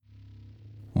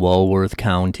Walworth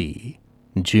County,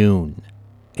 June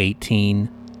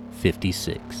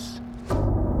 1856.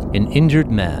 An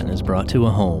injured man is brought to a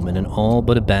home in an all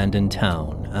but abandoned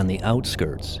town on the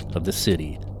outskirts of the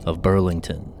city of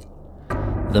Burlington.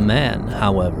 The man,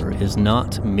 however, is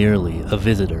not merely a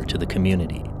visitor to the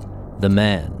community. The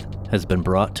man has been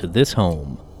brought to this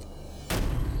home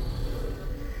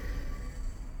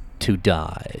to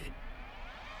die.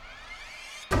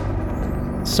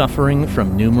 Suffering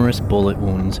from numerous bullet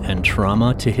wounds and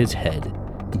trauma to his head,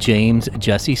 James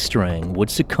Jesse Strang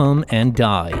would succumb and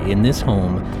die in this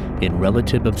home in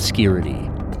relative obscurity,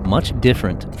 much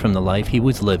different from the life he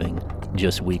was living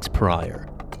just weeks prior.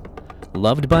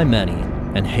 Loved by many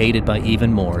and hated by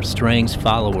even more, Strang's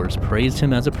followers praised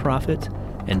him as a prophet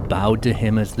and bowed to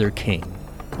him as their king,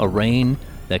 a reign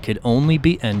that could only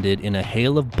be ended in a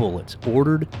hail of bullets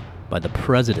ordered by the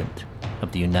President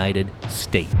of the United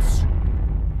States.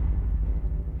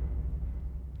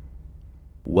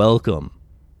 Welcome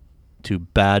to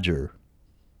Badger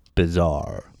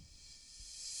Bizarre.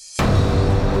 A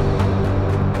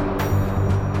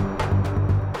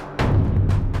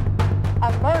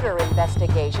murder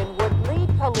investigation would lead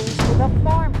police to the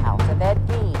farmhouse of Ed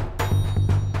Gein.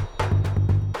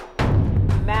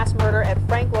 Mass murder at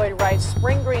Frank Lloyd Wright's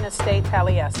Spring Green Estate,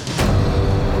 Taliesin.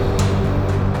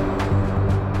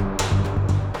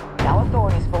 Now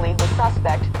authorities believe the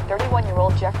suspect,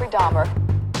 31-year-old Jeffrey Dahmer,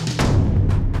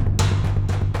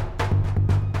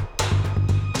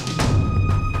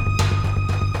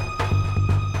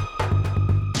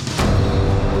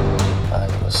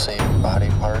 Saved body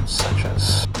parts such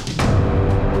as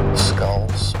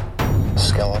skulls,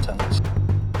 skeletons.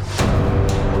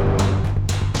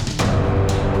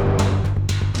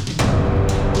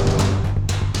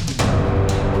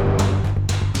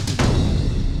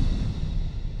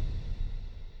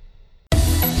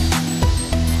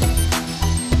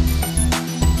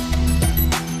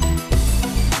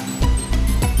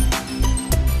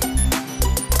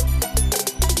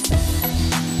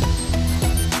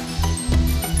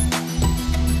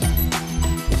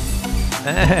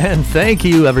 And thank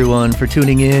you, everyone, for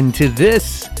tuning in to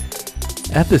this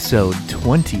episode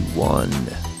 21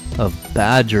 of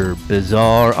Badger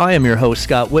Bizarre. I am your host,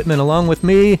 Scott Whitman, along with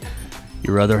me,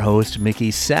 your other host,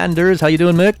 Mickey Sanders. How you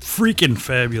doing, Mick? Freaking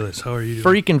fabulous. How are you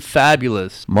doing? Freaking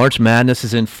fabulous. March Madness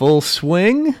is in full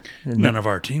swing. None of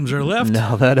our teams are left.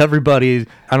 Now that everybody,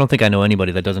 I don't think I know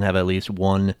anybody that doesn't have at least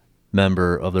one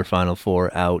member of their Final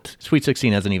Four out. Sweet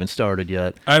 16 hasn't even started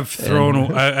yet. I've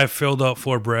filled out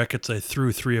 4 brackets. I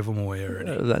threw 3 of them away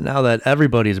already. Now that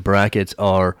everybody's brackets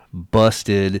are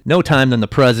busted, no time than the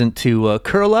present to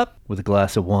curl up with a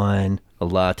glass of wine, a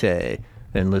latte,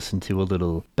 and listen to a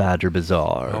little Badger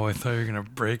Bizarre. Oh, I thought you were going to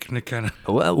break into kind of...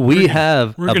 Well, we're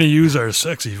going to use our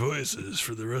sexy voices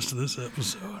for the rest of this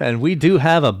episode. And we do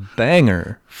have a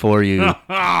banger for you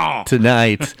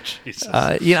tonight. Jesus.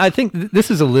 I think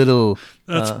this is a little...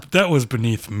 that was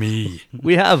beneath me.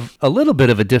 We have a little bit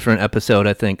of a different episode,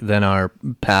 I think, than our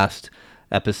past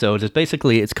episodes.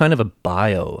 It's kind of a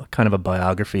bio, kind of a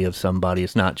biography of somebody.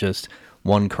 It's not just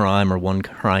one crime or one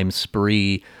crime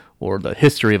spree or the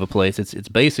history of a place. It's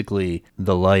basically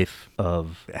the life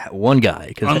of one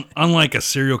guy. Unlike a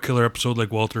serial killer episode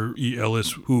like Walter E.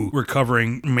 Ellis, who we're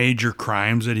covering major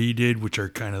crimes that he did, which are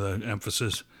kind of the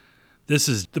emphasis, this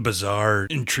is the bizarre,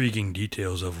 intriguing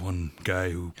details of one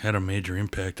guy who had a major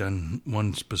impact on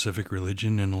one specific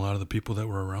religion and a lot of the people that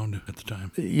were around at the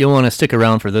time. You'll want to stick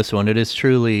around for this one. It is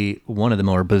truly one of the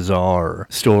more bizarre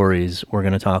stories we're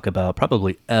going to talk about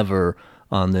probably ever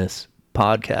on this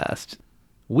podcast.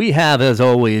 We have, as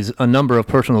always, a number of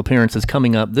personal appearances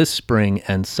coming up this spring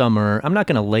and summer. I'm not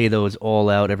going to lay those all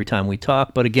out every time we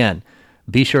talk, but again,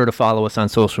 be sure to follow us on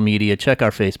social media. Check our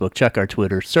Facebook, check our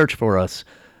Twitter, search for us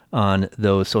on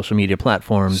those social media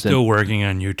platforms. Still working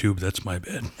on YouTube, that's my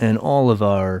bad. And all of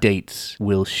our dates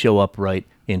will show up right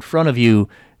in front of you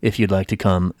if you'd like to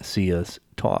come see us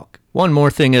talk. One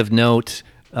more thing of note,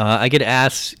 I get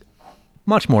asked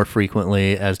much more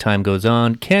frequently as time goes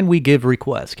on, can we give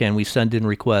requests? Can we send in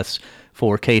requests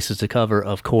for cases to cover?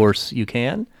 Of course you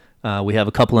can. We have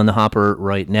a couple in the hopper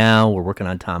right now. We're working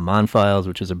on Tom Monfiles,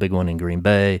 which is a big one in Green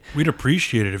Bay. We'd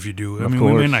appreciate it if you do. Of we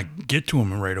course. may not get to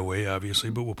them right away, obviously,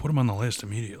 but we'll put them on the list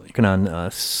immediately. Working on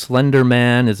Slender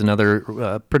Man is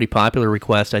another pretty popular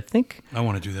request. I think I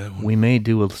want to do that one. We may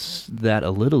do that a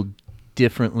little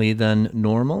differently than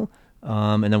normal.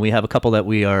 And then we have a couple that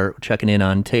we are checking in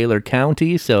on Taylor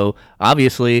County. So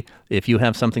obviously, if you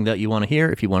have something that you want to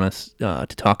hear, if you want us to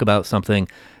talk about something,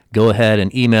 go ahead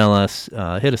and email us,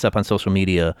 hit us up on social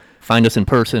media, find us in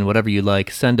person, whatever you like,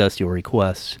 send us your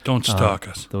requests. Don't stalk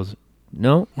us. Those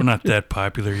No? We're not that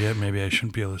popular yet. Maybe I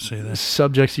shouldn't be able to say that.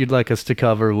 Subjects you'd like us to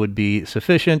cover would be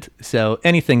sufficient. So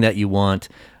anything that you want,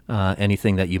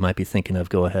 anything that you might be thinking of,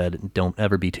 go ahead. Don't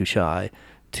ever be too shy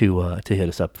to hit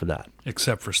us up for that.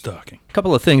 Except for stalking. A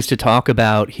couple of things to talk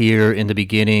about here in the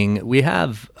beginning. We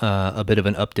have a bit of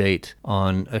an update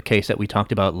on a case that we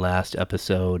talked about last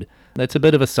episode. That's a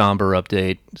bit of a somber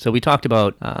update. So we talked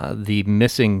about the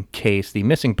missing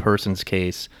persons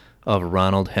case of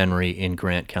Ronald Henry in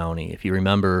Grant County. If you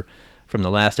remember from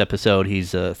the last episode,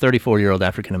 he's a 34-year-old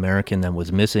African-American that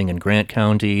was missing in Grant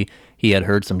County. He had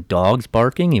heard some dogs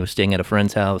barking. He was staying at a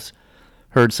friend's house,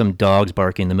 heard some dogs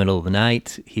barking in the middle of the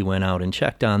night. He went out and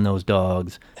checked on those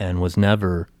dogs and was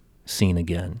never seen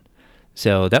again.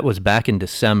 So that was back in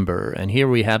December, and here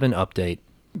we have an update.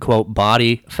 Quote,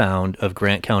 body found of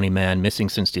Grant County man missing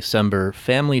since December,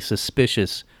 family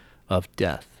suspicious of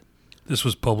death. This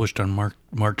was published on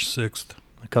March 6th.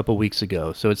 A couple weeks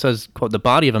ago. So it says, quote, the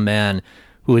body of a man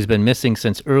who has been missing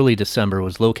since early December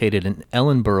was located in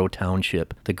Ellenboro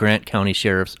Township. The Grant County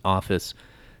Sheriff's Office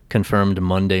confirmed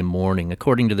Monday morning.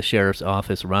 According to the Sheriff's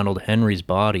Office, Ronald Henry's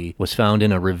body was found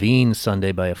in a ravine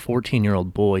Sunday by a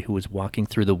 14-year-old boy who was walking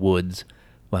through the woods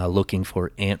while looking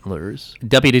for antlers.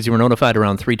 Deputies were notified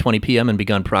around 3:20 p.m. and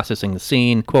begun processing the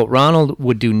scene. Quote, Ronald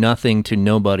would do nothing to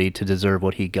nobody to deserve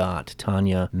what he got,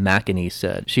 Tanya McEnany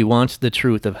said. She wants the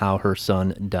truth of how her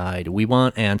son died. We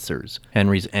want answers,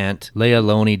 Henry's aunt,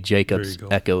 Leilani Jacobs,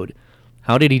 echoed.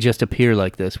 How did he just appear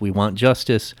like this? We want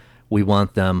justice. We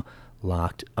want them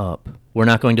locked up. We're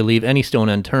not going to leave any stone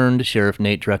unturned, Sheriff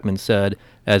Nate Dreckman said.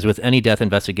 As with any death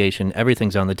investigation,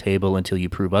 everything's on the table until you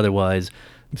prove otherwise.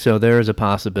 So there is a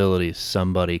possibility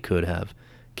somebody could have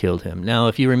killed him. Now,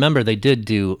 if you remember, they did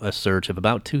do a search of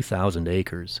about 2,000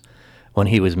 acres when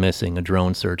he was missing, a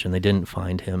drone search, and they didn't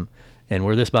find him. And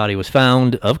where this body was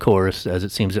found, of course, as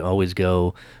it seems to always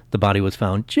go, the body was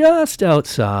found just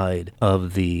outside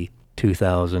of the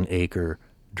 2,000-acre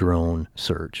drone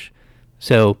search.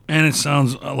 So, and it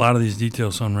sounds, a lot of these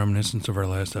details sound reminiscent of our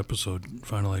last episode,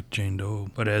 Find Like Jane Doe.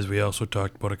 But as we also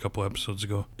talked about a couple episodes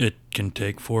ago, it can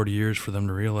take 40 years for them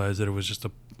to realize that it was just a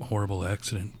horrible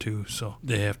accident too. So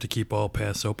they have to keep all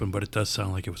paths open, but it does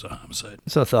sound like it was a homicide.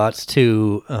 So thoughts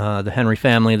to the Henry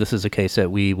family. This is a case that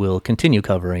we will continue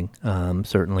covering.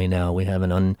 Certainly now we have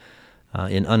an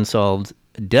unsolved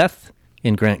death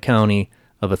in Grant County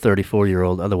of a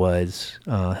 34-year-old, otherwise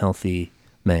healthy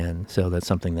man. So that's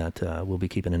something that we'll be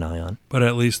keeping an eye on. But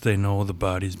at least they know the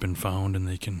body's been found and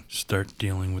they can start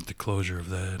dealing with the closure of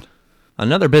that.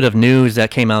 Another bit of news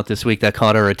that came out this week that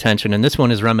caught our attention, and this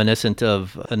one is reminiscent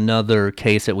of another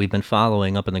case that we've been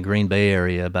following up in the Green Bay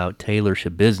area about Taylor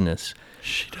Shabusiness.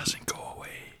 She doesn't go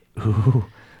away.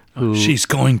 Who she's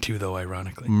going to, though,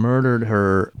 ironically. Murdered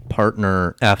her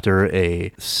partner after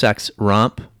a sex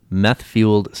romp,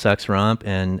 meth-fueled sex romp,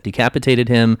 and decapitated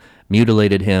him,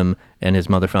 mutilated him, and his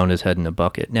mother found his head in a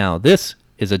bucket. Now, this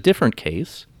is a different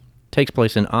case. Takes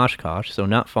place in Oshkosh, so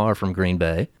not far from Green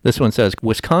Bay. This one says,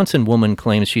 Wisconsin woman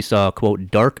claims she saw, quote,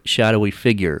 dark, shadowy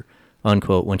figure,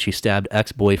 unquote, when she stabbed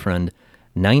ex-boyfriend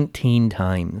 19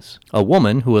 times. A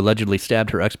woman who allegedly stabbed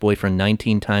her ex-boyfriend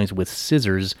 19 times with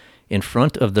scissors in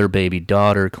front of their baby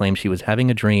daughter claims she was having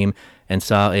a dream and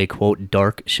saw a, quote,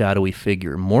 dark, shadowy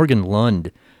figure. Morgan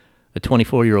Lund, a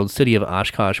 24-year-old City of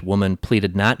Oshkosh woman,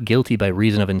 pleaded not guilty by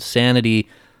reason of insanity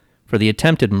for the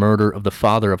attempted murder of the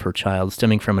father of her child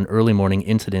stemming from an early morning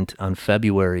incident on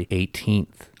February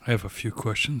 18th. I have a few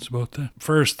questions about that.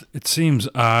 First, it seems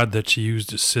odd that she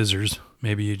used scissors.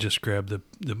 Maybe you just grabbed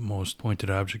the most pointed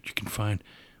object you can find.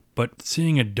 But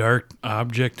seeing a dark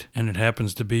object, and it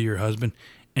happens to be your husband,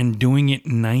 and doing it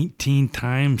 19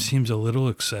 times seems a little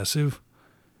excessive.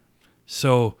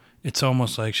 So it's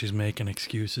almost like she's making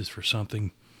excuses for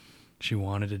something she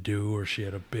wanted to do, or she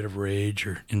had a bit of rage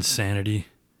or insanity.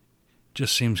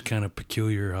 Just seems kind of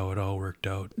peculiar how it all worked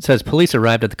out. It says police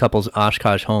arrived at the couple's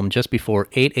Oshkosh home just before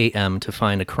 8 a.m. to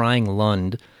find a crying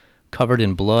Lund covered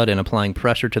in blood and applying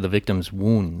pressure to the victim's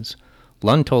wounds.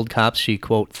 Lund told cops she,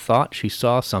 quote, thought she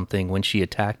saw something when she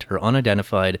attacked her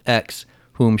unidentified ex,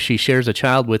 whom she shares a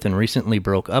child with and recently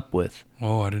broke up with.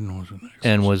 Oh, I didn't know it was an ex.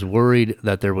 And was worried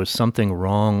that there was something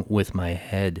wrong with my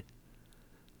head.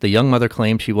 The young mother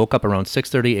claimed she woke up around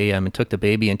 6:30 a.m. and took the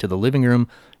baby into the living room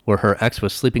where her ex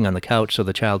was sleeping on the couch so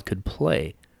the child could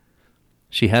play.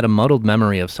 She had a muddled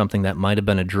memory of something that might have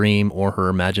been a dream or her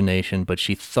imagination, but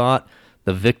she thought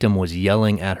the victim was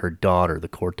yelling at her daughter, the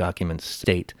court documents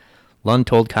state. Lund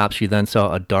told cops she then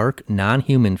saw a dark,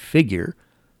 non-human figure,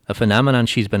 a phenomenon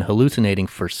she's been hallucinating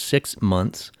for 6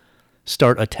 months,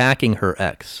 start attacking her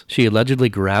ex. She allegedly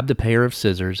grabbed a pair of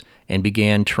scissors and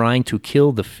began trying to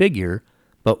kill the figure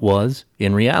but was,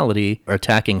 in reality,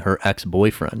 attacking her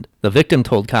ex-boyfriend. The victim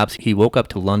told cops he woke up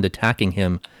to Lund attacking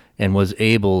him and was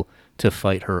able to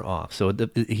fight her off. So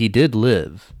he did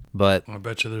live, but... I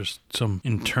bet you there's some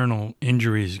internal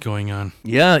injuries going on.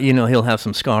 Yeah, he'll have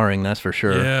some scarring, that's for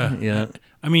sure. Yeah.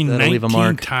 I mean, That'll leave a 19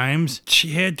 mark. times,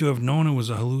 she had to have known it was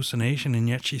a hallucination, and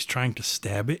yet she's trying to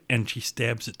stab it, and she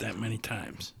stabs it that many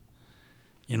times.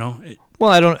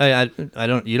 Well,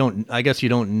 I guess you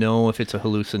don't know if it's a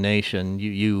hallucination.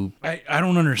 I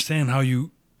don't understand how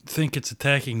you think it's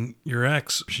attacking your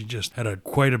ex. She just had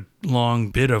quite a long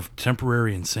bit of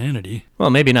temporary insanity. Well,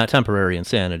 maybe not temporary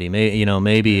insanity.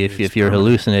 Maybe if you're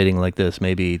hallucinating like this,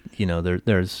 maybe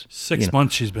there's 6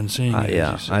 months she's been seeing it.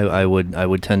 Yeah, I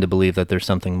would tend to believe that there's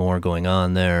something more going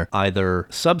on there, either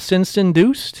substance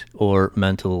induced or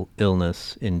mental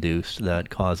illness induced that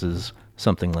causes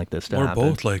something like this to happen.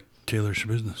 Or both, like Taylor's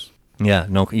business. Yeah,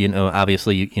 no,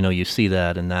 obviously, you see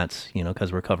that, and that's,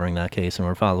 because we're covering that case and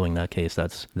we're following that case.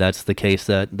 That's the case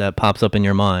that pops up in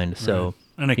your mind. So, right.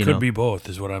 And it could be both,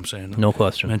 is what I'm saying. No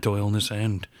question. Mental illness,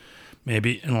 and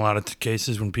maybe in a lot of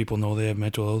cases when people know they have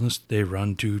mental illness, they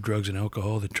run to drugs and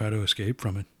alcohol to try to escape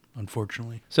from it,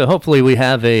 unfortunately. So hopefully we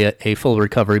have a full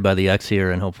recovery by the ex here,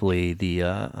 and hopefully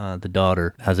the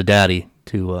daughter has a daddy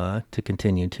to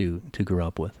continue to grow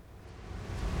up with.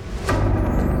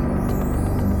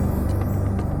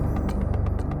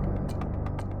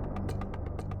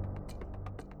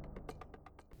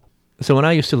 So when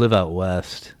I used to live out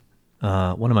west,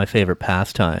 one of my favorite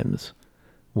pastimes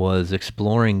was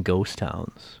exploring ghost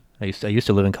towns. I used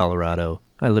to live in Colorado.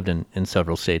 I lived in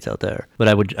several states out there, but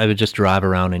I would just drive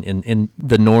around in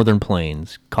the northern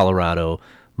plains, Colorado,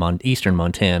 eastern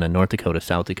Montana, North Dakota,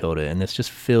 South Dakota, and it's just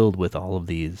filled with all of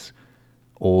these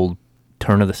old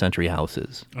turn-of-the-century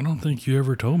houses. I don't think you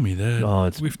ever told me that. Oh,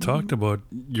 We've talked about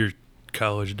your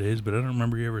college days, but I don't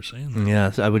remember you ever saying that.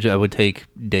 Yeah, so I would take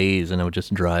days and I would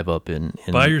just drive up in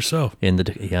by yourself.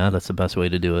 That's the best way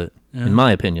to do it, in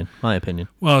my opinion.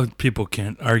 Well, people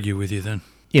can't argue with you then.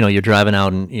 You're driving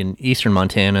out in eastern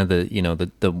Montana,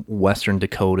 the western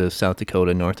Dakota, South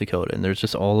Dakota, North Dakota, and there's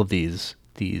just all of these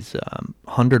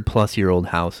 100-plus-year-old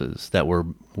houses that were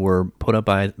put up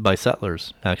by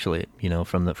settlers, actually,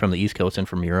 from the East Coast and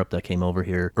from Europe that came over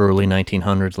here early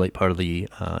 1900s, late part of the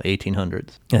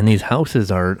 1800s. And these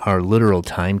houses are literal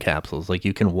time capsules. Like,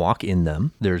 you can walk in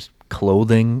them. There's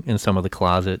clothing in some of the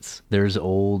closets. There's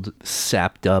old,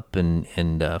 sapped up and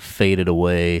faded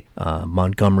away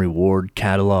Montgomery Ward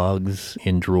catalogs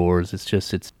in drawers.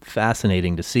 It's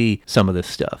fascinating to see some of this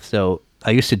stuff. So I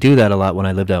used to do that a lot when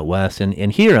I lived out west,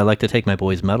 and here I like to take my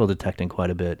boys metal detecting quite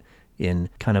a bit in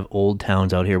kind of old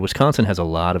towns out here. Wisconsin has a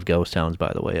lot of ghost towns,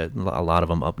 by the way, a lot of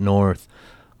them up north,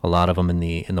 a lot of them in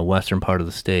the western part of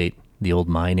the state, the old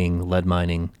lead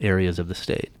mining areas of the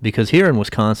state. Because here in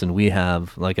Wisconsin, we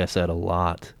have, like I said,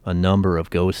 a number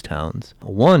of ghost towns.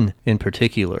 One in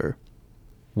particular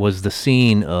was the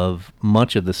scene of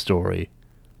much of the story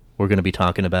we're going to be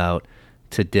talking about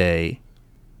today.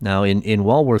 Now, in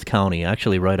Walworth County,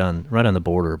 actually right on the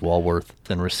border of Walworth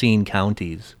and Racine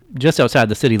counties, just outside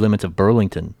the city limits of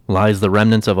Burlington, lies the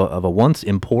remnants of a once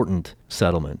important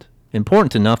settlement.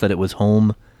 Important enough that it was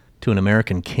home to an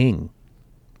American king,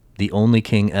 the only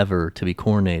king ever to be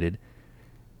coronated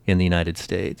in the United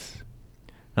States.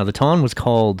 Now, the town was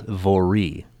called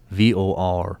Voree,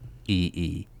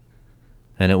 Voree,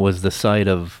 and it was the site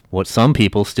of what some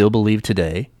people still believe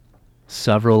today,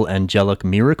 several angelic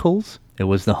miracles. It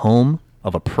was the home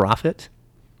of a prophet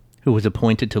who was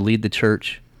appointed to lead the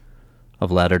Church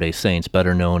of Latter-day Saints,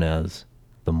 better known as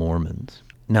the Mormons.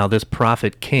 Now, this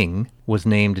prophet king was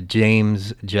named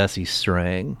James Jesse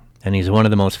Strang, and he's one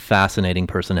of the most fascinating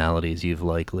personalities you've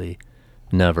likely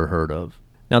never heard of.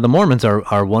 Now, the Mormons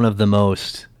are one of the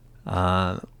most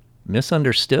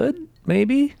misunderstood,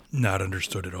 maybe? Not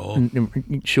understood at all.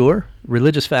 Sure.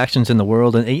 Religious factions in the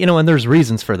world, and there's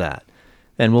reasons for that.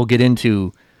 And we'll get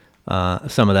into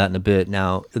some of that in a bit.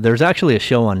 Now, there's actually a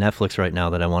show on Netflix right now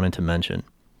that I wanted to mention.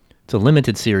 It's a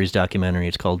limited series documentary.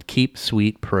 It's called Keep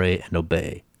Sweet, Pray, and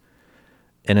Obey.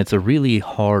 And it's a really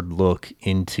hard look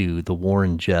into the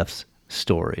Warren Jeffs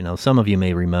story. Now, some of you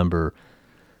may remember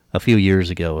a few years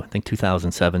ago, I think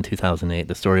 2007, 2008,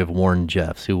 the story of Warren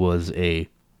Jeffs, who was a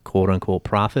quote-unquote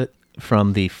prophet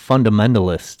from the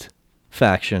fundamentalist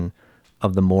faction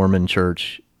of the Mormon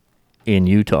Church in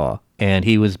Utah. And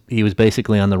he was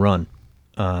basically on the run,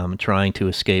 trying to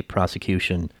escape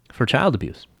prosecution for child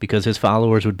abuse because his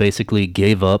followers would basically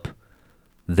give up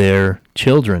their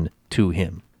children to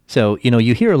him. So,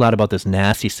 you hear a lot about this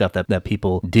nasty stuff that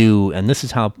people do, and this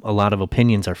is how a lot of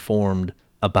opinions are formed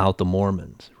about the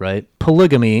Mormons, right?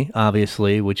 Polygamy,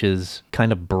 obviously, which is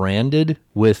kind of branded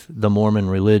with the Mormon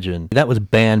religion, that was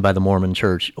banned by the Mormon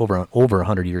Church over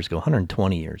 100 years ago,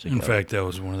 120 years ago. In fact, that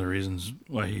was one of the reasons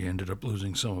why he ended up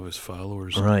losing some of his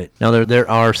followers. Right. Now, there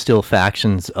are still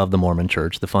factions of the Mormon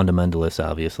Church. The fundamentalists,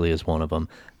 obviously, is one of them,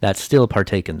 that still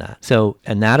partake in that. So,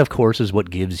 and that, of course, is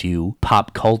what gives you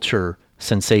pop culture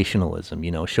sensationalism,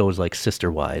 shows like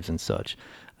Sister Wives and such.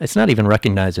 It's not even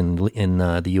recognized in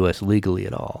the U.S. legally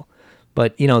at all.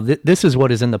 But, this is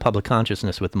what is in the public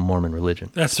consciousness with the Mormon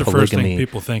religion. That's the first thing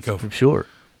people think of. Sure.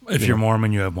 If you're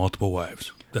Mormon, you have multiple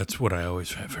wives. That's what I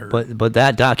always have heard. But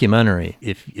that documentary,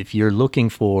 if you're looking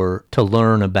to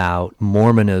learn about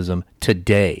Mormonism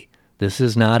today, this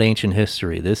is not ancient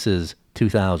history. This is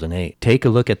 2008. Take a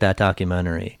look at that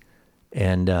documentary.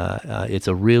 And it's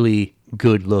a really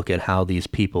good look at how these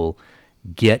people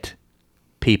get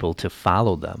people to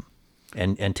follow them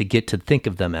and to get to think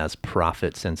of them as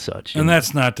prophets and such. And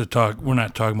that's not to talk, we're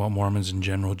not talking about Mormons in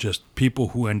general, just people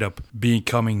who end up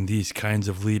becoming these kinds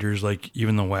of leaders, like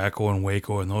even the Wacko and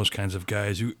Waco and those kinds of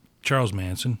guys. Charles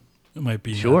Manson, it might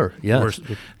be. Sure, yeah.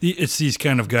 It's these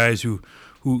kind of guys who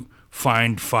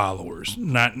find followers.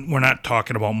 We're not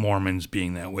talking about Mormons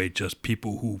being that way, just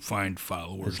people who find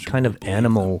followers. It's kind of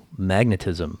animal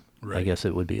magnetism. Right. I guess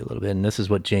it would be a little bit. And this is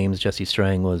what James Jesse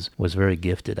Strang was very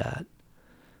gifted at.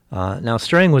 Now,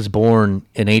 Strang was born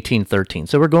in 1813,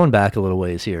 so we're going back a little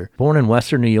ways here. Born in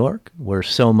western New York, where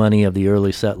so many of the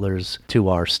early settlers to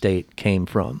our state came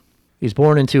from. He's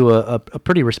born into a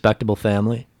pretty respectable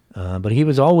family, but he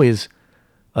was always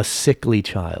a sickly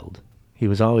child. He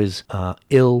was always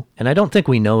ill, and I don't think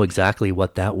we know exactly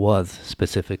what that was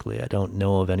specifically. I don't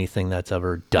know of anything that's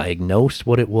ever diagnosed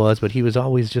what it was, but he was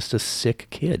always just a sick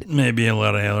kid. Maybe a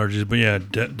lot of allergies, but yeah,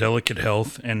 delicate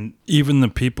health. And even the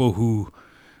people who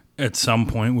at some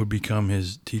point would become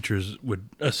his teachers would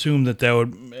assume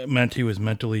that meant he was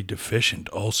mentally deficient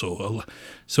also.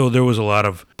 So there was a lot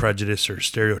of prejudice or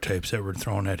stereotypes that were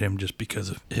thrown at him just because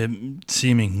of him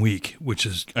seeming weak, which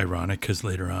is ironic because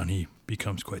later on he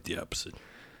becomes quite the opposite.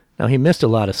 Now, he missed a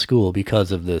lot of school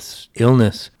because of this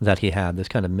illness that he had, this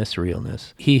kind of mystery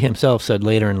illness. He himself said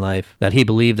later in life that he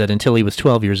believed that until he was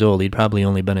 12 years old, he'd probably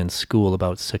only been in school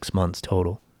about 6 months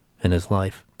total in his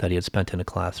life that he had spent in a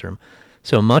classroom.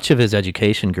 So much of his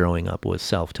education growing up was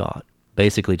self-taught,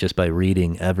 basically just by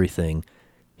reading everything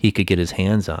he could get his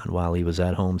hands on while he was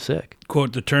at home sick.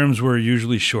 Quote, the terms were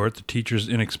usually short, the teachers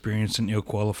inexperienced and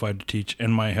ill-qualified to teach,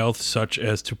 and my health such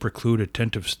as to preclude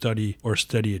attentive study or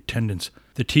steady attendance.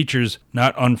 The teachers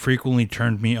not unfrequently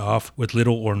turned me off with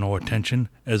little or no attention,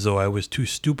 as though I was too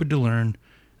stupid to learn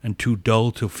and too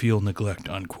dull to feel neglect,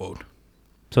 unquote.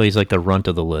 So he's like the runt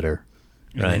of the litter.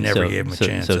 And right? they never gave him a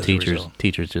chance. So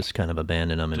teachers just kind of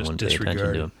abandoned him and wouldn't pay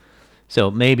attention to him. him.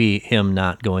 So maybe him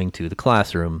not going to the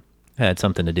classroom had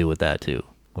something to do with that too.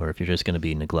 Or if you're just going to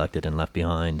be neglected and left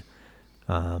behind,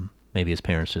 maybe his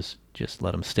parents just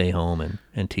let him stay home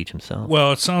and teach himself.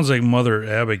 Well, it sounds like Mother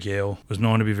Abigail was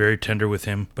known to be very tender with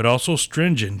him, but also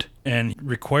stringent, and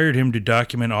required him to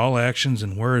document all actions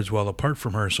and words while apart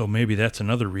from her. So maybe that's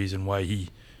another reason why he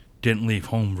didn't leave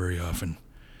home very often.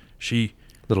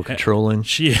 Little controlling.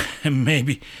 She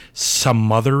maybe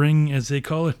smothering, as they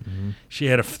call it. Mm-hmm. She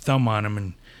had a thumb on him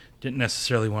and didn't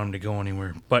necessarily want him to go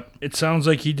anywhere. But it sounds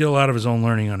like he did a lot of his own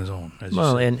learning on his own.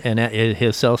 Well, and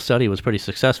his self-study was pretty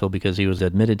successful because he was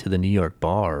admitted to the New York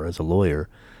bar as a lawyer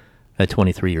at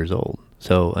 23 years old.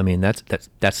 So, I mean, that's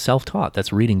self-taught.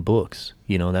 That's reading books.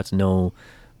 That's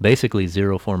basically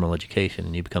zero formal education,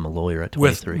 and you become a lawyer at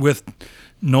 23. With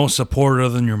no support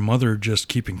other than your mother just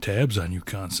keeping tabs on you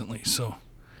constantly. So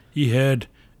he had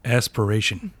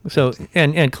aspiration. So,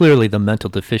 and clearly the mental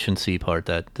deficiency part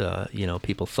that,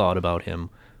 people thought about him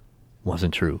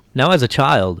wasn't true. Now, as a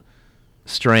child,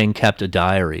 Strang kept a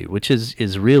diary, which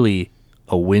is really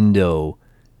a window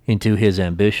into his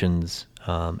ambitions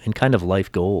and kind of life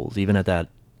goals, even at that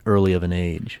early of an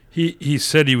age. He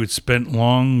said he would spend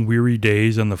long, weary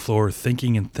days on the floor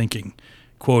thinking and thinking.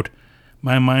 Quote,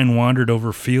 my mind wandered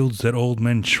over fields that old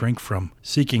men shrink from,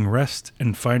 seeking rest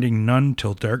and finding none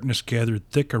till darkness gathered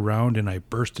thick around and I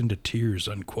burst into tears,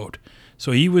 unquote.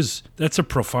 So that's a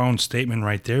profound statement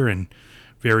right there and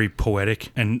very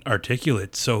poetic and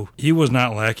articulate. So he was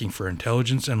not lacking for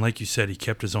intelligence, and like you said, he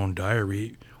kept his own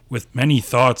diary with many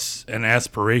thoughts and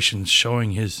aspirations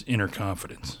showing his inner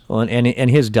confidence. Well,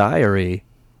 and his diary,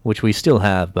 which we still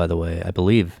have, by the way, I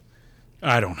believe.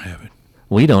 I don't have it.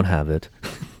 We don't have it.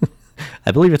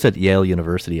 I believe it's at Yale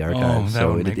University Archives,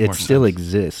 so it still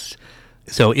exists.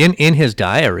 So in his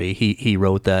diary, he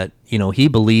wrote that, he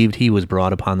believed he was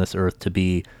brought upon this earth to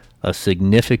be a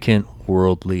significant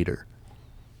world leader.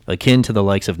 akin to the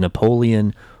likes of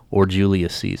Napoleon or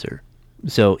Julius Caesar.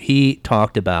 So he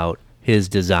talked about his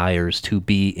desires to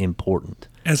be important.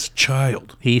 As a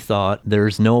child. He thought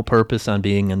there's no purpose on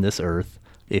being in this earth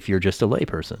if you're just a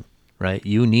layperson, right?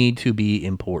 You need to be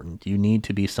important. You need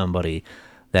to be somebody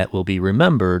that will be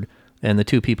remembered. And the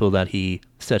two people that he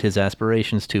set his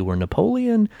aspirations to were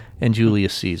Napoleon and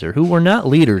Julius Caesar, who were not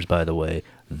leaders, by the way.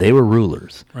 They were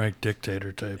rulers. Right,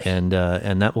 dictator types. And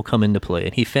that will come into play.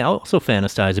 And he also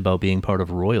fantasized about being part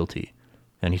of royalty.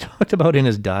 And he talked about in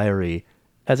his diary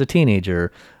as a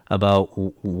teenager about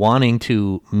wanting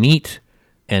to meet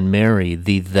and marry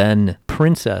the then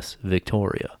Princess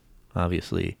Victoria.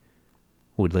 Obviously,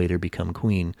 would later become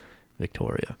Queen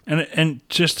Victoria. And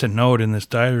just to note in this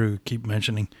diary we keep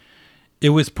mentioning, it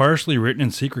was partially written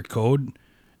in secret code,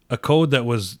 a code that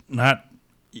was not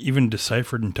even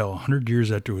deciphered until 100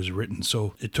 years after it was written,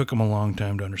 so it took him a long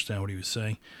time to understand what he was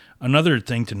saying. Another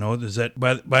thing to note is that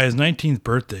by his 19th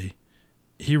birthday,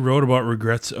 he wrote about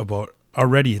regrets about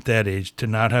already at that age to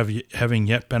not having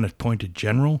yet been appointed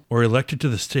general or elected to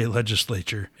the state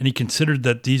legislature, and he considered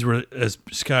that these were, as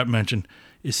Scott mentioned,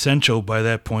 essential by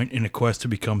that point in a quest to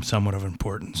become somewhat of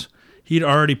importance. He'd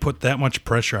already put that much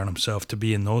pressure on himself to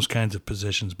be in those kinds of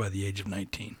positions by the age of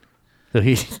 19. So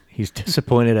he's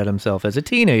disappointed at himself as a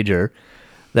teenager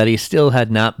that he still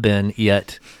had not been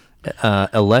yet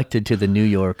elected to the New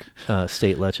York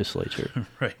state legislature.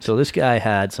 Right. So this guy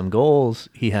had some goals.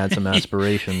 He had some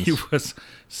aspirations. He was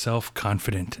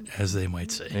self-confident, as they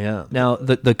might say. Yeah. Now,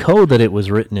 the code that it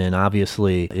was written in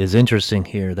obviously is interesting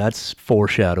here. That's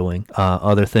foreshadowing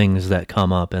other things that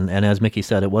come up. And as Mickey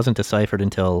said, it wasn't deciphered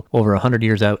until over 100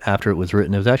 years out after it was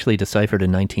written. It was actually deciphered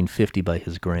in 1950 by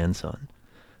his grandson.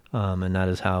 And that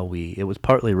is how it was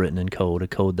partly written in code, a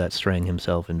code that Strang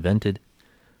himself invented.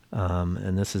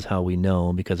 And this is how we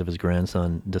know, because of his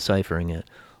grandson deciphering it,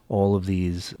 all of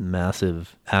these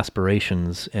massive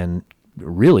aspirations and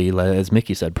really, as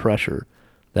Mickey said, pressure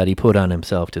that he put on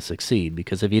himself to succeed.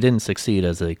 Because if he didn't succeed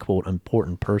as a, quote,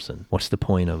 important person, what's the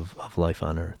point of life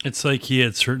on Earth? It's like he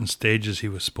had certain stages he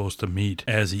was supposed to meet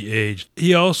as he aged.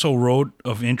 He also wrote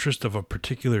of interest of a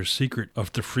particular secret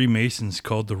of the Freemasons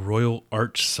called the Royal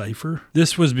Arch Cipher.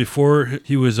 This was before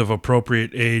he was of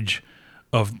appropriate age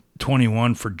of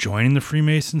 21 for joining the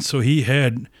Freemasons, so he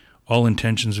had all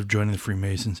intentions of joining the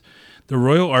Freemasons. The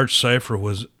Royal Arch Cipher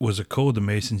was a code the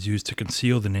Masons used to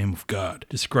conceal the name of God.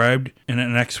 Described in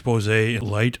an expose,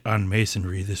 Light on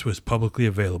Masonry, this was publicly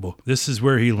available. This is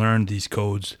where he learned these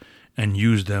codes and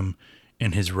used them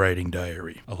in his writing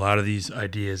diary. A lot of these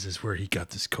ideas is where he got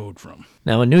this code from.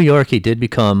 Now, in New York, he did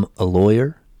become a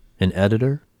lawyer, an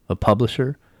editor, a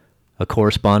publisher, a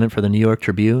correspondent for the New York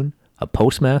Tribune, a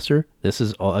postmaster. This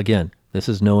is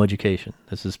no education.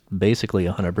 This is basically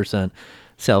 100%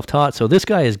 self-taught. So this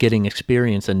guy is getting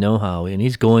experience and know-how, and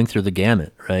he's going through the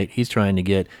gamut, right? He's trying to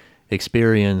get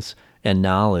experience and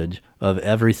knowledge of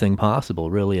everything possible,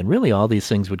 really. And really all these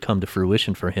things would come to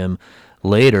fruition for him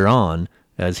later on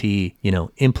as he,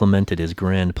 implemented his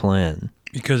grand plan.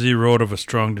 Because he wrote of a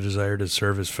strong desire to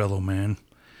serve his fellow man.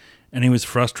 And he was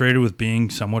frustrated with being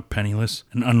somewhat penniless,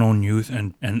 an unknown youth,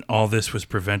 and all this was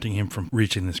preventing him from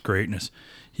reaching this greatness.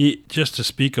 Just to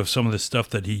speak of some of the stuff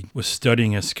that he was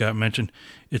studying, as Scott mentioned,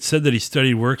 it said that he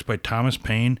studied works by Thomas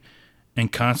Paine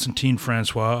and Constantin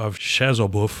Francois of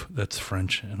Châteauboeuf, that's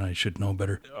French, and I should know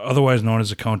better, otherwise known as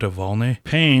the Count of Volney.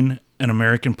 Paine, an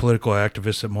American political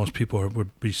activist that most people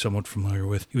would be somewhat familiar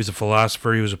with. He was a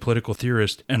philosopher, he was a political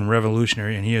theorist and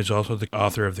revolutionary, and he is also the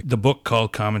author of the book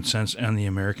called Common Sense and the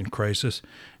American Crisis.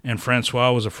 And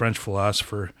Francois was a French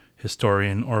philosopher,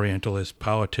 historian, Orientalist,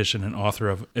 politician, and author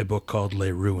of a book called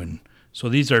Les Ruines. So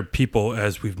these are people,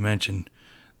 as we've mentioned,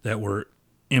 that were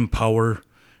in power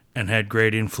and had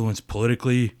great influence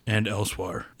politically and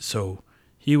elsewhere. So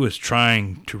he was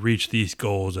trying to reach these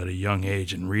goals at a young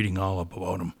age and reading all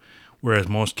about them. Whereas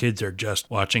most kids are just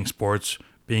watching sports,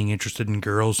 being interested in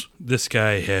girls, this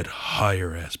guy had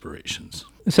higher aspirations.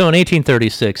 So in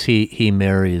 1836, he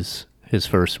marries his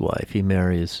first wife. He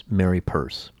marries Mary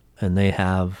Peirce, and they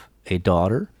have a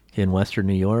daughter in Western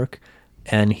New York,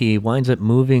 and he winds up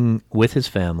moving with his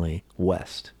family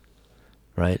west,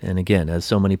 right? And again, as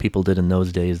so many people did in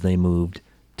those days, they moved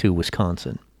to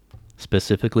Wisconsin,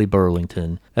 specifically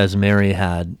Burlington, as Mary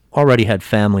had already had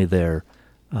family there.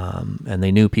 And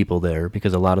they knew people there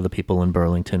because a lot of the people in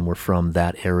Burlington were from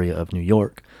that area of New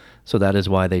York. So that is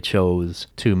why they chose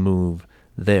to move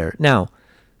there. Now,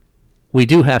 we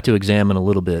do have to examine a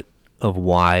little bit of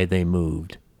why they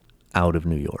moved out of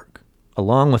New York.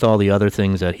 Along with all the other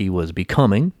things that he was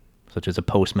becoming, such as a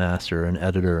postmaster, an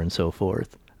editor, and so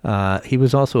forth, he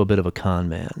was also a bit of a con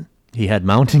man. He had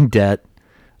mounting debt.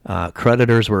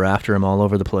 Creditors were after him all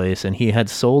over the place, and he had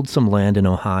sold some land in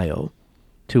Ohio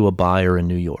to a buyer in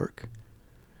New York.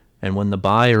 And when the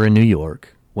buyer in New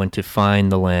York went to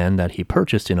find the land that he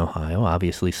purchased in Ohio,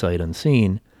 obviously sight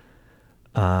unseen,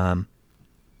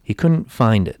 he couldn't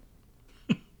find it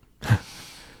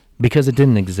because it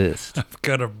didn't exist. I've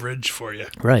got a bridge for you.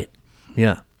 Right.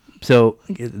 Yeah. So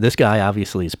this guy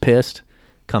obviously is pissed,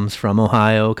 comes from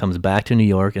Ohio, comes back to New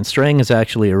York, and Strang is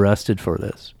actually arrested for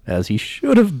this, as he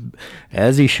should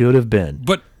have been.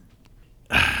 But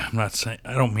I'm not saying,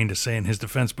 I don't mean to say in his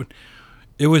defense, but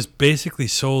it was basically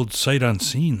sold sight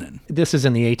unseen then. This is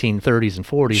in the 1830s and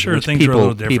 40s. Sure, which things were a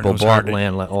little different. People It was bought hard to-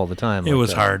 land all the time. It like was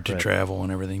that. hard to Right. travel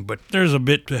and everything, but there's a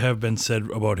bit to have been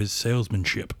said about his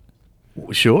salesmanship.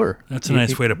 Sure. That's a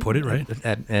nice way to put it, right?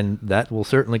 And that will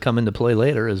certainly come into play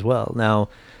later as well. Now,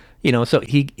 so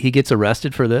he gets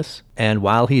arrested for this, and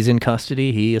while he's in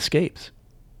custody, he escapes,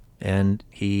 and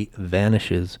he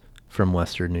vanishes from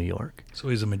Western New York. So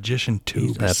he's a magician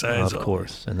too, besides Of all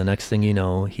course. And the next thing you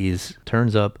know, he's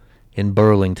turns up in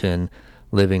Burlington,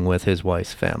 living with his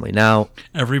wife's family. Now,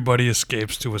 everybody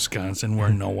escapes to Wisconsin where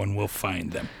no one will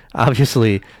find them.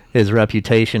 obviously, his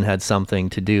reputation had something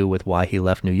to do with why he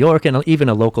left New York, and even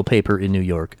a local paper in New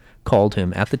York called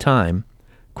him, at the time,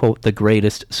 quote, the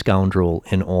greatest scoundrel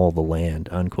in all the land,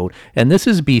 unquote. And this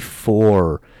is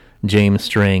before James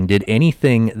Strang did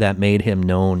anything that made him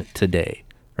known today,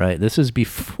 right? This is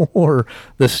before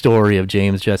the story of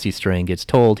James Jesse Strang gets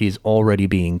told. He's already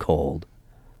being called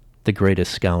the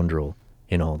greatest scoundrel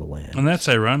in all the land. And that's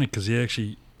ironic because he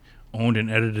actually owned and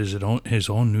edited his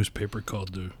own newspaper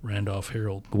called the Randolph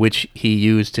Herald, which he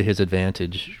used to his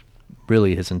advantage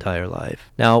really his entire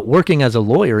life. Now, working as a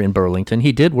lawyer in Burlington,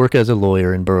 he did work as a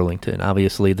lawyer in Burlington.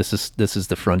 Obviously, this is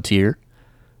the frontier,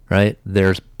 right?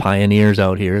 There's pioneers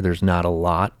out here. There's not a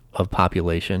lot of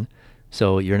population,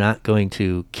 so you're not going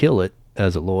to kill it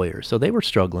as a lawyer. So they were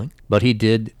struggling, but he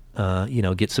did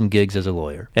get some gigs as a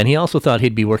lawyer. And he also thought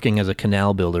he'd be working as a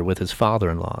canal builder with his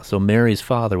father-in-law. So Mary's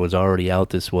father was already out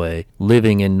this way,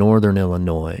 living in northern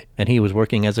Illinois, and he was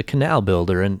working as a canal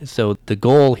builder. And so the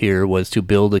goal here was to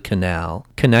build a canal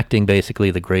connecting basically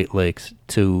the Great Lakes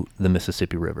to the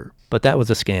Mississippi River. But that was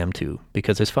a scam too,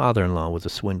 because his father-in-law was a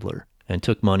swindler and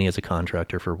took money as a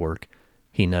contractor for work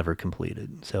he never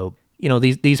completed. So,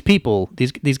 these people,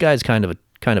 these guys kind of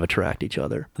attract each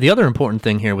other. The other important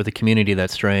thing here with the community that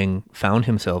Strang found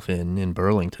himself in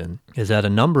Burlington, is that a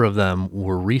number of them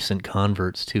were recent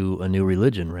converts to a new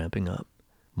religion ramping up,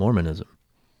 Mormonism.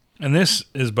 And this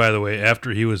is, by the way,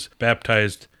 after he was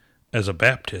baptized as a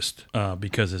Baptist,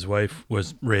 because his wife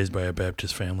was raised by a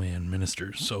Baptist family and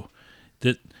ministers. So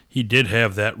that he did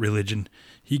have that religion.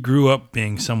 He grew up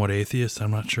being somewhat atheist,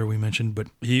 I'm not sure we mentioned, but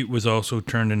he was also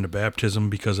turned into baptism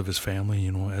because of his family,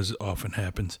 as often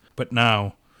happens. But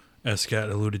now, as Scott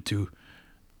alluded to,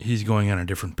 he's going on a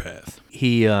different path.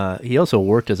 He also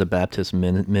worked as a Baptist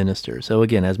minister. So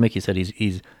again, as Mickey said,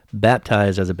 he's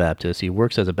baptized as a Baptist. He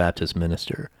works as a Baptist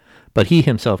minister. But he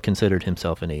himself considered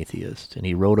himself an atheist, and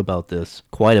he wrote about this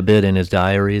quite a bit in his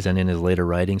diaries and in his later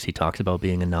writings. He talks about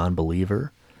being a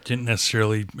non-believer. Didn't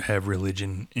necessarily have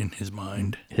religion in his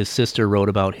mind. His sister wrote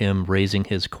about him raising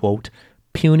his, quote,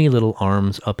 puny little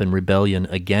arms up in rebellion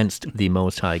against the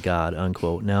Most High God,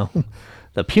 unquote. Now,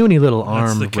 the puny little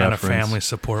arm That's the kind of reference family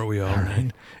support we all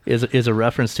need. is a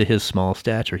reference to his small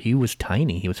stature. He was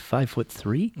tiny. He was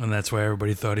 5'3". And that's why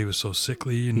everybody thought he was so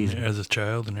sickly as a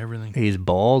child and everything. He's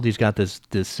bald. He's got this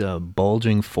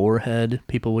bulging forehead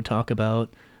people would talk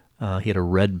about. He had a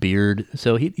red beard.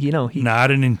 So he not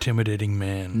an intimidating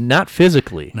man. not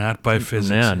physically. Not by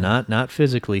physics. Yeah, not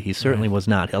physically. He certainly was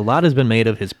not. A lot has been made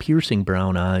of his piercing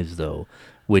brown eyes, though,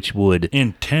 which would...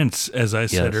 Intense, as I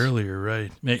said Yes. earlier,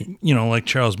 right? Like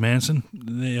Charles Manson,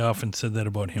 they often said that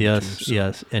about him Yes, too. So.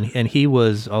 yes. And he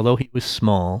was, although he was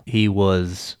small, he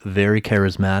was very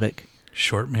charismatic.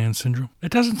 Short man syndrome?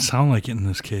 It doesn't sound like it in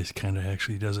this case, kind of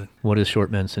actually, does it? What is short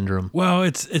man syndrome? Well,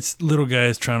 it's little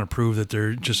guys trying to prove that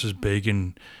they're just as big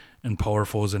and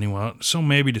powerful as anyone else. So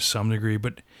maybe to some degree,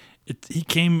 but he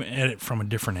came at it from a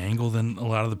different angle than a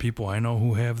lot of the people I know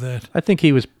who have that. I think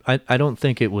he was... I don't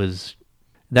think it was...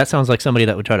 That sounds like somebody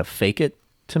that would try to fake it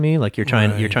to me, like you're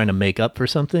trying to make up for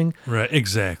something. Right,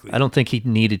 exactly. I don't think he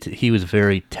needed to. He was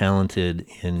very talented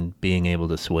in being able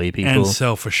to sway people. And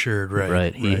self-assured, right.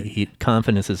 Right. He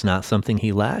confidence is not something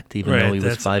he lacked, even though he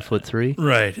was 5'3".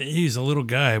 Right. He's a little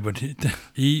guy, but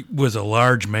he was a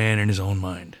large man in his own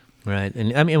mind. Right.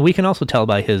 And I mean, we can also tell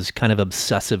by his kind of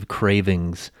obsessive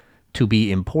cravings to be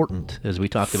important, as we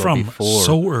talked about before.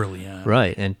 So early on.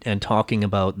 Right. And talking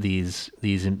about these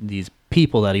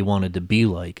people that he wanted to be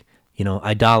like,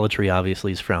 idolatry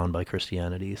obviously is frowned by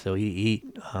Christianity, so he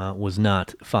was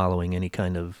not following any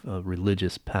kind of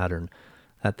religious pattern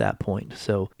at that point.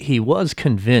 So he was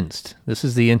convinced, this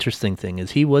is the interesting thing,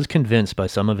 is he was convinced by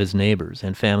some of his neighbors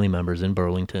and family members in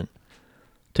Burlington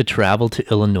to travel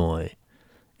to Illinois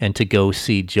and to go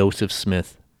see Joseph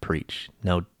Smith preach.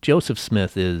 Now, Joseph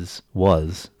Smith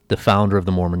was the founder of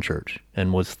the Mormon Church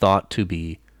and was thought to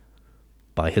be,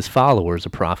 by his followers, a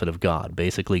prophet of God,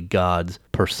 basically God's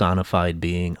personified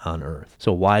being on earth.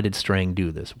 So why did Strang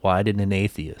do this? Why did an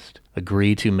atheist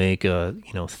agree to make a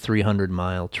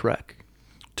 300-mile trek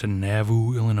to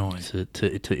Nauvoo, Illinois?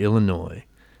 To Illinois.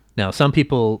 Now, some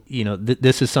people,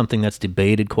 this is something that's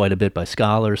debated quite a bit by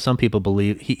scholars. Some people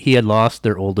believe he had lost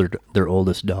their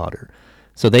oldest daughter.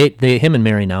 So him and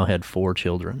Mary now had 4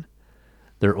 children.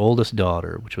 Their oldest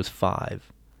daughter, which was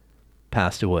 5,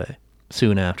 passed away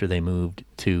soon after they moved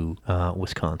to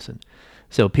Wisconsin.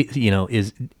 So,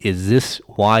 is this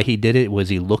why he did it? Was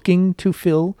he looking to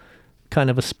fill kind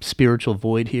of a spiritual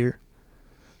void here?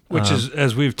 Which is,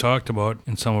 as we've talked about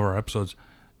in some of our episodes,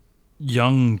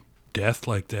 young death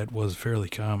like that was fairly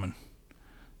common.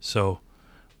 So,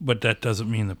 but that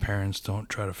doesn't mean the parents don't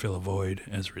try to fill a void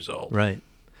as a result. Right.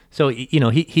 So,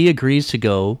 he agrees to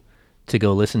go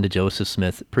listen to Joseph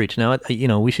Smith preach. Now,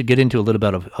 we should get into a little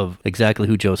bit of exactly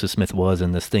who Joseph Smith was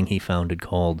and this thing he founded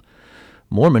called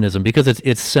Mormonism, because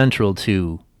it's central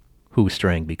to who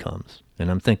Strang becomes.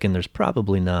 And I'm thinking there's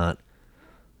probably not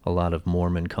a lot of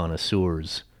Mormon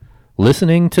connoisseurs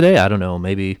listening today. I don't know.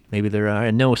 Maybe there are.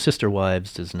 And no, Sister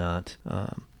Wives does not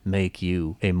make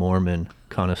you a Mormon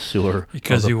connoisseur.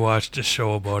 Because you watched a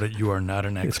show about it, you are not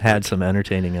an expert. It's had some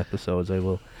entertaining episodes, I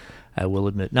will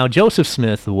admit. Now, Joseph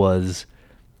Smith was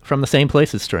from the same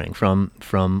place as Strang,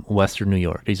 from Western New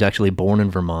York. He's actually born in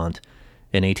Vermont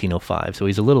in 1805, so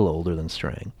he's a little older than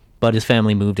Strang. But his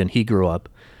family moved, and he grew up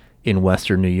in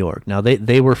Western New York. Now,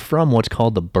 they were from what's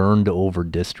called the burned-over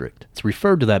district. It's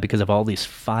referred to that because of all these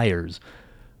fires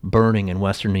burning in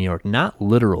Western New York. Not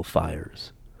literal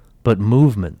fires, but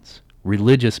movements,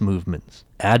 religious movements,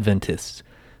 Adventists,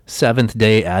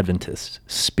 Seventh-day Adventists,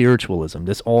 spiritualism.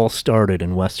 This all started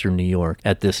in Western New York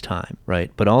at this time,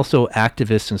 right? But also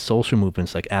activists and social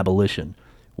movements like abolition,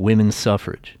 women's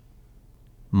suffrage,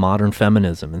 modern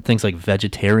feminism, and things like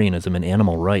vegetarianism and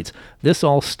animal rights. This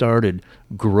all started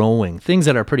growing. Things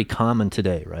that are pretty common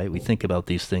today, right? We think about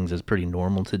these things as pretty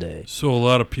normal today. So a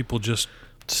lot of people just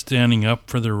standing up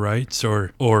for their rights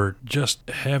or just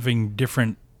having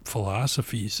different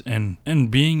philosophies and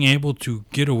being able to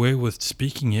get away with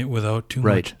speaking it without too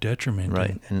much detriment.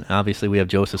 Right. And obviously we have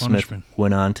Joseph punishment. Smith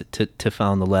went on to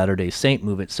found the Latter-day Saint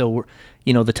movement. So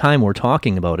the time we're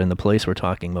talking about and the place we're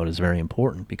talking about is very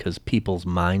important because people's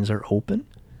minds are open.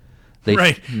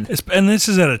 Right. And this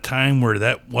is at a time where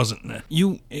that wasn't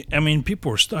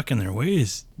people were stuck in their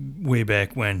ways way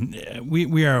back when.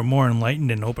 We are more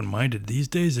enlightened and open-minded these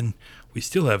days, and we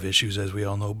still have issues, as we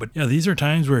all know. But yeah, these are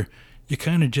times where you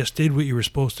kind of just did what you were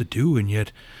supposed to do, and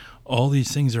yet all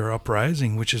these things are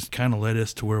uprising, which has kind of led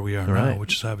us to where we are now,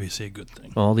 which is obviously a good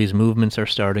thing. All these movements are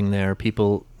starting there.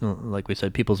 People, like we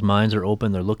said, people's minds are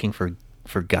open. They're looking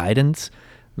for guidance,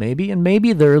 maybe, and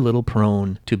maybe they're a little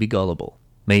prone to be gullible.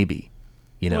 Maybe,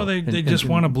 Well, they just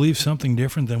want to believe something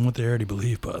different than what they already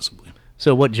believe, possibly.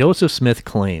 So what Joseph Smith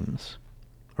claims,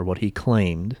 or what he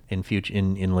claimed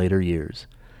in later years,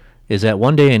 is that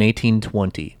one day in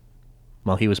 1820,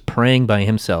 while he was praying by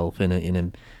himself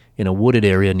in a wooded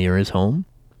area near his home,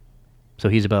 so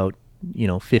he's about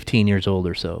 15 years old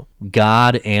or so,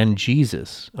 God and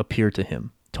Jesus appeared to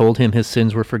him, told him his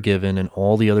sins were forgiven, and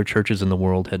all the other churches in the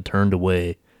world had turned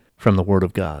away from the Word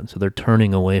of God. So they're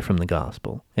turning away from the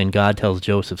gospel. And God tells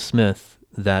Joseph Smith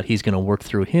that he's going to work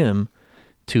through him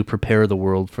to prepare the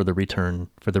world for the return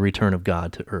of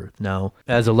God to earth. Now,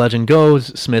 as the legend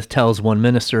goes, Smith tells one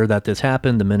minister that this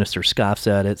happened. The minister scoffs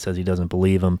at it, says he doesn't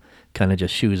believe him, kind of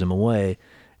just shoos him away.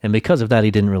 And because of that,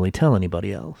 he didn't really tell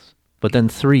anybody else. But then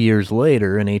 3 years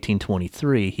later, in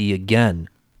 1823, he again,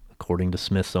 according to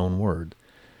Smith's own word,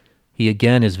 he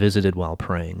again is visited while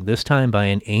praying, this time by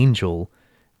an angel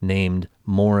named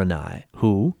Moroni,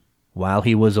 who, while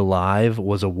he was alive,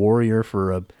 was a warrior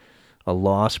for a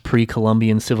lost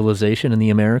pre-Columbian civilization in the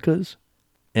Americas,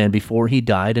 and before he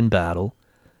died in battle,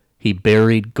 he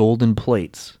buried golden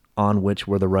plates on which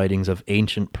were the writings of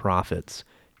ancient prophets,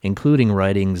 including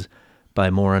writings by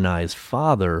Moroni's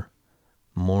father,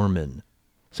 Mormon.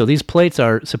 So these plates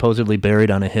are supposedly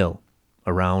buried on a hill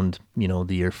around, the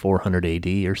year 400 AD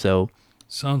or so.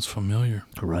 Sounds familiar.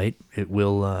 Right? It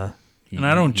will, And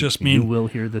I don't just mean... You will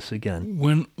hear this again.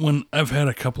 When I've had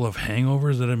a couple of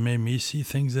hangovers that have made me see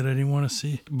things that I didn't want to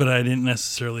see, but I didn't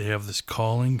necessarily have this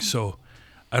calling, so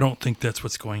I don't think that's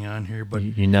what's going on here. But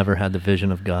you never had the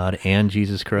vision of God and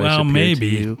Jesus Christ well, appeared maybe,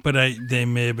 to you? But they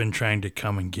may have been trying to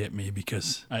come and get me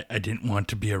because I didn't want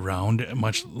to be around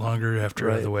much longer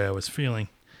after the way I was feeling.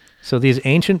 So these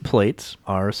ancient plates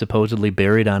are supposedly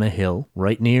buried on a hill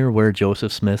right near where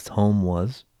Joseph Smith's home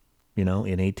was, in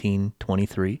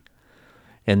 1823.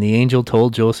 And the angel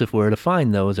told Joseph where to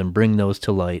find those and bring those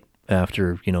to light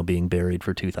after, being buried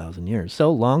for 2,000 years.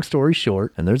 So long story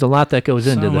short, and there's a lot that goes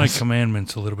into Sound this. like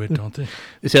commandments a little bit, don't they?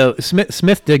 So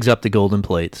Smith digs up the golden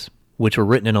plates, which were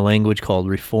written in a language called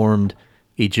Reformed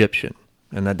Egyptian.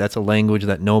 And that's a language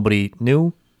that nobody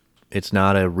knew. It's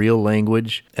not a real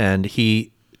language. And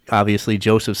obviously,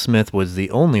 Joseph Smith was the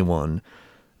only one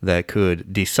that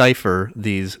could decipher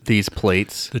these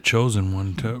plates. The chosen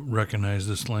one to recognize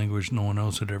this language no one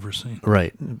else had ever seen.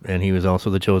 Right. And he was also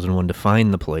the chosen one to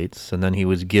find the plates. And then he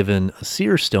was given a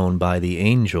seer stone by the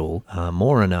angel,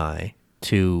 Moroni,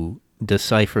 to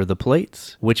decipher the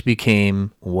plates, which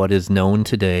became what is known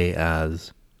today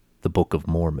as the Book of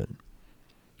Mormon.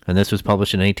 And this was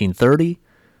published in 1830.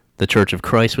 The Church of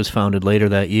Christ was founded later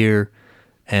that year.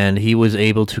 And he was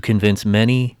able to convince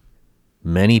many,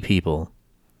 many people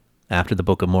after the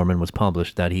Book of Mormon was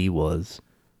published that he was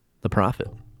the prophet.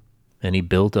 And he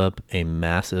built up a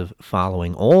massive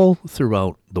following all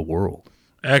throughout the world.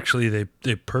 Actually,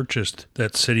 they purchased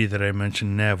that city that I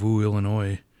mentioned, Nauvoo,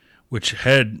 Illinois, which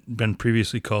had been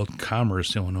previously called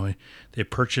Commerce, Illinois. They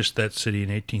purchased that city in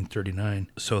 1839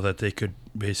 so that they could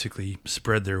basically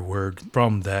spread their word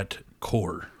from that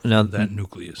core, that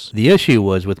nucleus. The issue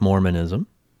was with Mormonism.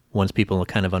 Once people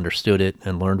kind of understood it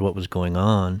and learned what was going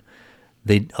on,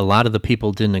 a lot of the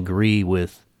people didn't agree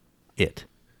with it,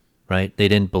 right? They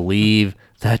didn't believe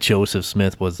that Joseph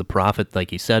Smith was the prophet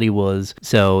like he said he was.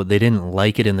 So they didn't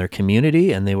like it in their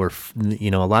community, and they were, a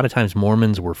lot of times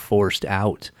Mormons were forced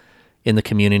out in the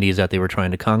communities that they were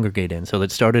trying to congregate in. So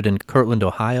that started in Kirtland,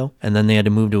 Ohio, and then they had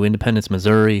to move to Independence,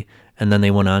 Missouri, and then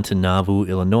they went on to Nauvoo,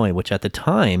 Illinois, which at the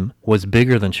time was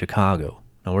bigger than Chicago.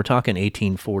 Now we're talking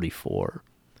 1844.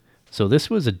 So this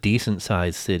was a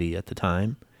decent-sized city at the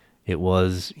time. It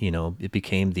was, it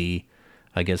became the,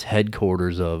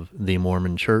 headquarters of the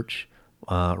Mormon Church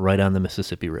right on the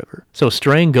Mississippi River. So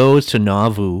Strang goes to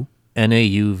Nauvoo,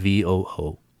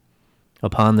 Nauvoo,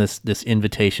 upon this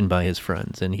invitation by his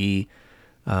friends. And he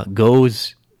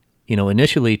goes,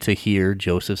 initially to hear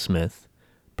Joseph Smith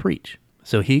preach.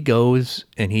 So he goes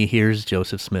and he hears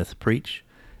Joseph Smith preach,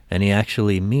 and he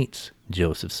actually meets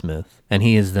Joseph Smith, and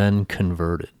he is then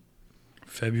converted.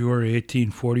 February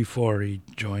 1844, he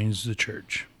joins the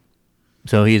church.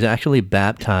 So he's actually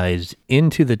baptized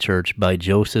into the church by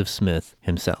Joseph Smith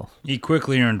himself. He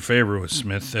quickly earned favor with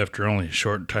Smith after only a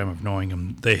short time of knowing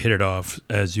him. They hit it off.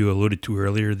 As you alluded to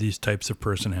earlier, these types of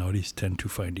personalities tend to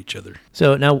find each other.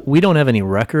 So now we don't have any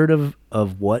record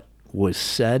of what was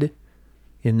said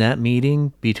in that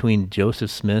meeting between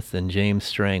Joseph Smith and James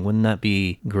Strang. Wouldn't that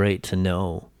be great to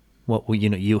know?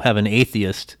 You have an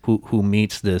atheist who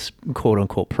meets this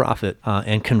quote-unquote prophet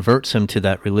and converts him to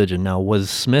that religion. Now, was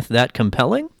Smith that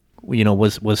compelling?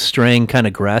 Was Strang kind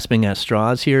of grasping at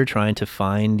straws here, trying to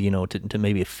find, to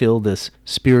maybe fill this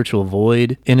spiritual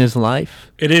void in his life?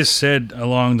 It is said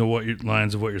along the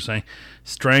lines of what you're saying,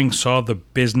 Strang saw the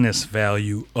business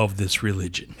value of this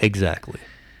religion. Exactly.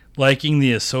 Liking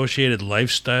the associated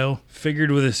lifestyle, figured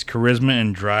with his charisma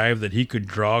and drive that he could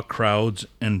draw crowds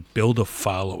and build a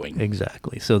following.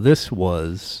 Exactly. So this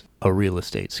was a real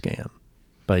estate scam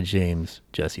by James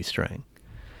Jesse Strang.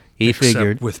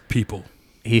 Except with people.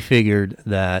 He figured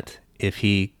that if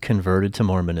he converted to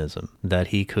Mormonism, that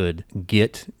he could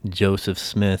get Joseph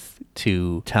Smith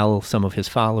to tell some of his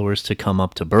followers to come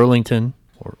up to Burlington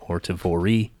or to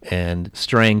Vooree, and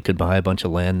Strang could buy a bunch of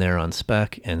land there on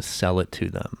spec and sell it to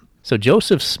them. So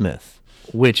Joseph Smith,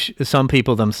 which some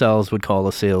people themselves would call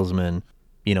a salesman,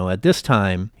 at this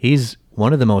time, he's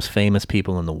one of the most famous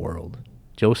people in the world.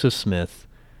 Joseph Smith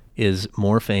is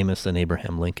more famous than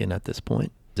Abraham Lincoln at this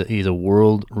point. He's a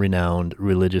world-renowned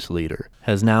religious leader.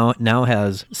 Now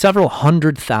has several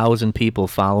 100,000 people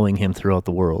following him throughout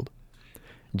the world.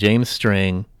 James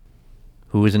Strang,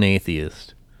 who is an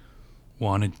atheist,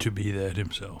 wanted to be that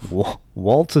himself.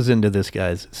 Waltzes into this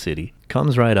guy's city,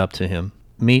 comes right up to him,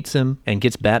 meets him, and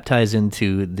gets baptized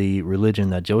into the religion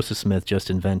that Joseph Smith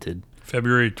just invented.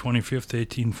 February 25th,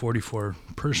 1844,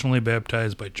 personally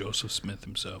baptized by Joseph Smith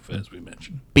himself, as we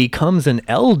mentioned. Becomes an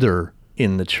elder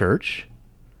in the church,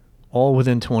 all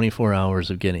within 24 hours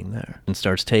of getting there, and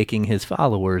starts taking his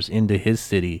followers into his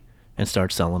city and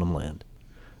start selling them land.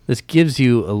 This gives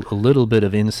you a little bit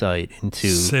of insight into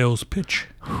Sales pitch.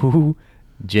 who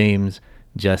James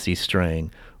Jesse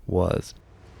Strang was.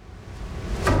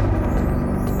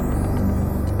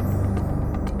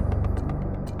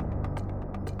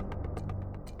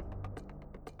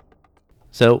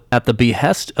 So, at the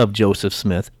behest of Joseph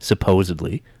Smith,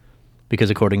 supposedly,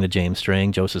 because according to James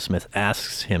Strang, Joseph Smith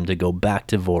asks him to go back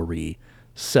to Voree,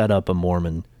 set up a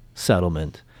Mormon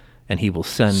settlement, and he will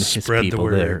send his Spread the people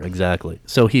word. there. Exactly.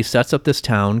 So he sets up this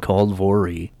town called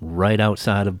Voree, right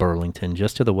outside of Burlington,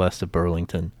 just to the west of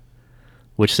Burlington,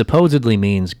 which supposedly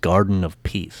means Garden of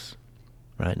Peace.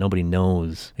 Right? Nobody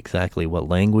knows exactly what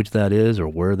language that is or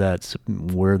where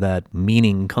that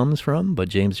meaning comes from, but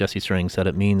James Jesse Strang said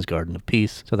it means Garden of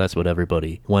Peace, so that's what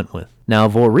everybody went with. Now,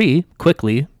 Voree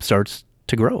quickly starts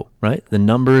to grow, right? The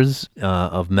numbers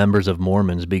of members of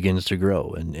Mormons begins to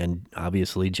grow, and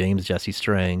obviously James Jesse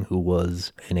Strang, who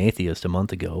was an atheist a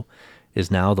month ago, is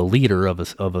now the leader of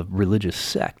a religious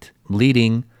sect,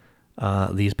 leading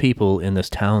these people in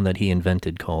this town that he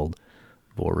invented called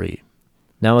Voree.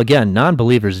 Now, again,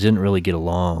 non-believers didn't really get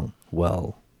along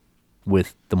well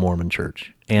with the Mormon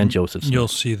Church and Joseph Smith. You'll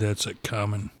see that's a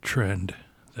common trend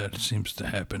that seems to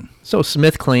happen. So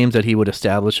Smith claims that he would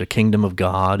establish a kingdom of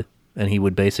God, and he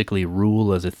would basically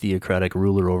rule as a theocratic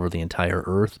ruler over the entire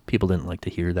earth. People didn't like to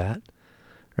hear that,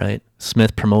 right?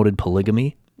 Smith promoted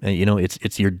polygamy. And,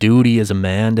 it's your duty as a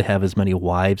man to have as many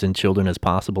wives and children as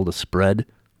possible to spread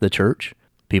the church.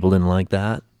 People didn't like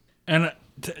that. And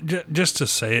just to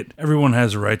say it, everyone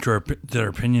has a right to their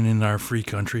opinion in our free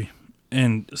country.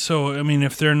 And so, I mean,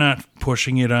 if they're not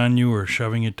pushing it on you or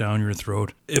shoving it down your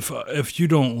throat, if you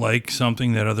don't like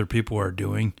something that other people are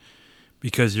doing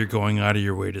because you're going out of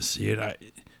your way to see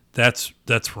it,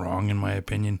 that's wrong in my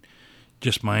opinion.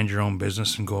 Just mind your own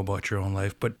business and go about your own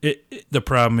life. But the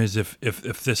problem is if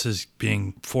this is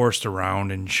being forced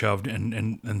around and shoved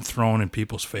and thrown in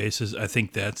people's faces, I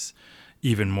think that's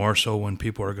even more so when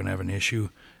people are going to have an issue.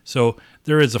 So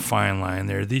there is a fine line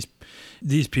there.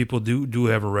 These people do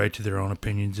have a right to their own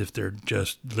opinions if they're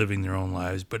just living their own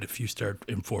lives. But if you start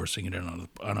enforcing it on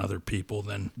other people,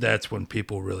 then that's when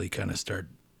people really kind of start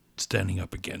standing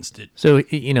up against it. So,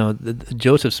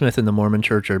 Joseph Smith and the Mormon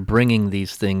Church are bringing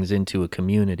these things into a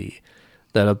community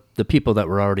that the people that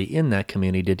were already in that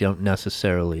community don't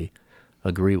necessarily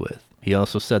agree with. He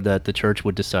also said that the church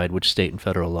would decide which state and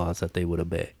federal laws that they would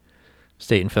obey.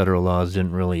 State and federal laws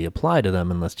didn't really apply to them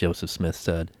unless Joseph Smith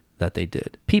said that they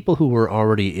did. People who were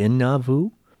already in Nauvoo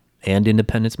and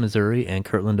Independence, Missouri and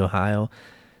Kirtland, Ohio,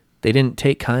 they didn't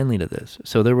take kindly to this.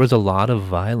 So there was a lot of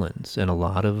violence and a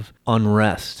lot of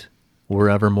unrest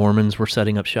wherever Mormons were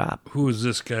setting up shop. Who is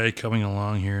this guy coming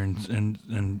along here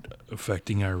and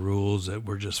affecting our rules that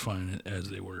were just fine as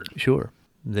they were? Sure.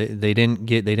 They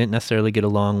didn't necessarily get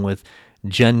along with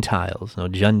Gentiles. No,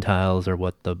 Gentiles are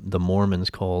what the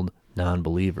Mormons called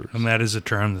non-believers. And that is a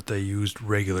term that they used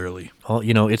regularly. Well,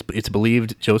 it's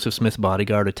believed Joseph Smith's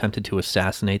bodyguard attempted to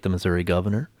assassinate the Missouri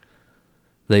governor.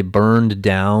 They burned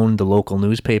down the local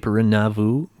newspaper in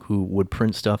Nauvoo, who would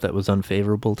print stuff that was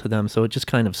unfavorable to them. So it just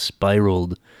kind of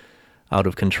spiraled out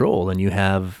of control, and you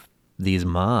have these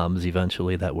mobs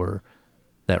eventually that were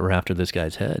after this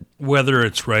guy's head. Whether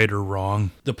it's right or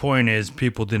wrong, the point is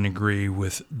people didn't agree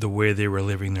with the way they were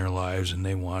living their lives, and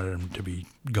they wanted them to be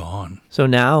gone. So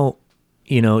now,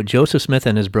 Joseph Smith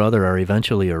and his brother are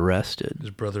eventually arrested. His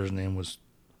brother's name was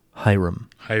Hiram.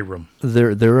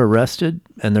 They're They're arrested,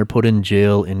 and they're put in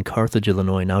jail in Carthage,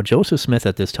 Illinois. Now, Joseph Smith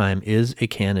at this time is a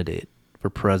candidate for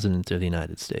president of the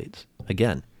United States.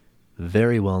 Again,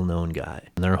 very well-known guy.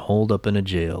 And they're holed up in a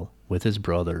jail with his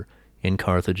brother in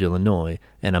Carthage, Illinois,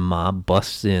 and a mob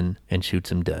busts in and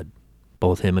shoots him dead,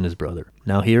 both him and his brother.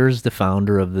 Now here's the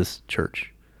founder of this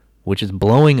church, which is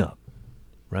blowing up,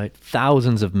 right?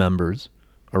 Thousands of members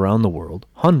around the world,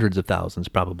 hundreds of thousands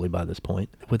probably by this point,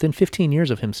 within 15 years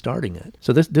of him starting it.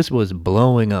 So this was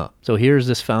blowing up. So here's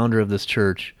this founder of this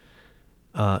church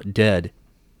dead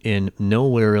in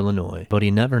nowhere, Illinois, but he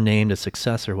never named a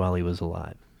successor while he was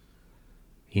alive.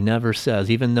 He never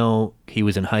says, even though he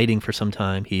was in hiding for some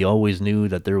time, he always knew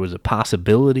that there was a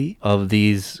possibility of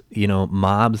these,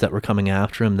 mobs that were coming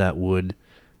after him that would,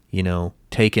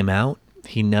 take him out.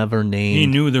 He never named... He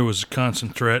knew there was a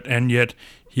constant threat, and yet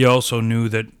he also knew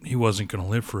that he wasn't going to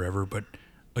live forever. But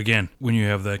again, when you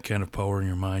have that kind of power in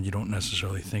your mind, you don't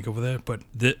necessarily think of that, but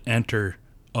enter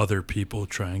other people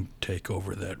trying to take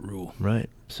over that rule. Right.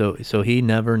 So he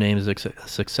never named a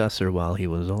successor while he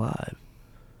was alive.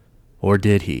 Or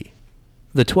did he?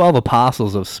 The 12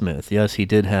 apostles of Smith, yes, he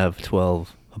did have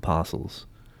 12 apostles.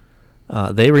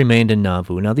 They remained in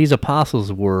Nauvoo. Now, these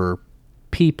apostles were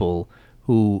people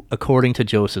who, according to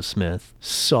Joseph Smith,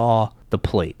 saw the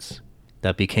plates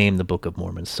that became the Book of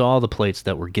Mormon, saw the plates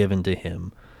that were given to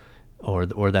him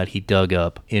or that he dug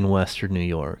up in western New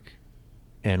York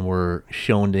and were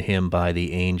shown to him by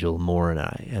the angel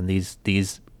Moroni. And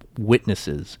these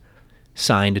witnesses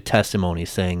signed a testimony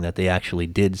saying that they actually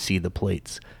did see the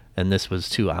plates. And this was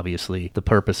to, obviously, the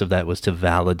purpose of that was to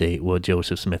validate what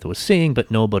Joseph Smith was seeing, but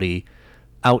nobody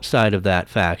outside of that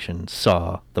faction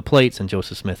saw the plates, and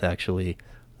Joseph Smith actually,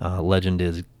 legend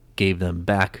is, gave them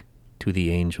back to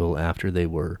the angel after they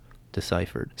were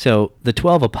deciphered. So the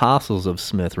 12 apostles of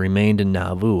Smith remained in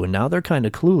Nauvoo, and now they're kind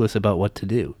of clueless about what to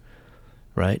do,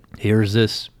 right? Here's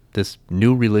this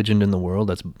new religion in the world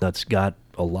that's got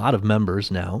a lot of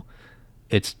members now.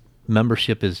 Its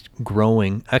membership is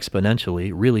growing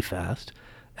exponentially really fast,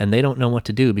 and they don't know what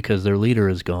to do because their leader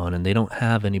is gone and they don't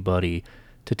have anybody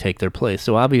to take their place.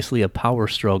 So obviously a power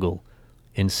struggle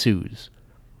ensues.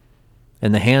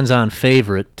 And the hands-on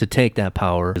favorite to take that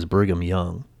power is Brigham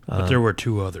Young. But there were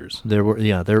two others. There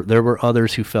were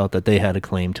others who felt that they had a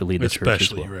claim to lead the church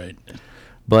as well. Especially, right.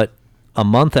 But a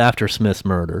month after Smith's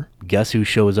murder, guess who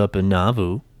shows up in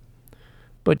Nauvoo?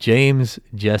 But James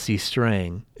Jesse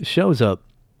Strang shows up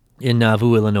in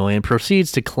Nauvoo, Illinois, and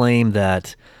proceeds to claim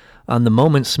that on the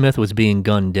moment Smith was being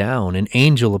gunned down, an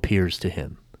angel appears to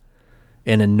him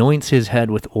and anoints his head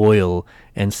with oil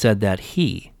and said that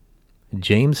he,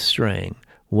 James Strang,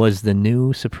 was the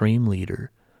new supreme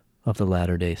leader of the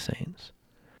Latter-day Saints.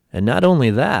 And not only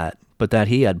that, but that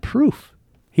he had proof.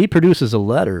 He produces a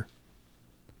letter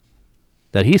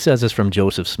that he says is from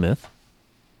Joseph Smith,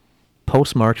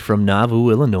 postmarked from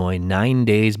Nauvoo, Illinois, 9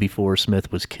 days before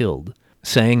Smith was killed,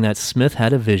 saying that Smith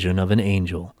had a vision of an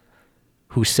angel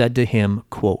who said to him,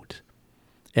 quote,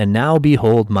 "And now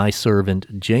behold, my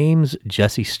servant James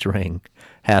Jesse Strang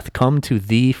hath come to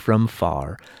thee from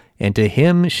far, and to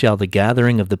him shall the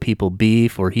gathering of the people be,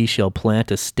 for he shall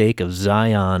plant a stake of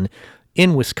Zion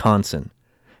in Wisconsin,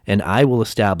 and I will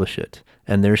establish it.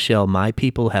 And there shall my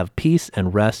people have peace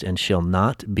and rest, and shall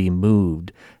not be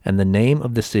moved. And the name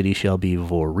of the city shall be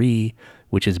Voree,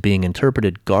 which is being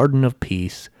interpreted Garden of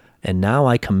Peace. And now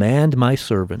I command my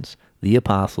servants, the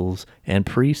apostles and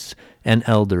priests and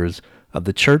elders of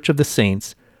the church of the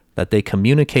saints, that they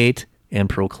communicate and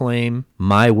proclaim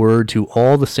my word to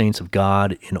all the saints of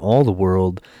God in all the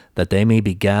world, that they may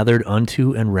be gathered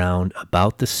unto and round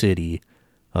about the city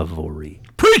of Voree."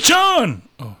 Preach on!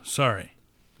 Oh, sorry.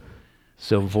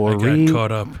 So I got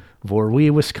caught up. Voree,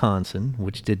 Wisconsin,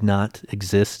 which did not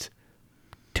exist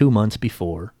 2 months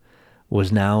before,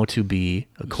 was now to be,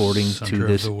 according to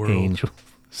this angel,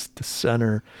 the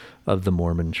center of the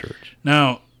Mormon church.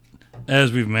 Now,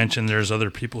 as we've mentioned, there's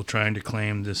other people trying to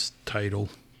claim this title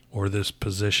or this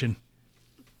position.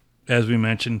 As we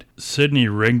mentioned, Sidney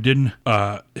Rigdon,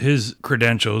 his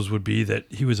credentials would be that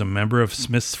he was a member of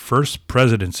Smith's first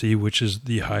presidency, which is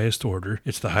the highest order.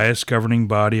 It's the highest governing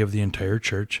body of the entire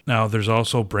church. Now, there's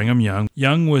also Brigham Young.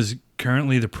 Young was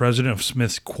currently the president of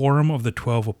Smith's Quorum of the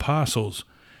 12 Apostles,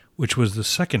 which was the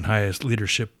second highest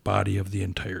leadership body of the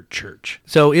entire church.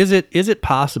 So is it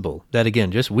possible that,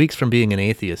 again, just weeks from being an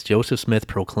atheist, Joseph Smith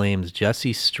proclaims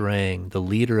Jesse Strang the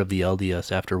leader of the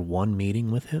LDS after one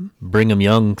meeting with him? Brigham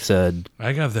Young said,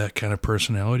 I got that kind of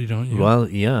personality, don't you? Well,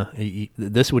 yeah,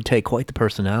 this would take quite the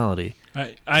personality.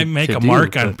 I make a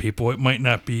mark on people. It might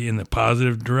not be in the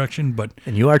positive direction, but...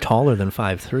 And you are taller than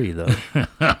 5'3", though.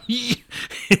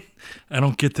 I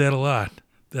don't get that a lot,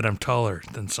 that I'm taller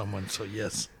than someone, so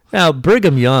yes. Now,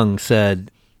 Brigham Young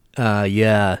said,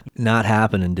 yeah, not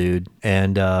happening, dude.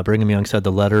 And Brigham Young said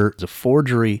the letter is a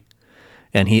forgery,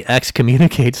 and he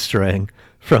excommunicates Strang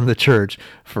from the church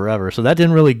forever. So that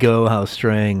didn't really go how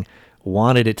Strang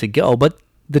wanted it to go. But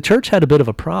the church had a bit of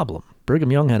a problem.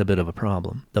 Brigham Young had a bit of a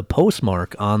problem. The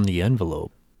postmark on the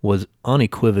envelope was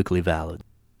unequivocally valid.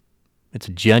 It's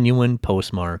a genuine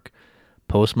postmark,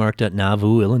 postmarked at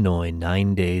Nauvoo, Illinois,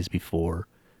 9 days before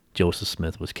Joseph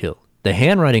Smith was killed. The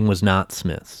handwriting was not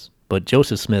Smith's, but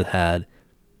Joseph Smith had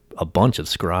a bunch of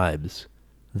scribes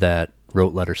that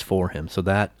wrote letters for him, so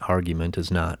that argument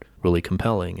is not really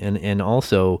compelling. And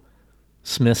also,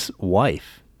 Smith's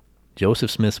wife, Joseph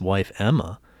Smith's wife,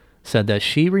 Emma, said that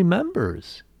she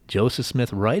remembers Joseph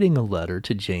Smith writing a letter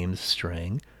to James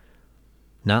Strang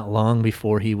not long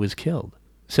before he was killed.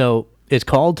 So it's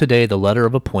called today the Letter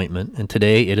of Appointment, and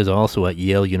today it is also at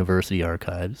Yale University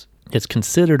Archives. It's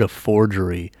considered a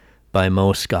forgery by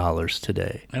most scholars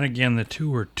today. And again, the two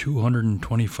were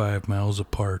 225 miles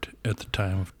apart at the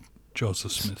time of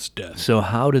Joseph Smith's death. So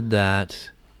how did that...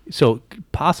 So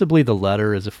possibly the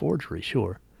letter is a forgery,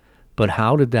 sure. But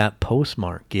how did that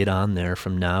postmark get on there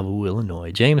from Nauvoo,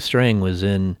 Illinois? James Strang was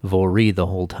in Voorhee the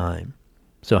whole time.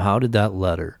 So how did that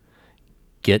letter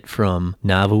get from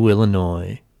Nauvoo,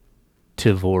 Illinois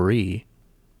to Voorhee?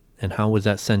 And how was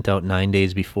that sent out 9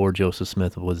 days before Joseph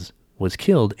Smith was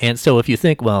killed? And so if you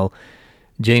think, well,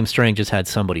 James Strang just had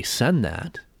somebody send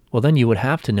that, well, then you would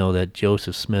have to know that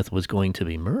Joseph Smith was going to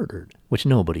be murdered, which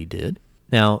nobody did.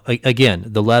 Now, again,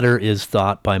 the letter is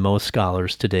thought by most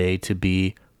scholars today to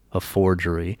be a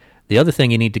forgery. The other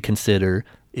thing you need to consider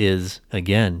is,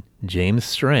 again, James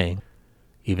Strang,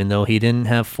 even though he didn't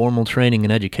have formal training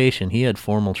in education, he had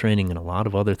formal training in a lot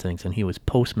of other things, and he was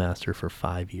postmaster for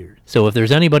 5 years. So if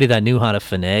there's anybody that knew how to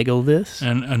finagle this...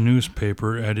 And a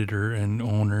newspaper editor and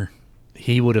owner.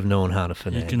 He would have known how to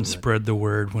finagle it. He can spread the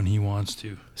word when he wants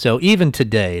to. So even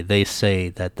today, they say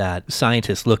that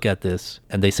scientists look at this,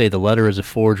 and they say the letter is a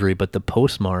forgery, but the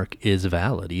postmark is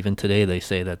valid. Even today, they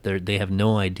say that they have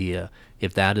no idea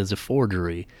if that is a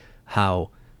forgery, how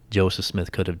Joseph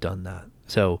Smith could have done that.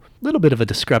 So a little bit of a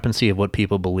discrepancy of what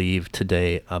people believe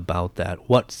today about that.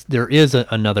 There is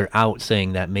another out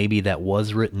saying that maybe that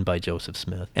was written by Joseph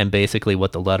Smith. And basically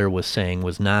what the letter was saying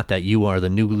was not that you are the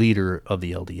new leader of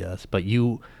the LDS,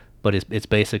 but it's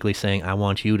basically saying, I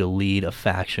want you to lead a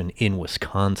faction in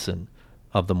Wisconsin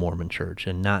of the Mormon Church,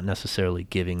 and not necessarily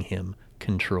giving him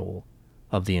control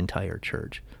of the entire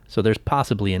church. So there's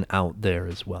possibly an out there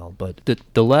as well. But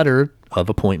the letter of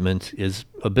appointment is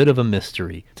a bit of a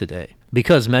mystery today,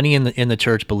 because many in the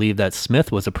church believe that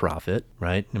Smith was a prophet,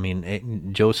 right? I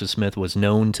mean, Joseph Smith was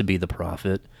known to be the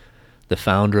prophet, the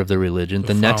founder of the religion.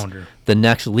 The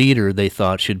next leader they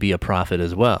thought should be a prophet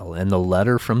as well. And the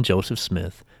letter from Joseph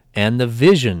Smith and the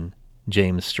vision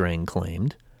James Strang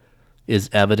claimed is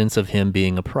evidence of him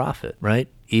being a prophet, right?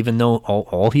 Even though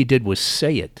all he did was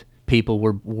say it, people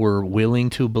were willing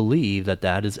to believe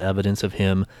that is evidence of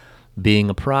him being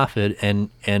a prophet, and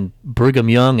Brigham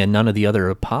Young and none of the other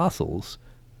apostles,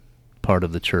 part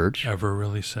of the church, ever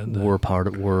really said that,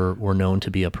 were known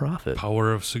to be a prophet.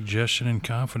 Power of suggestion and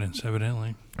confidence,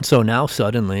 evidently. So now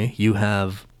suddenly you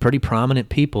have pretty prominent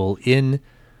people in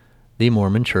the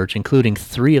Mormon Church, including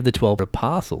 3 of the 12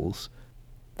 apostles,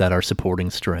 that are supporting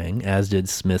Strang, as did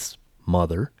Smith's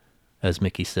mother, as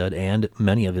Mickey said, and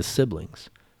many of his siblings.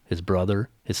 His brother,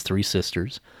 his 3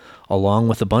 sisters, along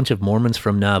with a bunch of Mormons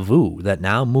from Nauvoo that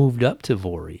now moved up to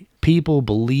Voorhee. People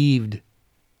believed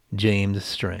James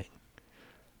Strang.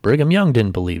 Brigham Young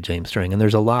didn't believe James Strang, and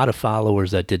there's a lot of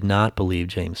followers that did not believe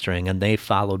James Strang, and they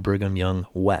followed Brigham Young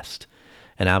west.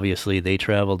 And obviously they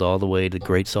traveled all the way to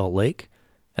Great Salt Lake,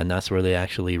 and that's where they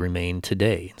actually remain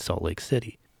today, in Salt Lake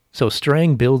City. So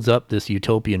Strang builds up this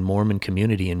utopian Mormon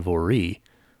community in Voorhee,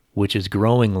 which is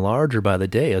growing larger by the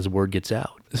day as word gets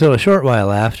out. So a short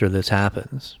while after this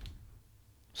happens,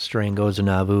 Strang goes to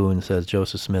Nauvoo and says,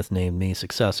 Joseph Smith named me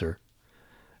successor,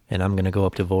 and I'm going to go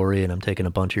up to Voorhee, and I'm taking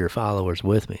a bunch of your followers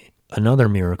with me. Another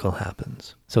miracle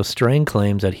happens. So Strang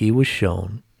claims that he was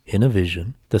shown, in a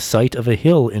vision, the site of a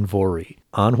hill in Voorhee,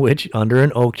 on which, under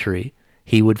an oak tree,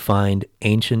 he would find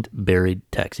ancient buried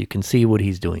texts. You can see what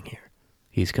he's doing here.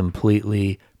 He's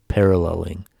completely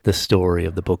paralleling the story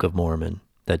of the Book of Mormon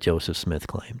that Joseph Smith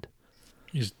claimed.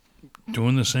 He's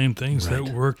doing the same things that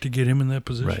worked to get him in that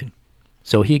position. Right.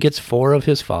 So he gets 4 of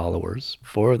his followers,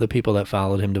 4 of the people that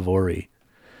followed him to Voorhee,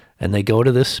 and they go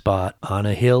to this spot on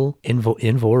a hill in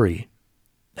Voorhee.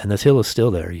 And this hill is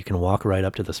still there. You can walk right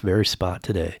up to this very spot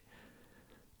today.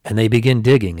 And they begin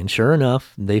digging, and sure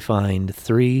enough, they find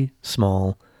 3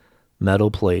 small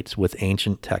metal plates with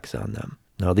ancient texts on them.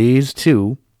 Now these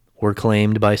 2 were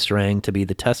claimed by Strang to be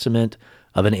the testament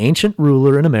of an ancient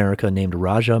ruler in America named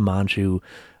Raja Manchu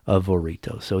of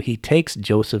Vorito. So he takes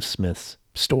Joseph Smith's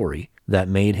story that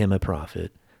made him a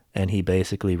prophet, and he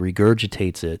basically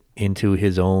regurgitates it into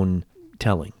his own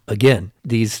telling. Again,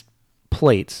 these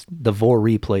plates, the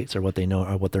Voorhee plates are what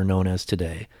they're known as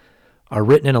today, are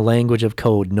written in a language of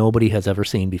code nobody has ever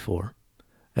seen before.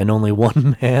 And only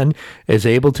one man is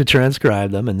able to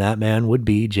transcribe them, and that man would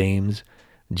be James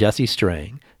Jesse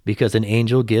Strang, because an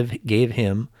angel gave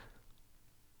him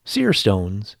seer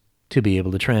stones to be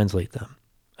able to translate them.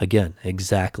 Again,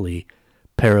 exactly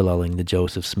paralleling the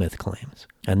Joseph Smith claims.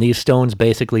 And these stones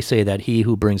basically say that he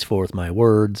who brings forth my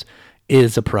words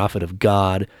is a prophet of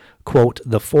God. Quote,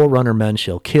 the forerunner men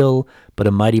shall kill, but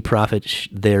a mighty prophet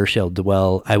there shall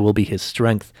dwell. I will be his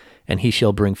strength, and he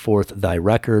shall bring forth thy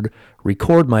record.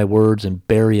 Record my words and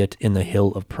bury it in the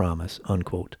hill of promise,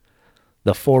 unquote.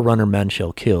 The forerunner men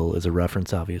shall kill is a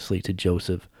reference, obviously, to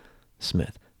Joseph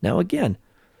Smith. Now, again,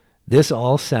 this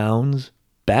all sounds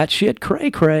batshit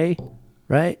cray-cray,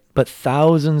 right? But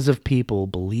thousands of people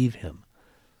believe him.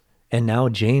 And now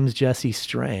James Jesse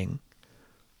Strang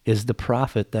is the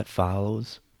prophet that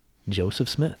follows Joseph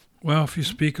Smith. Well, if you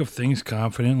speak of things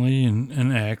confidently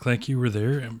and act like you were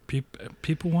there, and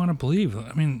people want to believe.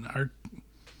 I mean,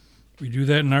 we do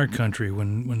that in our country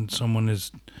when someone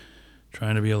is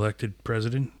trying to be elected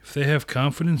president. If they have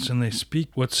confidence and they speak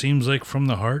what seems like from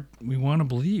the heart, we want to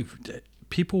believe.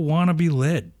 People want to be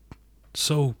led.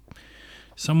 So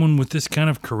someone with this kind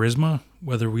of charisma,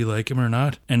 whether we like him or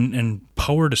not, and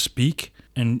power to speak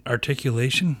and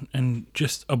articulation and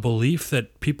just a belief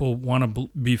that people want to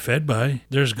be fed by,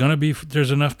 there's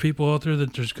enough people out there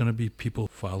that there's going to be people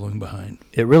following behind.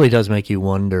 It really does make you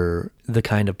wonder the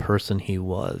kind of person he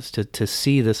was, to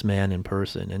see this man in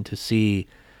person and to see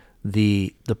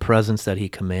the presence that he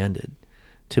commanded,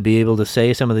 to be able to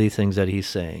say some of these things that he's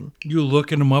saying. You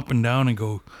look at him up and down and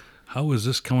go, how is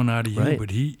this coming out of you? Right.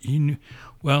 But he knew.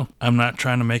 Well, I'm not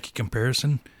trying to make a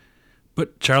comparison,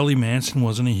 but Charlie Manson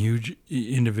wasn't a huge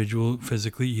individual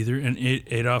physically either, and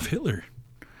Adolf Hitler.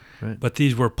 Right. But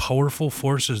these were powerful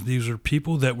forces. These were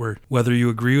people that were, whether you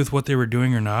agree with what they were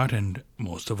doing or not, and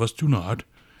most of us do not,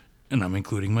 and I'm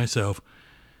including myself,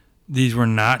 these were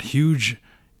not huge,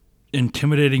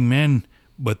 intimidating men,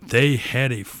 but they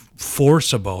had a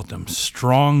force about them,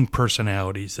 strong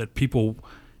personalities that people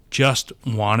just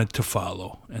wanted to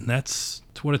follow, and that's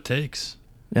what it takes.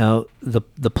 Now, the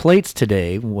plates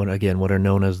today, what are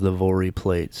known as the Vori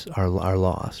plates, are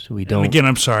lost. We don't. And again,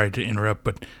 I'm sorry to interrupt,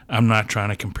 but I'm not trying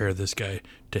to compare this guy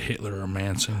to Hitler or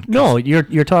Manson. No,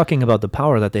 you're talking about the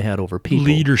power that they had over people.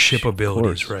 Leadership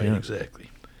abilities, course, right? yeah. Exactly.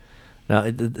 Now,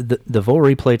 the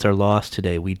Vori plates are lost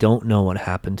today. We don't know what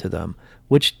happened to them,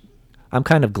 which I'm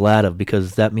kind of glad of,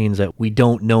 because that means that we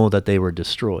don't know that they were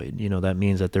destroyed. You know, that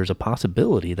means that there's a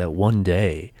possibility that one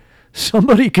day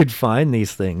somebody could find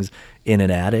these things in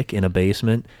an attic, in a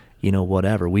basement,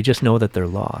 whatever. We just know that they're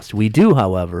lost. We do,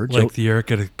 however... Like the Ark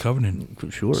of the Covenant.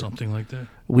 Sure. Something like that.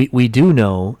 We do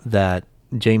know that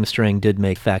James Strang did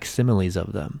make facsimiles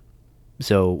of them.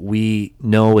 So we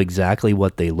know exactly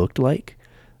what they looked like.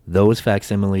 Those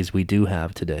facsimiles we do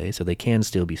have today, so they can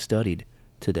still be studied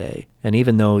today. And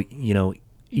even though,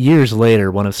 years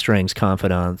later, one of Strang's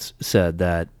confidants said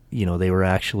that, they were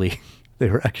actually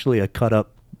a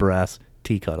cut-up brass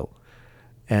tea kettle.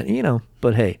 And,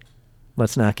 but hey,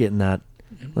 let's not get in that.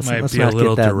 Let's Might not be a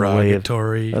little get that in the way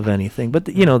derogatory of anything. But,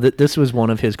 this was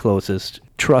one of his closest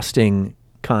trusting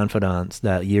confidants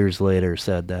that years later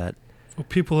said that. Well,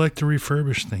 people like to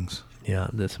refurbish things. Yeah,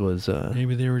 this was...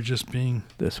 maybe they were just being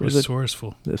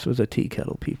resourceful. This was a tea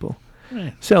kettle, people.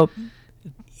 Right. So,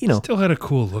 Still had a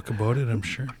cool look about it, I'm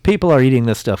sure. People are eating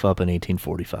this stuff up in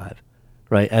 1845.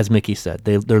 Right, as Mickey said,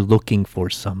 they're looking for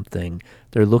something.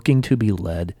 They're looking to be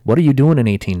led. What are you doing in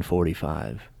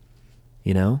 1845?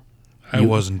 I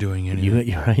wasn't doing anything.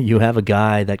 You have a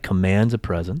guy that commands a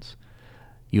presence.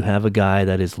 You have a guy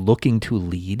that is looking to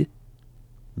lead,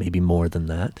 maybe more than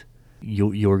that.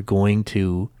 You're going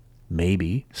to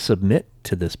maybe submit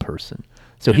to this person.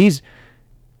 So he's...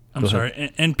 I'm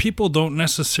sorry. And people don't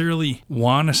necessarily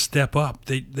want to step up.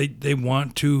 They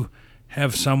want to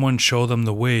have someone show them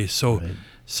the way. So right.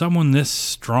 Someone this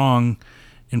strong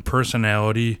in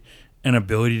personality and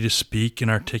ability to speak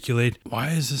and articulate,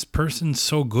 why is this person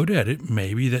so good at it?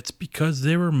 Maybe that's because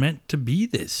they were meant to be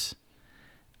this.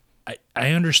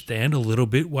 I understand a little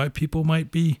bit why people might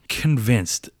be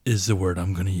convinced is the word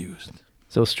I'm going to use.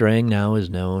 So Strang now is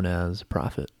known as a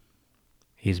prophet.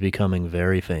 He's becoming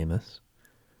very famous.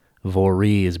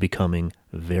 Vori is becoming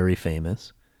very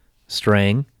famous.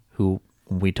 Strang, who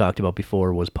we talked about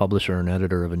before, was publisher and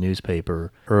editor of a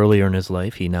newspaper earlier in his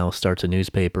life. He now starts a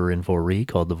newspaper in Vori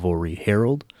called the Vori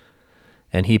Herald,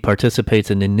 and he participates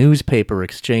in the newspaper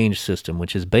exchange system,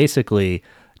 which is basically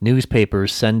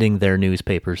newspapers sending their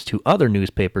newspapers to other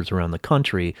newspapers around the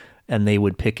country, and they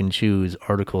would pick and choose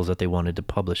articles that they wanted to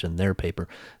publish in their paper.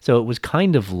 So it was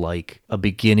kind of like a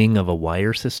beginning of a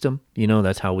wire system.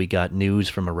 That's how we got news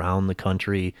from around the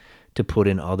country to put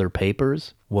in other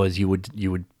papers, was you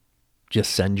would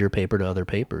just send your paper to other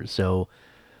papers. So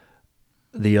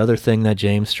the other thing that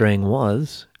James Strang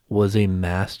was a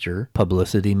master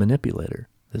publicity manipulator.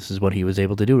 This is what he was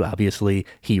able to do. Obviously,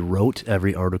 he wrote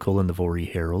every article in the Vori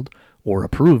Herald, or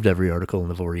approved every article in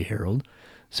the Vori Herald.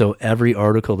 So every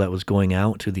article that was going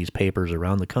out to these papers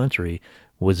around the country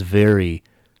was very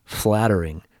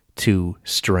flattering to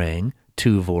Strang,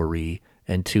 to Vori,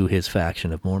 and to his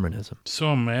faction of Mormonism. So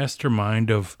a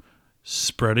mastermind of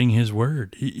spreading his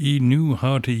word. He knew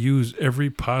how to use every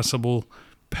possible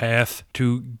path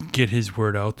to get his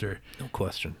word out there. No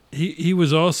question. He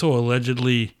was also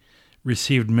allegedly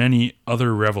received many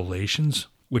other revelations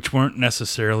which weren't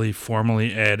necessarily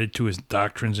formally added to his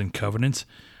doctrines and covenants,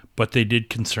 but they did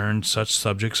concern such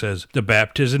subjects as the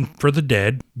baptism for the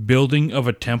dead, building of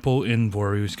a temple in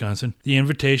Voorhees, Wisconsin, the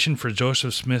invitation for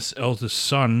Joseph Smith's eldest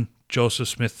son, Joseph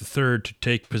Smith III, to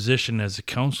take position as a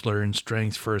counselor in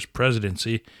Strang's first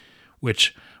presidency,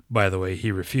 which, by the way,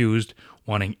 he refused,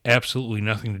 wanting absolutely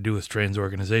nothing to do with Strang's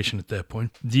organization at that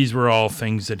point. These were all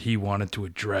things that he wanted to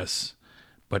address,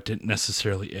 but didn't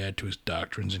necessarily add to his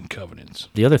doctrines and covenants.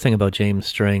 The other thing about James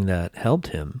Strang that helped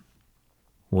him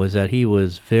was that he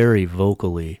was very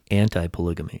vocally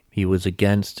anti-polygamy. He was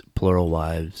against plural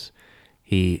wives.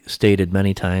 He stated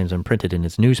many times and printed in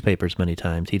his newspapers many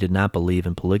times he did not believe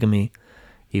in polygamy.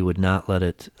 He would not let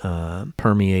it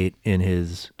permeate in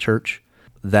his church.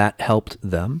 That helped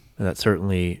them. That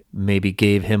certainly maybe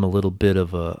gave him a little bit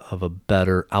of a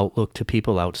better outlook to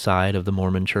people outside of the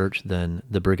Mormon church than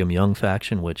the Brigham Young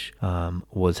faction, which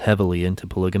was heavily into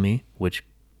polygamy, which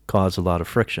caused a lot of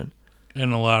friction.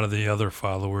 And a lot of the other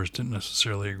followers didn't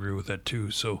necessarily agree with that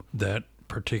too, so that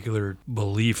particular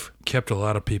belief kept a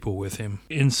lot of people with him,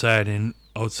 inside and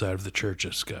outside of the church,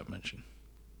 as Scott mentioned.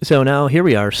 So now here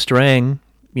we are, Strang,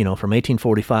 from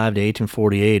 1845 to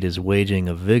 1848 is waging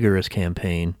a vigorous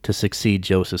campaign to succeed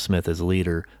Joseph Smith as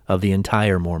leader of the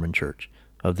entire Mormon church,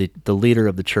 of the leader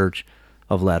of the Church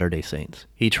of Latter-day Saints.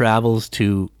 He travels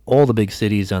to all the big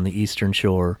cities on the Eastern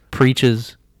Shore,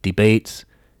 preaches, debates.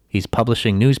 He's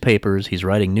publishing newspapers, he's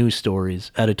writing news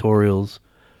stories, editorials,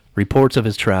 reports of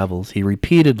his travels. He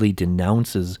repeatedly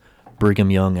denounces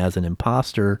Brigham Young as an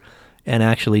imposter and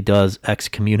actually does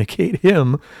excommunicate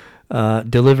him,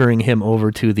 delivering him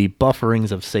over to the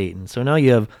bufferings of Satan. So now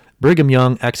you have Brigham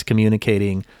Young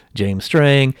excommunicating James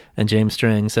Strang, and James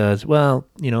Strang says, well,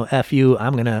 F you,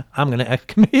 I'm gonna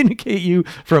excommunicate you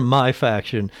from my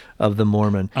faction of the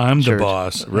Mormon I'm church. the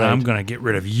boss. Right. I'm gonna get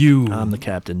rid of you. I'm the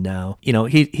captain now.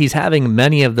 He's having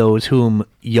many of those whom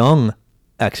Young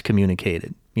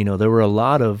excommunicated. There were a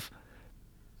lot of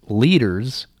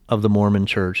leaders of the Mormon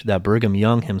church that Brigham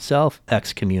Young himself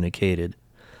excommunicated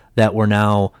that were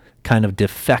now kind of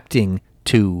defecting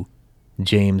to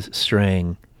James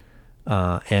Strang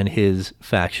and his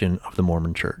faction of the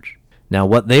Mormon church. Now,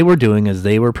 what they were doing is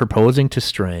they were proposing to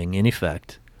Strang, in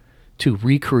effect, to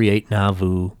recreate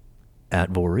Nauvoo at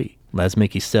Voorhees. As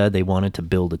Mickey said, they wanted to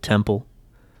build a temple,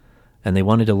 and they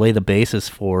wanted to lay the basis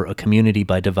for a community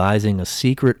by devising a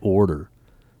secret order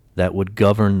that would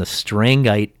govern the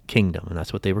Strangite kingdom, and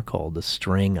that's what they were called, the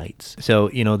Strangites. So,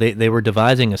 they were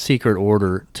devising a secret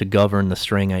order to govern the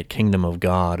Strangite kingdom of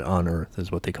God on earth,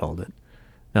 is what they called it.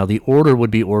 Now, the order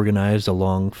would be organized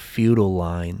along feudal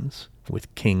lines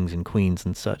with kings and queens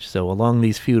and such. So along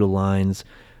these feudal lines,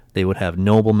 they would have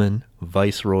noblemen,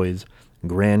 viceroys,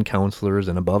 grand counselors,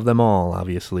 and above them all,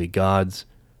 obviously, God's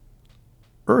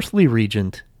earthly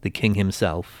regent, the king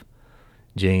himself,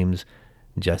 James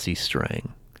Jesse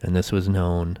Strang. And this was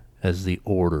known as the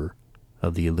Order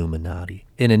of the Illuminati,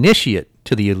 an initiate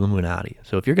to the Illuminati.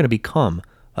 So if you're going to become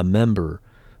a member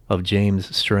of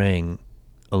James Strang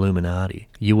Illuminati,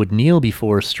 you would kneel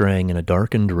before Strang in a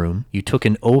darkened room. You took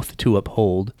an oath to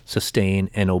uphold, sustain,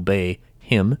 and obey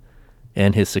him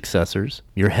and his successors.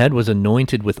 Your head was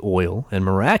anointed with oil, and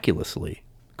miraculously,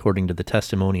 according to the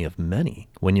testimony of many,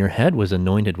 when your head was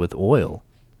anointed with oil,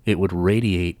 it would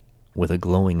radiate with a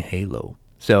glowing halo.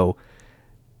 So,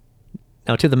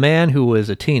 now to the man who was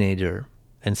a teenager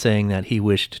and saying that he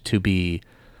wished to be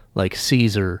like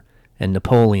Caesar and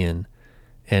Napoleon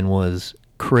and was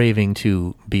craving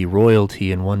to be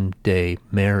royalty and one day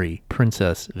marry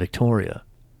Princess Victoria,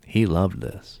 he loved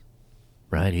this,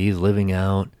 right? He's living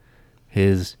out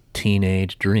his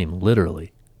teenage dream,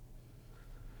 literally.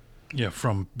 Yeah,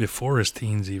 from before his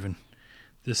teens even.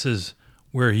 This is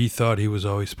where he thought he was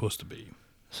always supposed to be.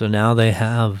 So now they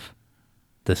have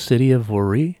the city of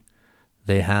Voorhees.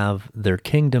 They have their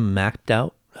kingdom mapped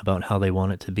out about how they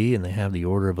want it to be, and they have the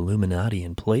Order of Illuminati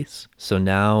in place. So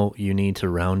now you need to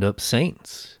round up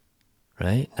saints,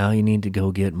 right? Now you need to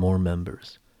go get more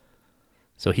members.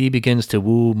 So he begins to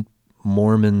woo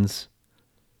Mormons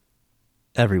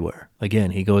everywhere.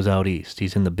 Again, he goes out east.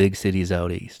 He's in the big cities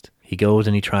out east. He goes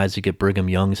and he tries to get Brigham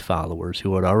Young's followers,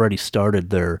 who had already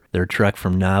started their trek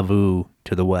from Nauvoo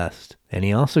to the west. And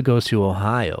he also goes to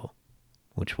Ohio,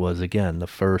 which was, again, the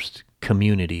first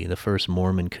community, the first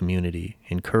Mormon community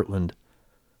in Kirtland,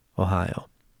 Ohio.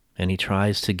 And he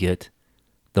tries to get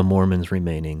the Mormons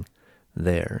remaining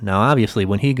there. Now, obviously,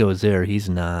 when he goes there, he's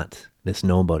not this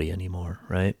nobody anymore,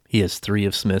 right? He has 3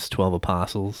 of Smith's 12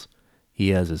 apostles. He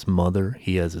has his mother.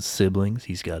 He has his siblings.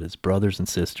 He's got his brothers and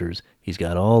sisters. He's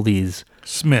got all these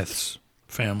Smiths,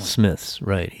 family. Smiths,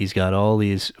 right. He's got all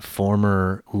these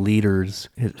former leaders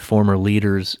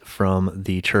from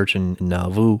the church in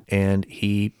Nauvoo, and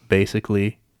he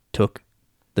basically took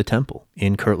the temple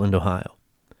in Kirtland, Ohio.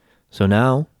 So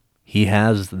now he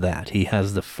has that. He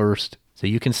has the first. So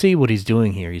you can see what he's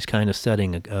doing here. He's kind of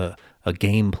setting a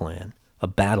game plan, a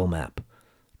battle map,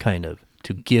 kind of,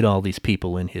 to get all these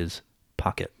people in his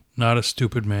pocket. Not a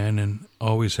stupid man, and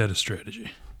always had a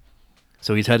strategy.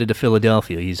 So he's headed to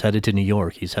Philadelphia. He's headed to New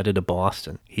York. He's headed to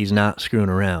Boston. He's not screwing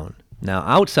around. Now,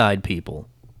 outside people,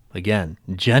 again,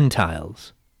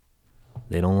 Gentiles,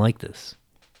 they don't like this.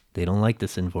 They don't like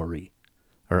this in Vori.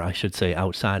 Or I should say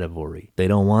outside of Vori. They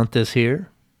don't want this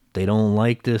here. They don't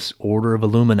like this Order of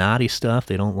Illuminati stuff.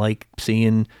 They don't like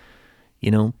seeing,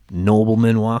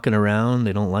 noblemen walking around.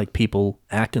 They don't like people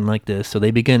acting like this. So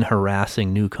they begin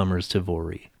harassing newcomers to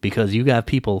Vori. Because you got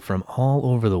people from all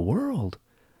over the world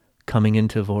coming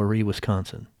into Vori,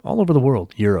 Wisconsin. All over the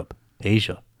world. Europe,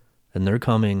 Asia. And they're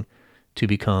coming to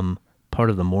become part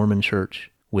of the Mormon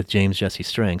church with James Jesse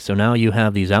Strang. So now you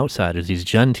have these outsiders, these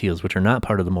Gentiles, which are not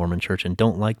part of the Mormon church and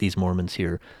don't like these Mormons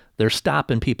here. They're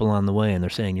stopping people on the way and they're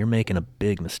saying, you're making a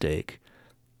big mistake.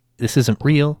 This isn't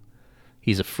real.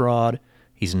 He's a fraud.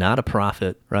 He's not a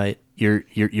prophet, right?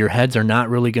 Your heads are not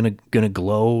really gonna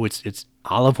glow. It's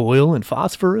olive oil and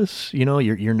phosphorus.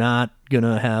 You're not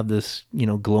gonna have this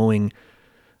glowing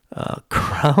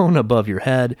crown above your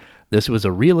head. This was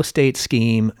a real estate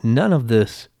scheme. None of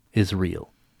this is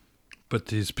real. But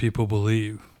these people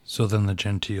believe. So then the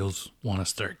Gentiles want to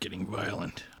start getting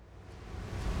violent.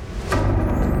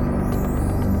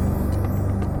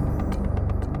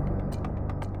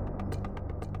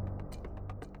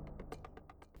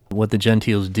 What the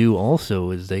Gentiles do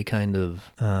also is they kind of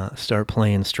start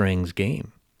playing Strang's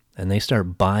game. And they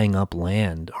start buying up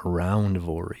land around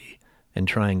Vori and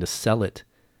trying to sell it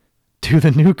to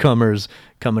the newcomers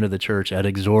coming to the church at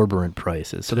exorbitant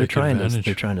prices. So they're trying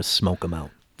to smoke them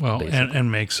out. Well,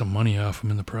 and make some money off them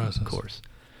in the process. Of course.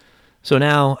 So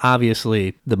now,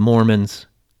 obviously, the Mormons,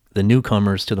 the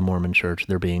newcomers to the Mormon church,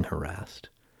 they're being harassed.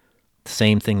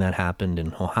 Same thing that happened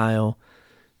in Ohio,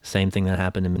 same thing that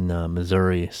happened in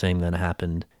Missouri, same that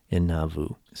happened in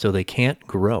Nauvoo. So they can't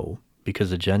grow because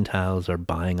the Gentiles are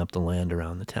buying up the land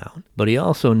around the town. But he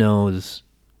also knows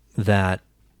that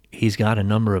he's got a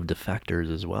number of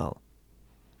defectors as well.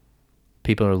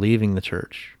 People are leaving the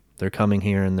church. They're coming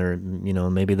here and they're,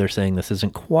 maybe they're saying this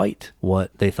isn't quite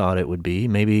what they thought it would be.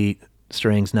 Maybe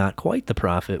Strang's not quite the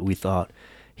prophet we thought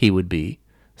he would be.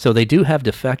 So they do have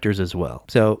defectors as well.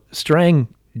 So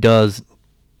Strang does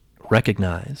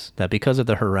recognize that because of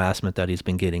the harassment that he's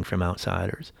been getting from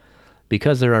outsiders,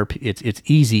 because it's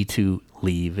easy to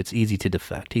leave, it's easy to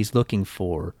defect. He's looking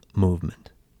for movement.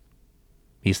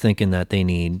 He's thinking that they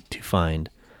need to find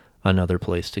another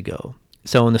place to go.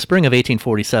 So in the spring of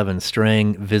 1847,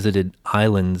 Strang visited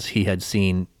islands he had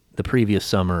seen the previous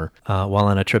summer while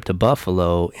on a trip to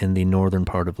Buffalo in the northern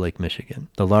part of Lake Michigan.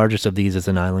 The largest of these is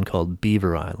an island called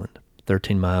Beaver Island,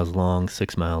 13 miles long,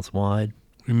 6 miles wide.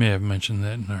 We may have mentioned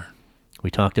that in our We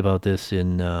talked about this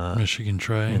in Michigan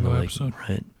Triangle episode.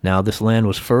 Right. Now, this land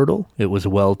was fertile. It was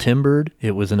well timbered.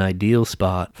 It was an ideal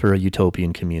spot for a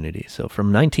utopian community. So from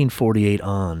 1948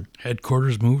 on,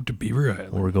 Headquarters moved to Beaver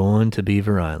Island. we're going to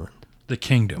Beaver Island. The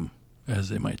kingdom, as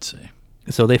they might say.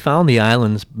 So they found the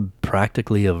islands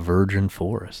practically a virgin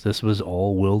forest. This was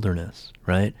all wilderness,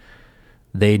 right?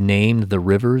 They named the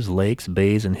rivers, lakes,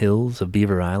 bays, and hills of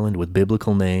Beaver Island with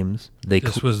biblical names.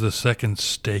 This was the second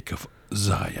stake of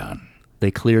Zion. They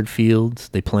cleared fields,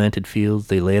 they planted fields,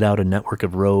 they laid out a network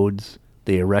of roads,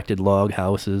 they erected log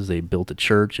houses, they built a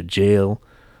church, a jail,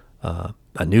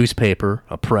 a newspaper,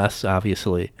 a press,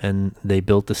 obviously, and they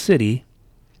built the city.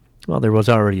 Well, there was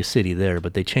already a city there,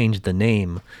 but they changed the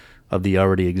name of the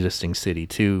already existing city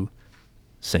to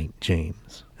St.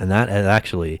 James. And that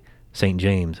actually, St.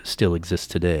 James still exists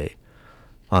today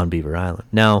on Beaver Island.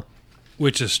 Now,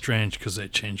 which is strange because they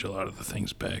changed a lot of the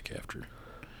things back after.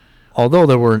 Although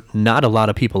there were not a lot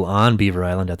of people on Beaver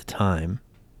Island at the time,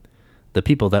 the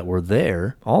people that were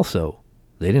there also,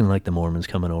 they didn't like the Mormons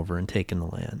coming over and taking the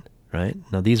land, right?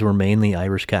 Now, these were mainly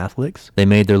Irish Catholics. They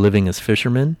made their living as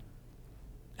fishermen,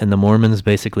 and the Mormons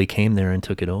basically came there and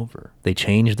took it over. They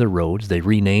changed the roads. They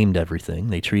renamed everything.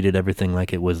 They treated everything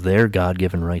like it was their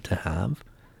God-given right to have.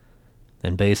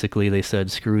 And basically they said,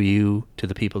 screw you to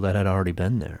the people that had already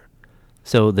been there.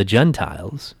 So the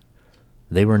Gentiles,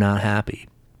 they were not happy.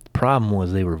 The problem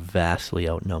was they were vastly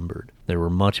outnumbered. There were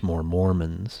much more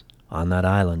Mormons on that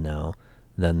island now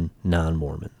than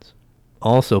non-Mormons.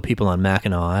 Also, people on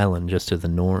Mackinac Island, just to the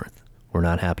north, were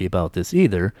not happy about this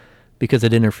either, because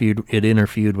it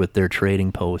interfered with their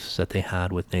trading posts that they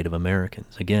had with Native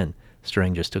Americans. Again,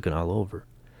 Strang just took it all over.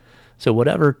 So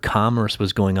whatever commerce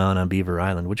was going on Beaver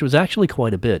Island, which was actually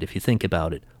quite a bit if you think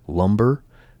about it, lumber,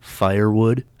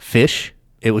 firewood, fish,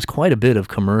 it was quite a bit of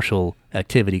commercial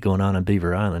activity going on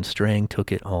Beaver Island. Strang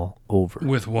took it all over.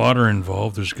 With water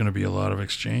involved, there's going to be a lot of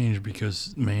exchange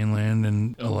because mainland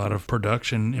and a lot of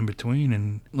production in between.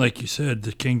 And like you said,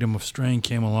 the kingdom of Strang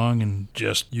came along and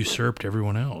just usurped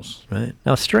everyone else. Right.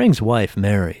 Now, Strang's wife,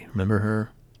 Mary, remember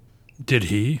her? Did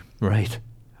he? Right.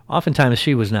 Oftentimes,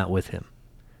 she was not with him.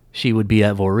 She would be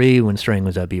at Voree when Strang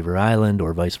was at Beaver Island,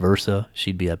 or vice versa.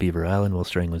 She'd be at Beaver Island while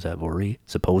Strang was at Voree,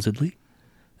 supposedly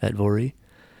at Voree.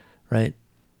 Right?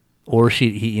 Or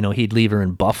he'd leave her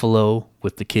in Buffalo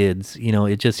with the kids.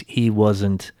 He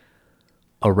wasn't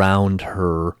around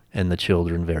her and the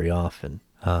children very often.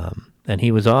 And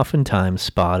he was oftentimes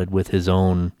spotted with his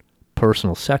own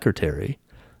personal secretary,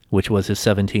 which was his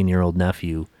 17-year-old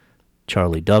nephew,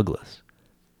 Charlie Douglas.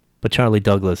 But Charlie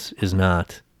Douglas is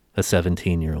not a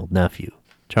 17-year-old nephew.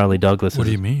 Charlie Douglas What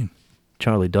do you mean?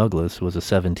 Charlie Douglas was a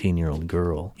 17-year-old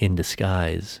girl in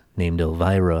disguise named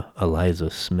Elvira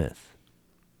Eliza Smith.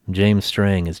 James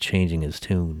Strang is changing his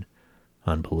tune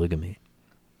on polygamy.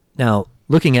 Now,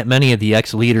 looking at many of the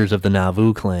ex-leaders of the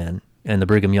Nauvoo clan and the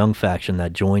Brigham Young faction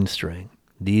that joined Strang,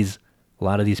 a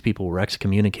lot of these people were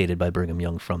excommunicated by Brigham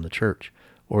Young from the church,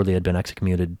 or they had been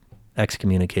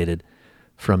excommunicated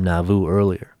from Nauvoo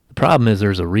earlier. The problem is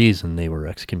there's a reason they were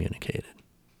excommunicated,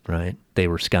 right? They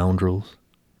were scoundrels.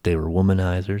 They were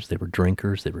womanizers, they were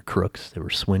drinkers, they were crooks, they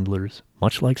were swindlers,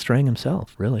 much like Strang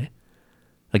himself, really.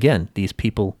 Again, these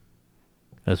people,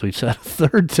 as we've said a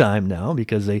third time now,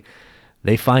 because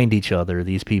they find each other,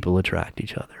 these people attract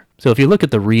each other. So if you look at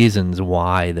the reasons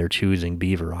why they're choosing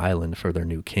Beaver Island for their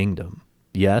new kingdom,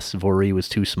 yes, Voree was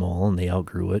too small and they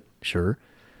outgrew it, sure.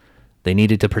 They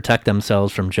needed to protect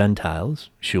themselves from Gentiles,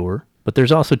 sure. But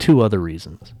there's also two other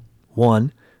reasons.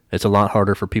 One, it's a lot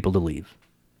harder for people to leave.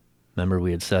 Remember,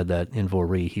 we had said that in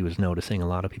Voree, he was noticing a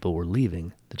lot of people were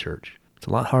leaving the church. It's a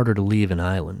lot harder to leave an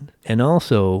island. And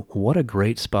also, what a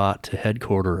great spot to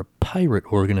headquarter a pirate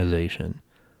organization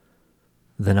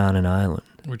than on an island.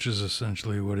 Which is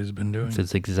essentially what he's been doing. This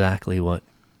is exactly what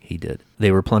he did.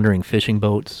 They were plundering fishing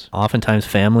boats. Oftentimes,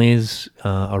 families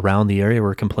around the area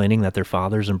were complaining that their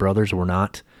fathers and brothers were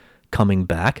not coming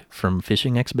back from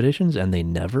fishing expeditions, and they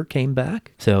never came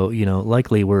back. So,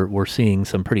 likely we're seeing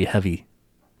some pretty heavy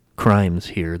crimes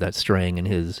here that Strang and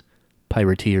his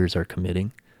pirateers are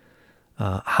committing.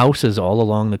 Houses all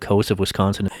along the coast of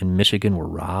Wisconsin and Michigan were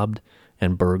robbed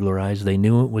and burglarized. They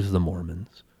knew it was the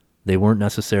Mormons. They weren't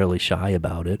necessarily shy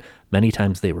about it. Many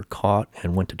times they were caught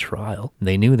and went to trial.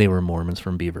 They knew they were Mormons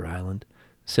from Beaver Island.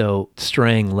 So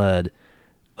Strang led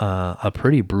a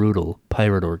pretty brutal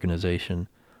pirate organization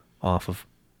off of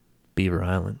Beaver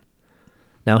Island.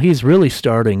 Now he's really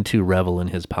starting to revel in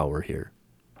his power here.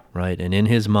 Right? And in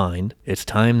his mind, it's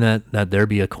time that there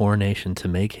be a coronation to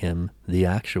make him the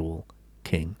actual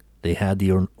king. They had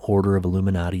the Order of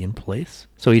Illuminati in place.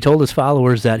 So he told his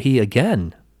followers that he,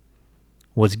 again,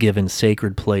 was given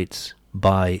sacred plates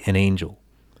by an angel.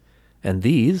 And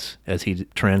these, as he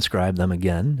transcribed them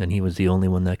again, and he was the only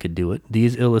one that could do it,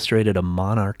 these illustrated a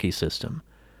monarchy system,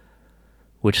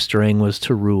 which Strang was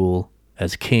to rule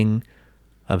as king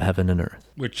of heaven and earth.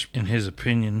 Which, in his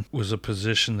opinion, was a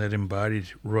position that embodied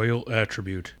royal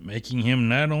attribute, making him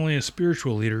not only a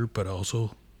spiritual leader, but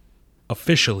also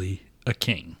officially a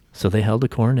king. So they held a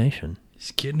coronation.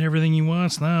 He's getting everything he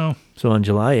wants now. So on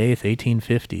July 8th,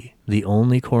 1850, the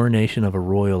only coronation of a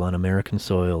royal on American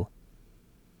soil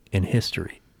in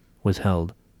history was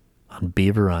held on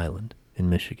Beaver Island in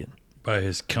Michigan. By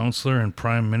his counselor and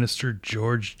Prime Minister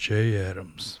George J.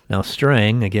 Adams. Now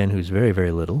Strang, again, who's very,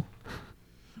 very little,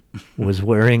 was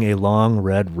wearing a long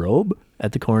red robe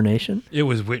at the coronation. It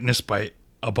was witnessed by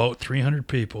about 300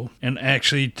 people, and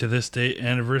actually to this day,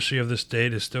 anniversary of this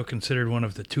date is still considered one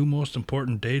of the two most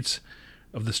important dates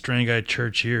of the Strangite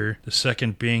Church year, the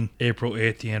second being April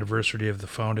 8th, the anniversary of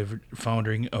the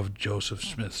founding of Joseph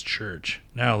Smith's church.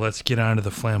 Now let's get on to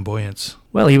the flamboyance.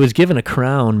 Well, he was given a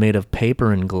crown made of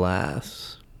paper and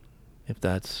glass, if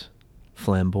that's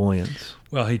flamboyance.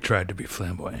 Well, he tried to be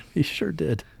flamboyant. He sure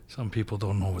did. Some people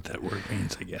don't know what that word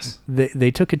means, I guess. They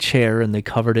took a chair and they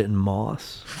covered it in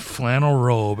moss. Flannel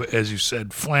robe, as you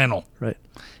said, flannel. Right.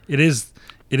 It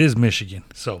is Michigan,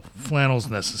 so flannel's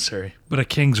necessary. But a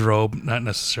king's robe, not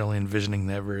necessarily envisioning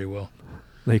that very well.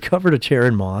 They covered a chair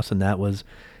in moss, and that was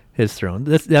his throne.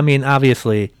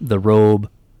 Obviously, the robe,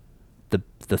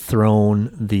 the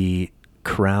throne, the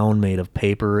crown made of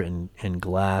paper and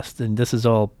glass, and this is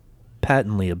all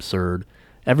patently absurd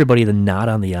Everybody not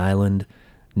on the island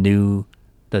knew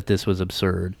that this was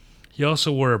absurd. He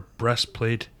also wore a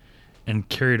breastplate and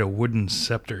carried a wooden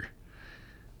scepter.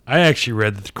 I actually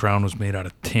read that the crown was made out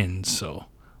of tin, so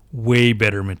way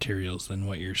better materials than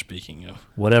what you're speaking of.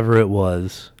 Whatever it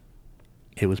was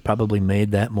probably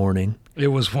made that morning. It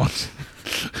was once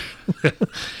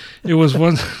it was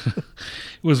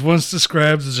once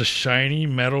described as a shiny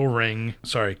metal ring,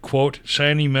 quote,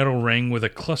 shiny metal ring with a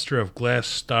cluster of glass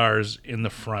stars in the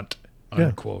front,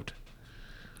 unquote.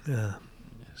 Yeah.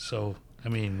 So, I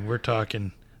mean, we're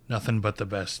talking nothing but the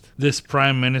best. This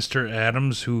Prime Minister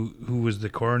Adams, who was the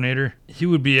coronator, he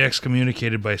would be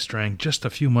excommunicated by Strang just a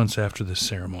few months after this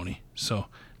ceremony. So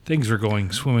things were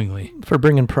going swimmingly. For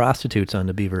bringing prostitutes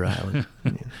onto Beaver Island.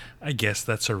 I guess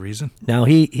that's a reason. Now,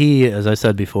 he, as I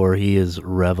said before, he is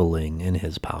reveling in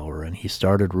his power, and he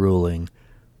started ruling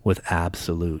with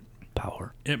absolute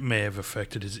power. It may have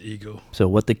affected his ego. So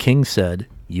what the king said,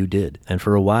 you did. And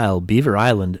for a while, Beaver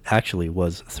Island actually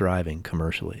was thriving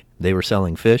commercially. They were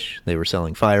selling fish, they were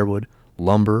selling firewood,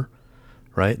 lumber,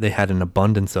 right? They had an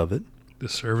abundance of it. The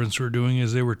servants were doing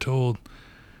as they were told.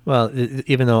 Well,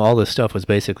 even though all this stuff was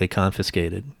basically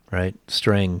confiscated, right?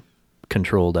 Strang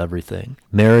controlled everything.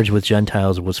 Marriage with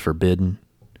Gentiles was forbidden.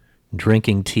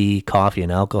 Drinking tea, coffee,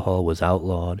 and alcohol was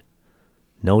outlawed.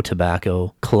 No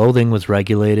tobacco. Clothing was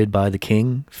regulated by the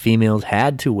king. Females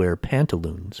had to wear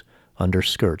pantaloons under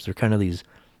skirts. They're kind of these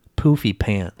poofy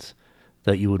pants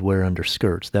that you would wear under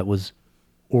skirts. That was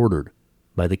ordered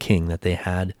by the king, that they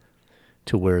had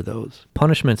to wear those.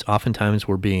 Punishments oftentimes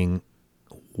were being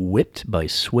whipped by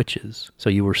switches. So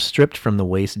you were stripped from the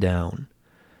waist down,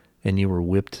 and you were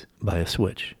whipped by a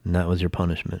switch, and that was your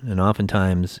punishment. And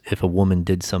oftentimes, if a woman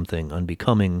did something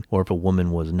unbecoming, or if a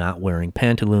woman was not wearing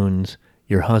pantaloons,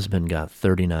 your husband got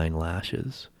 39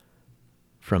 lashes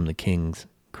from the king's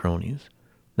cronies.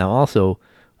 Now also,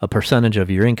 a percentage of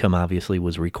your income obviously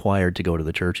was required to go to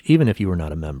the church, even if you were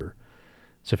not a member.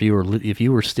 So if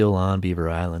you were still on Beaver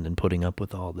Island and putting up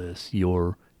with all this,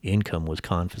 your income was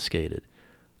confiscated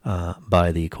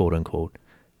by the quote-unquote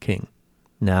king.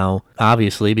 Now,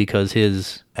 obviously, because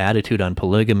his attitude on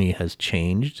polygamy has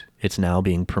changed, it's now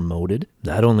being promoted.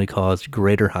 That only caused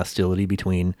greater hostility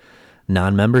between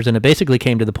non-members, and it basically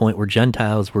came to the point where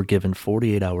Gentiles were given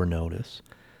 48-hour notice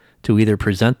to either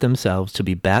present themselves to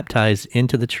be baptized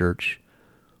into the church,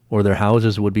 or their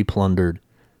houses would be plundered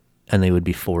and they would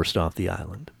be forced off the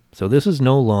island. So this is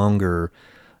no longer,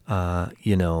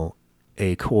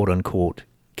 a quote-unquote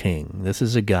king. This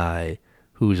is a guy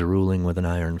who's ruling with an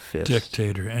iron fist.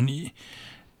 Dictator. And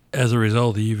as a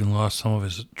result, he even lost some of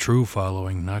his true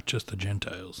following, not just the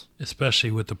Gentiles,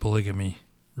 especially with the polygamy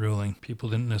ruling. People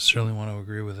didn't necessarily want to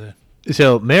agree with it.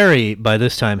 So Mary, by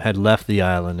this time, had left the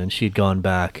island, and she'd gone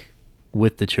back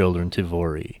with the children to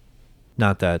Voree.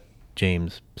 Not that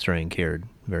James Strang cared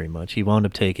very much. He wound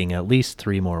up taking at least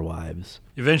 3 more wives.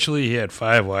 Eventually, he had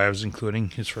 5 wives, including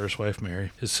his first wife,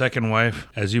 Mary. His second wife,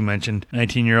 as you mentioned,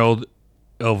 19-year-old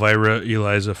Elvira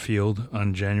Eliza Field,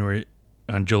 on July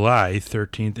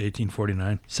 13th,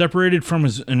 1849. Separated from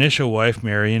his initial wife,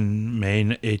 Mary, in May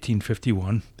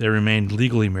 1851. They remained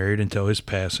legally married until his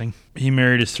passing. He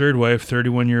married his third wife,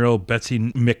 31-year-old Betsy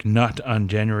McNutt, on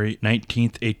January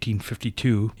 19th,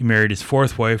 1852. He married his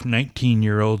fourth wife,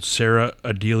 19-year-old Sarah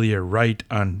Adelia Wright,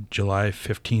 on July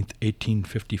 15th,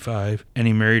 1855. And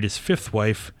he married his fifth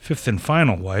and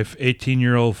final wife,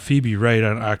 18-year-old Phoebe Wright,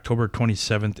 on October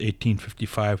 27th,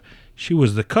 1855. She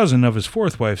was the cousin of his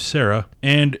fourth wife, Sarah,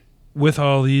 and with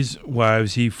all these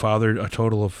wives, he fathered a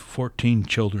total of 14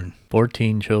 children.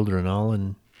 14 children,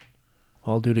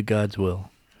 all due to God's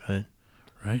will, right?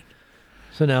 Right.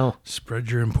 So now, spread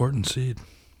your important seed.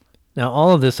 Now,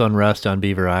 all of this unrest on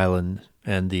Beaver Island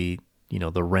and the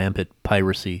rampant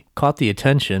piracy caught the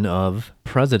attention of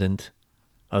President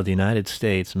of the United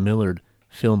States, Millard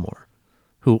Fillmore,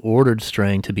 who ordered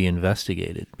Strang to be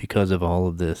investigated because of all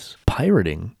of this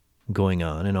pirating going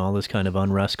on and all this kind of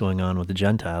unrest going on with the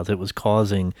Gentiles. It was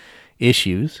causing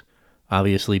issues.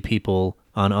 Obviously, people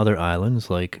on other islands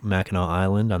like Mackinac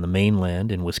Island on the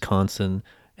mainland in Wisconsin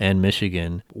and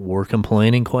Michigan were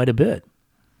complaining quite a bit.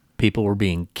 People were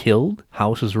being killed,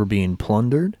 houses were being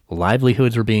plundered,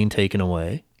 livelihoods were being taken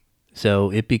away. So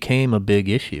it became a big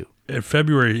issue. In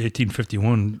February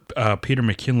 1851, Peter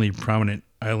McKinley, prominent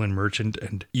island merchant,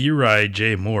 and Eri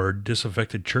J. Moore,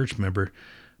 disaffected church member,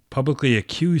 publicly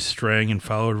accused Strang and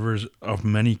followers of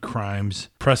many crimes,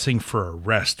 pressing for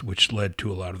arrest, which led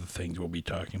to a lot of the things we'll be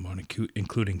talking about,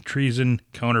 including treason,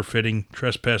 counterfeiting,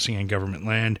 trespassing on government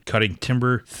land, cutting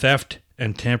timber, theft,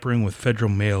 and tampering with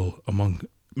federal mail, among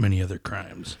many other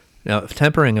crimes. Now,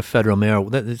 tempering a federal mayor,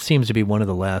 it seems to be one of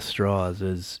the last straws,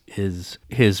 is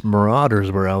his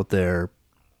marauders were out there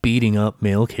beating up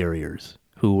mail carriers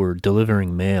who were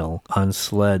delivering mail on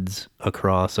sleds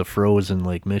across a frozen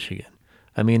Lake Michigan.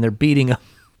 I mean, they're beating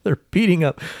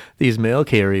up these mail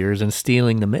carriers and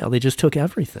stealing the mail. They just took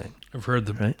everything. I've heard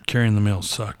that carrying the mail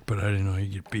sucked, but I didn't know you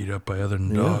get beat up by other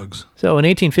than dogs. So in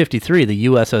 1853, the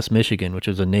USS Michigan, which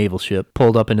was a naval ship,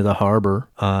 pulled up into the harbor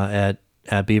at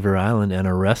Beaver Island and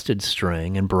arrested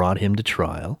Strang and brought him to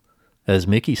trial, as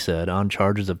Mickey said, on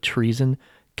charges of treason,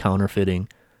 counterfeiting,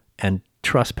 and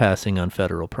trespassing on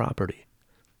federal property.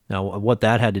 Now, what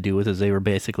that had to do with is they were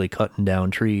basically cutting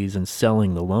down trees and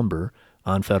selling the lumber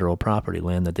on federal property,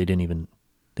 land that they didn't even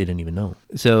know.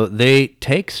 So they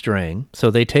take Strang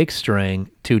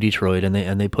to Detroit and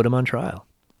they put him on trial.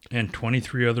 And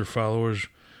 23 other followers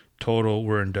total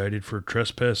were indicted for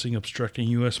trespassing, obstructing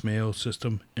U.S. mail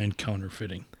system, and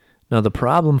counterfeiting. Now, the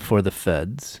problem for the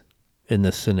feds in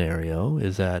this scenario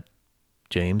is that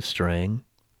James Strang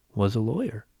was a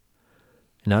lawyer.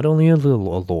 Not only a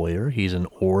lawyer, he's an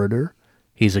orator,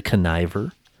 he's a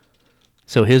conniver.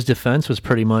 So his defense was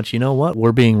pretty much, you know what,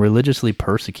 we're being religiously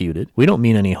persecuted. We don't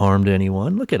mean any harm to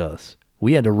anyone. Look at us.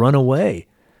 We had to run away,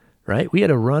 right? We had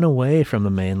to run away from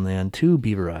the mainland to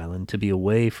Beaver Island to be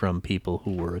away from people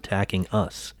who were attacking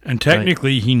us. And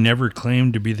technically, he never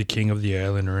claimed to be the king of the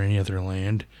island or any other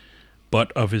land,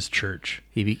 but of his church.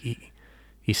 He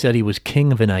said he was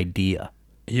king of an idea.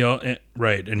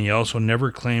 And he also never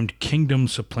claimed kingdom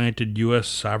supplanted U.S.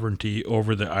 sovereignty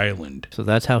over the island. So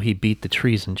that's how he beat the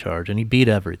treason charge, and he beat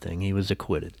everything. He was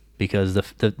acquitted because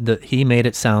he made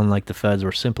it sound like the feds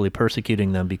were simply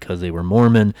persecuting them because they were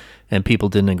Mormon and people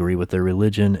didn't agree with their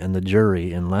religion, and the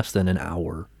jury, in less than an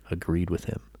hour, agreed with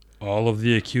him. All of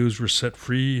the accused were set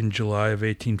free in July of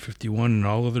 1851, and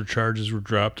all other charges were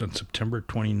dropped on September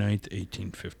 29th,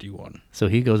 1851. So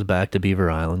he goes back to Beaver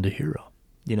Island a hero.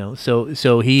 You know,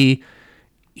 so he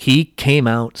came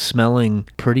out smelling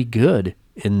pretty good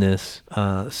in this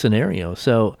scenario.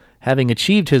 So having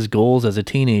achieved his goals as a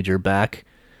teenager back,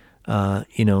 to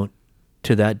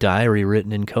that diary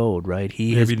written in code, right?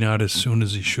 Maybe not as soon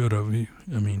as he should have.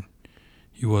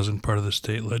 He wasn't part of the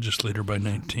state legislature by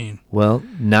 19. Well,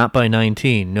 not by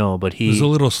 19, no, but he was a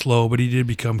little slow, but he did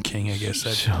become king. I guess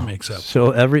that makes up.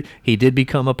 So he did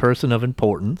become a person of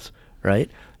importance, right?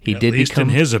 At least in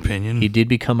his opinion. He did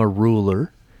become a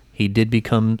ruler. He did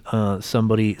become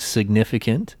somebody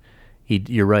significant.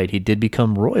 You're right. He did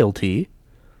become royalty.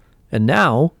 And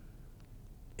now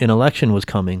an election was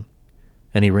coming,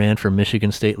 and he ran for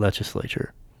Michigan State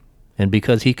Legislature. And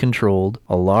because he controlled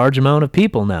a large amount of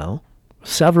people now,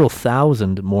 several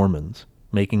thousand Mormons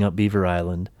making up Beaver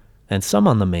Island, and some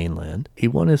on the mainland, he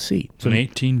won his seat. In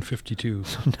 1852.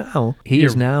 So now he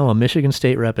is now a Michigan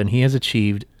State rep, and he has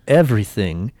achieved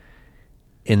everything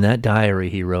in that diary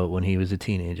he wrote when he was a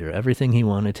teenager. Everything he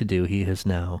wanted to do, he has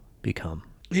now become.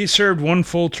 He served one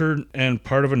full term and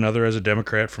part of another as a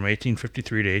Democrat from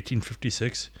 1853 to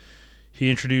 1856. He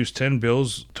introduced 10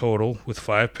 bills total, with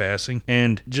 5 passing,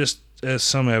 and just as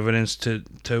some evidence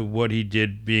to what he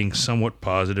did being somewhat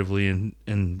positively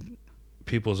in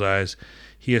people's eyes,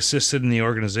 he assisted in the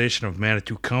organization of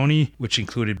Manitou County, which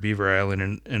included Beaver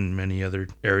Island and many other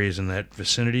areas in that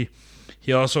vicinity.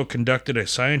 He also conducted a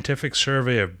scientific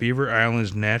survey of Beaver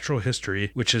Island's natural history,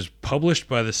 which is published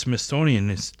by the Smithsonian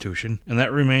Institution, and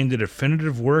that remained a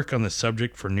definitive work on the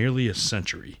subject for nearly a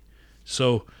century.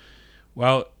 So,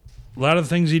 while a lot of the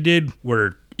things he did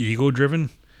were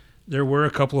ego-driven, there were a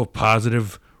couple of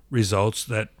positive results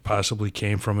that possibly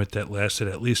came from it that lasted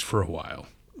at least for a while.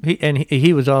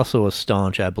 He was also a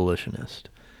staunch abolitionist.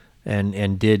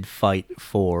 And did fight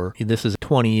for, this is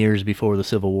 20 years before the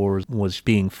Civil War was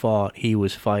being fought, he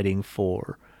was fighting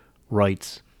for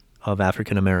rights of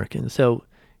African Americans. So,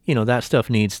 that stuff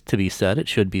needs to be said. It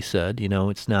should be said.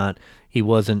 It's not, he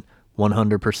wasn't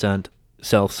 100%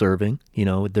 self-serving.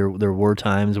 There were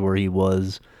times where he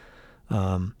was,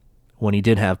 when he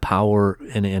did have power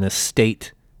in a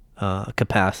state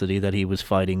capacity, that he was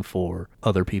fighting for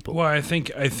other people. Well, I think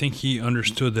he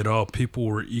understood that all people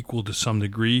were equal to some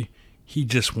degree. He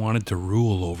just wanted to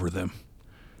rule over them.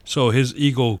 So his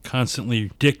ego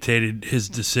constantly dictated his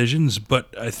decisions,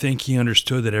 but I think he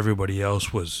understood that everybody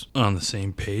else was on the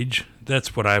same page.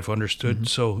 That's what I've understood. Mm-hmm.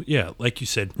 So, yeah, like you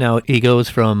said. Now, he goes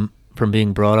from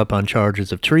being brought up on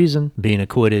charges of treason, being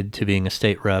acquitted, to being a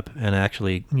state rep, and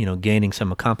actually, gaining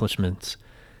some accomplishments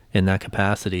in that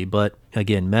capacity. But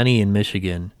again, many in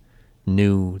Michigan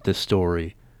knew the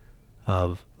story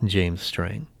of James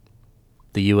Strang.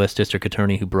 The U.S. District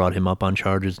Attorney who brought him up on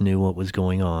charges knew what was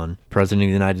going on. President of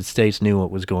the United States knew what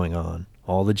was going on.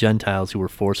 All the Gentiles who were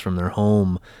forced from their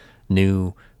home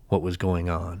knew what was going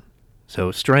on.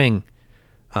 So Strang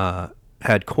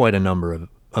had quite a number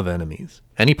of enemies.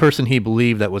 Any person he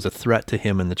believed that was a threat to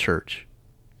him in the church,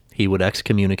 he would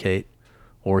excommunicate,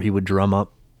 or he would drum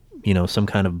up, some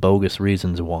kind of bogus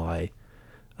reasons why,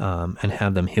 and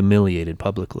have them humiliated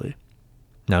publicly.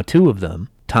 Now, 2 of them,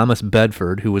 Thomas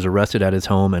Bedford, who was arrested at his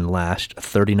home and lashed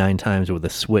 39 times with a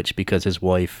switch because his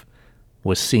wife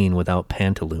was seen without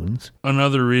pantaloons.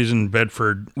 Another reason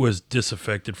Bedford was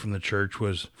disaffected from the church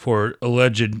was for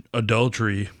alleged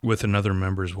adultery with another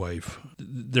member's wife.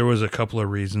 There was a couple of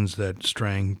reasons that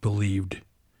Strang believed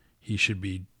he should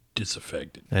be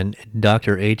disaffected. And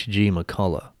Dr. H.G.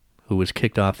 McCullough, who was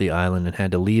kicked off the island and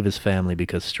had to leave his family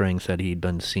because Strang said he'd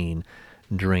been seen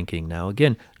drinking. Now,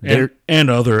 again, and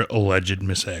other alleged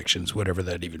misactions, whatever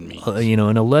that even means.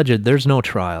 An alleged, there's no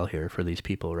trial here for these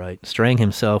people, right? Strang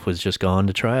himself was just gone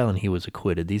to trial and he was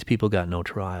acquitted. These people got no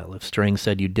trial. If Strang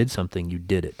said you did something, you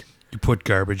did it. You put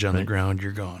garbage on the ground,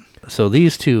 you're gone. So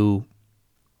these 2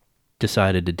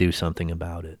 decided to do something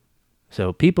about it.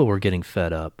 So people were getting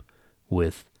fed up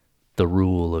with the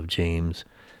rule of James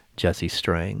Jesse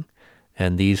Strang,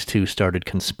 and these 2 started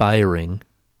conspiring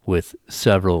with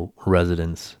several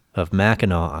residents of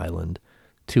Mackinac Island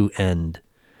to end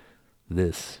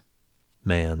this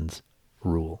man's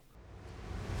rule.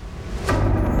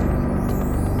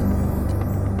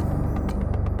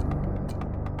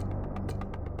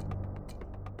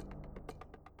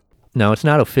 Now, it's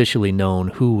not officially known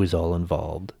who was all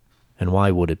involved, and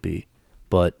why would it be,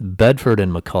 but Bedford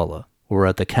and McCullough were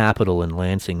at the Capitol in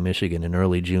Lansing, Michigan in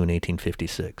early June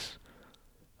 1856,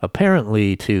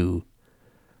 apparently to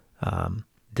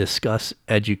discuss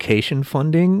education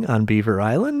funding on Beaver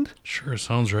Island. Sure,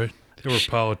 sounds right. They were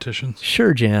politicians.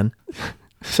 Sure, Jan.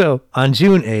 So, on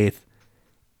June 8th,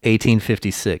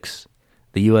 1856,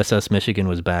 the USS Michigan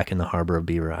was back in the harbor of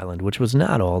Beaver Island, which was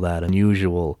not all that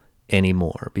unusual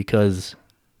anymore because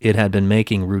it had been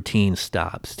making routine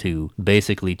stops to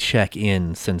basically check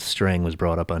in since Strang was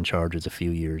brought up on charges a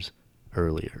few years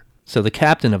earlier. So the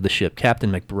captain of the ship,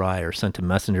 Captain McBriar, sent a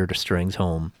messenger to Strang's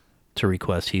home to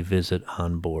request he visit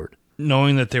on board.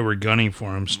 Knowing that they were gunning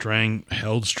for him, Strang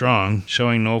held strong,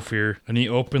 showing no fear, and he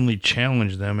openly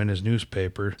challenged them in his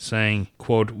newspaper, saying,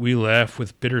 quote, "We laugh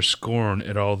with bitter scorn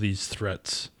at all these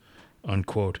threats,"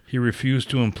 unquote. He refused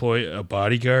to employ a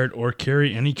bodyguard or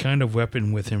carry any kind of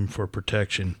weapon with him for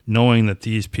protection, knowing that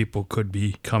these people could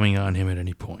be coming on him at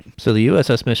any point. So the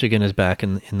USS Michigan is back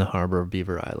in the harbor of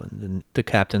Beaver Island, and the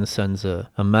captain sends a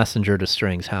messenger to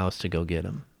Strang's house to go get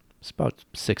him. It's about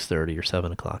 6:30 or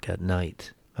 7 o'clock at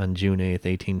night on June 8th,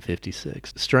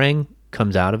 1856. Strang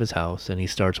comes out of his house and he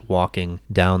starts walking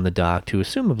down the dock to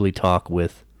assumably talk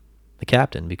with the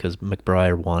captain because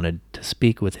McBriar wanted to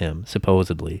speak with him,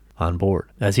 supposedly, on board.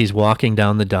 As he's walking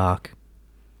down the dock,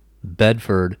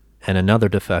 Bedford and another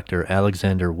defector,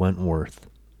 Alexander Wentworth,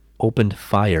 opened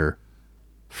fire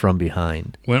from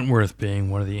behind. Wentworth being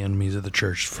one of the enemies of the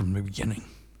church from the beginning.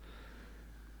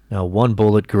 Now, 1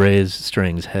 bullet grazed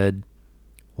Strang's head,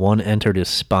 1 entered his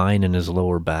spine and his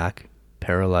lower back,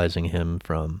 paralyzing him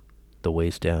from the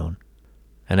waist down.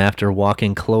 And after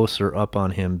walking closer up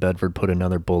on him, Bedford put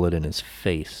another bullet in his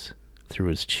face, through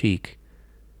his cheek,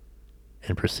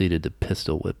 and proceeded to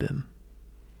pistol whip him.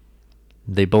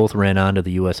 They both ran onto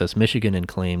the USS Michigan and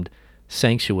claimed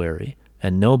sanctuary,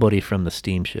 and nobody from the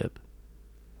steamship,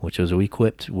 which was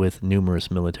equipped with numerous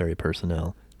military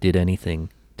personnel, did anything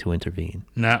to intervene.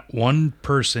 Not one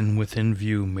person within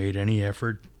view made any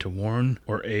effort to warn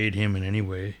or aid him in any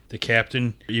way. The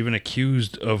captain, even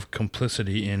accused of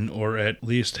complicity in, or at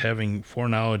least having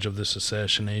foreknowledge of this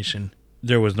assassination,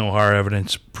 there was no hard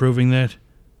evidence proving that,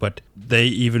 but they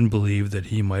even believed that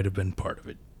he might have been part of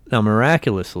it. Now,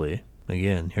 miraculously,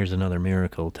 again, here's another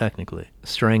miracle technically,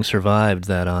 Strang survived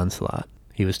that onslaught.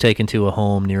 He was taken to a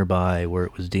home nearby where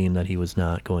it was deemed that he was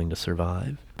not going to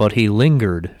survive. But he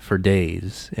lingered for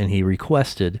days, and he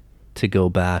requested to go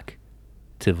back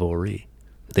to Voree.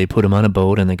 They put him on a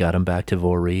boat, and they got him back to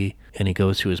Voree, and he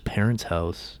goes to his parents'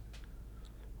 house,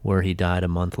 where he died a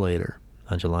month later,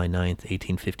 on July 9th,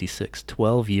 1856,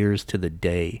 12 years to the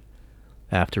day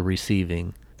after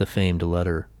receiving the famed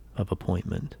letter of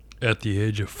appointment. At the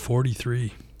age of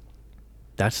 43.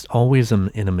 That's always an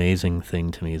amazing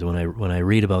thing to me is when I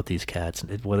read about these cats,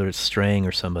 whether it's Strang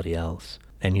or somebody else,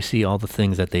 and you see all the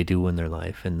things that they do in their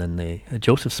life, and then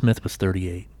Joseph Smith was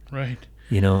 38. Right.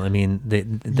 You know, I mean, they're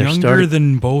younger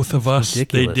than both of us.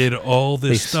 Ridiculous. They did all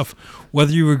this stuff.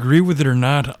 Whether you agree with it or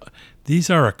not,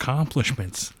 these are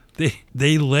accomplishments.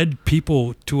 They led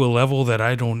people to a level that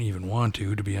I don't even want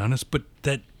to be honest, but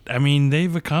that I mean,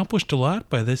 they've accomplished a lot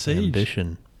by this age.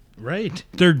 Ambition. Right.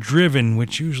 They're driven,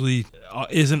 which usually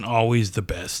isn't always the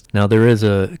best. Now, there is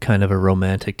a kind of a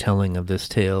romantic telling of this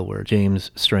tale where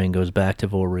James Strang goes back to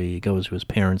Voree, goes to his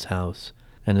parents' house,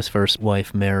 and his first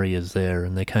wife, Mary, is there,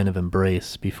 and they kind of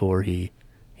embrace before he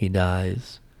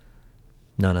dies.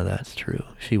 None of that's true.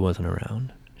 She wasn't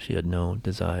around. She had no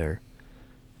desire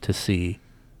to see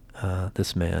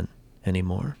this man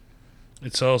anymore.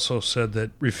 It's also said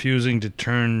that refusing to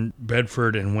turn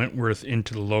Bedford and Wentworth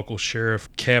into the local sheriff,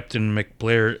 Captain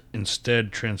McBlair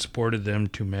instead transported them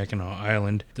to Mackinac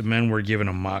Island. The men were given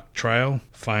a mock trial,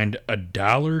 fined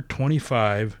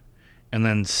 $1.25, and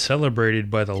then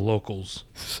celebrated by the locals.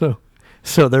 So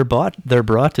they're brought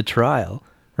to trial,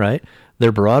 right?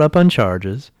 They're brought up on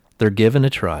charges. They're given a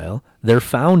trial. They're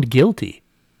found guilty,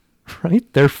 right?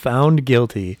 They're found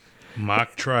guilty.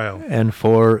 Mock trial. And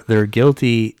for their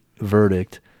guilty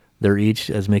verdict, they're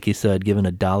each, as Mickey said, given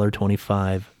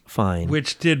 $1.25 fine.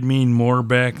 Which did mean more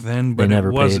back then, but never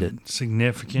it paid wasn't it.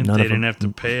 significant. None They of didn't them- have to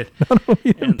pay it. None of them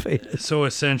even paid it. So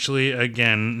essentially,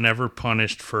 again, never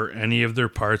punished for any of their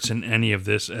parts in any of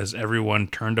this, as everyone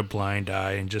turned a blind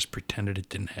eye and just pretended it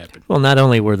didn't happen. Well, not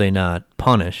only were they not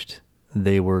punished,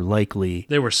 they were likely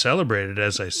celebrated,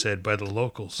 as I said, by the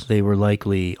locals.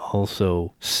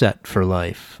 also set for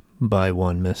life by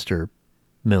one Mr.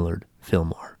 Millard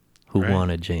Fillmore, who Right.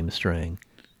 wanted James Strang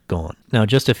gone. Now,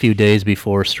 just a few days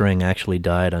before Strang actually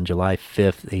died on July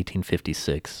 5th,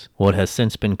 1856, what has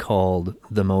since been called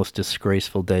the most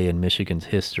disgraceful day in Michigan's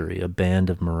history, a band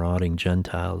of marauding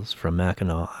Gentiles from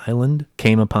Mackinac Island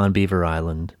came upon Beaver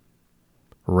Island,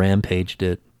 rampaged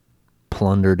it,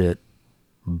 plundered it,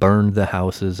 burned the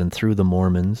houses, and threw the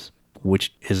Mormons,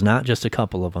 which is not just a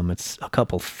couple of them, it's a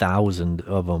couple thousand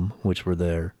of them which were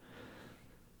there,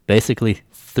 basically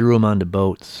threw them onto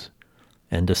boats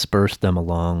and dispersed them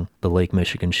along the Lake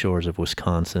Michigan shores of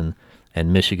Wisconsin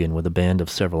and Michigan, with a band of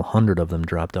several hundred of them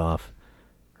dropped off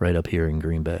right up here in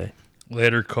Green Bay.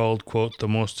 Later called, quote, the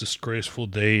most disgraceful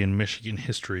day in Michigan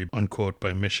history, unquote,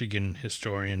 by Michigan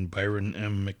historian Byron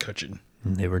M. McCutcheon.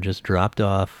 And they were just dropped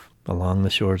off along the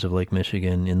shores of Lake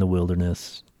Michigan in the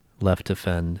wilderness, left to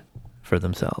fend for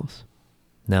themselves.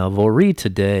 Now, Voree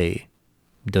today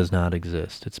does not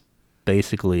exist. It's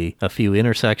basically a few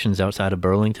intersections outside of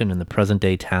Burlington in the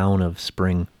present-day town of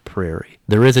Spring Prairie.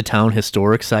 There is a town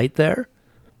historic site there.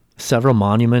 Several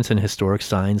monuments and historic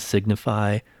signs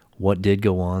signify what did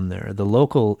go on there. The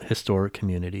local historic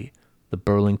community, the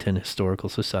Burlington Historical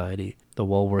Society, the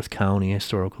Walworth County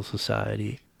Historical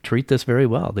Society, treat this very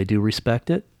well. They do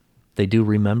respect it. They do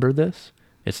remember this.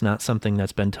 It's not something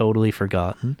that's been totally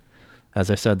forgotten. As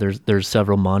I said, there's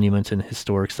several monuments and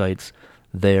historic sites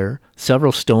there.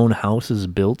 Several stone houses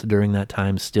built during that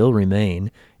time still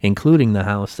remain, including the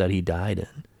house that he died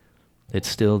in. It's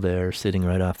still there, sitting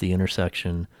right off the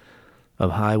intersection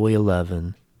of Highway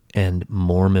 11 and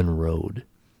Mormon Road,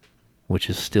 which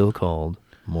is still called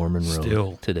Mormon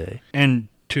Road today. And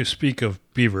to speak of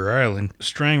Beaver Island,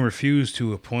 Strang refused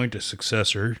to appoint a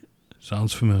successor.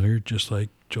 Sounds familiar, just like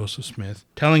Joseph Smith,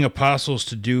 telling apostles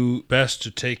to do best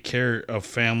to take care of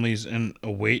families and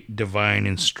await divine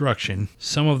instruction.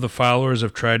 Some of the followers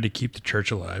have tried to keep the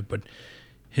church alive, but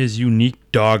his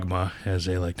unique dogma, as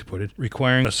they like to put it,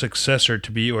 requiring a successor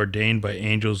to be ordained by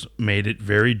angels, made it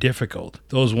very difficult.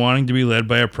 Those wanting to be led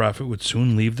by a prophet would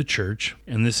soon leave the church,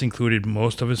 and this included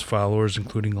most of his followers,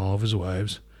 including all of his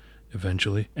wives,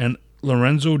 eventually. And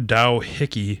Lorenzo Dow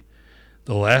Hickey,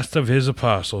 the last of his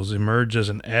apostles, emerged as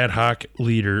an ad hoc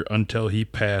leader until he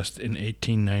passed in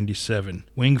 1897.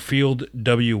 Wingfield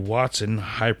W. Watson,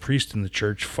 high priest in the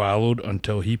church, followed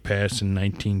until he passed in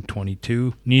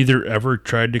 1922. Neither ever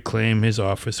tried to claim his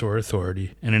office or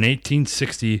authority, and in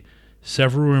 1860,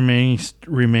 several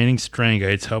remaining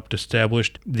Strangites helped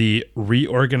establish the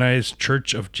reorganized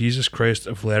Church of Jesus Christ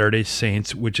of Latter-day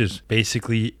Saints, which is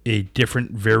basically a different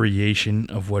variation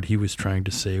of what he was trying to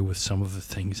say, with some of the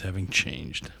things having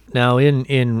changed. Now, in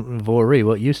Voree,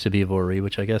 what used to be Voree,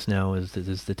 which I guess now is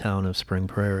the town of Spring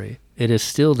Prairie, it is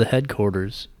still the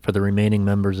headquarters for the remaining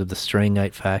members of the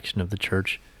Strangite faction of the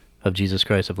Church of Jesus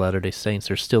Christ of Latter-day Saints.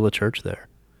 There's still a church there.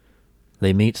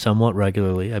 They meet somewhat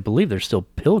regularly. I believe there's still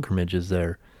pilgrimages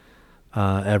there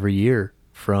every year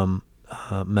from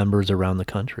members around the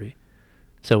country.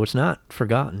 So it's not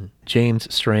forgotten.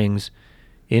 James Strang's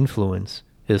influence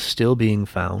is still being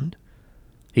found.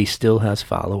 He still has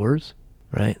followers,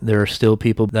 right? There are still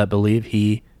people that believe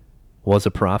he was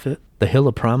a prophet. The Hill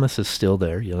of Promise is still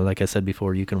there. You know, like I said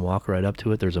before, you can walk right up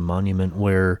to it. There's a monument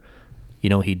where,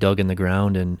 you know, he dug in the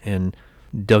ground and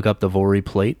dug up the Voree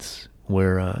plates,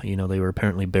 where they were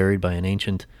apparently buried by an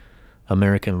ancient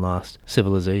American Lost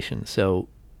Civilization. So,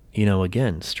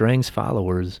 again, Strang's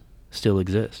followers still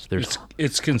exist.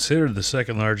 It's considered the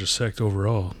second largest sect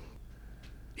overall.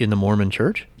 In the Mormon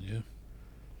Church? Yeah.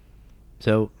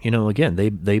 So, again,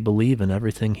 they believe in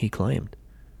everything he claimed.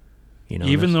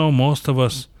 Even though most of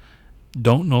us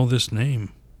don't know this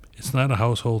name, it's not a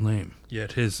household name.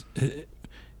 Yet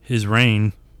his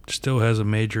reign still has a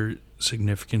major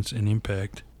significance and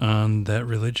impact on that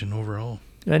religion overall.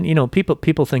 And,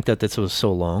 people think that this was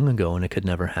so long ago and it could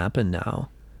never happen now.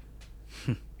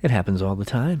 It happens all the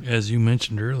time. As you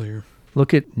mentioned earlier.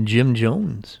 Look at Jim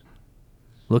Jones.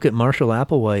 Look at Marshall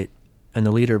Applewhite and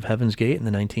the leader of Heaven's Gate in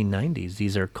the 1990s.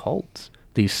 These are cults.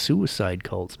 These suicide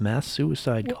cults, mass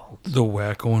suicide cults. The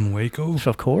Wacko and Waco?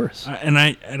 Of course. And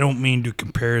I don't mean to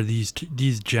compare these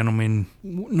gentlemen,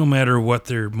 no matter what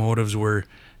their motives were,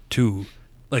 to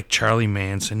like Charlie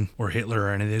Manson or Hitler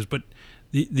or any of these, but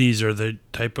these are the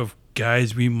type of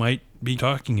guys we might be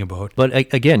talking about. But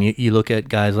again, you look at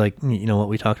guys like, what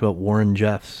we talked about, Warren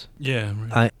Jeffs. Yeah.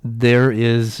 Right. There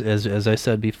is, as I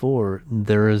said before,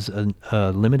 there is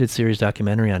a limited series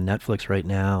documentary on Netflix right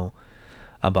now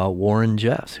about Warren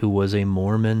Jeffs, who was a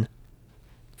Mormon,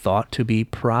 thought to be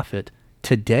prophet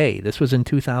today. This was in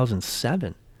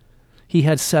 2007. He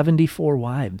had 74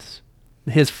 wives.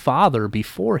 His father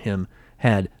before him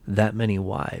had that many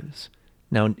wives.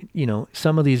 Now,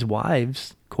 some of these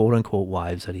wives, quote-unquote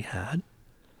wives that he had,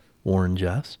 Warren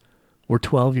Jeffs, were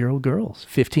 12-year-old girls,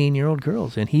 15-year-old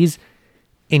girls. And he's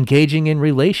engaging in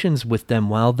relations with them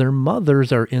while their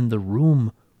mothers are in the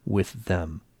room with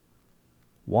them.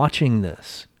 Watching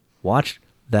this. Watch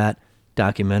that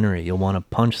documentary. You'll want to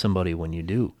punch somebody when you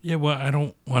do. Yeah, well, I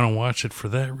don't want to watch it for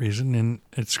that reason, and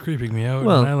it's creeping me out,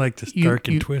 and I like this dark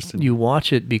and twisted. You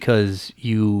watch it because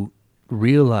you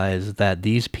realize that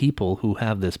these people who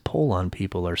have this pull on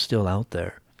people are still out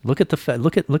there. Look at the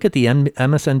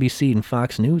MSNBC and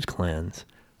Fox News clans.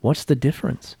 What's the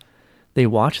difference? They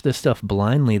watch this stuff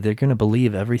blindly. They're going to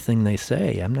believe everything they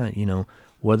say. I'm not,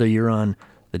 whether you're on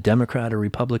the Democrat or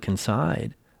Republican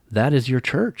side, that is your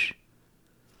church.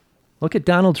 Look at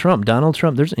Donald Trump. Donald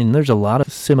Trump, there's a lot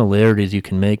of similarities you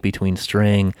can make between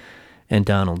Strang and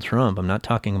Donald Trump. I'm not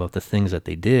talking about the things that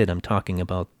they did. I'm talking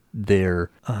about their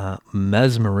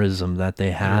mesmerism that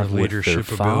they have with their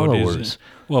followers.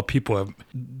 Well,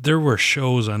 there were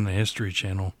shows on the History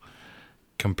Channel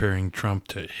comparing Trump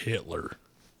to Hitler.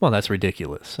 Well, that's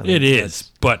ridiculous. It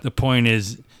is, but the point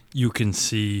is you can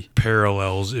see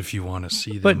parallels if you want to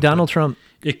see them. But Donald Trump...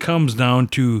 It comes down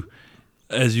to,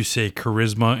 as you say,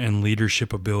 charisma and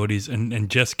leadership abilities and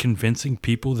just convincing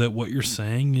people that what you're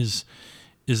saying is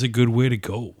a good way to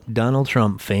go. Donald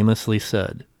Trump famously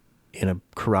said in a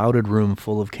crowded room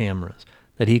full of cameras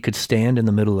that he could stand in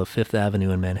the middle of Fifth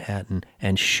Avenue in Manhattan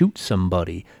and shoot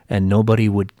somebody and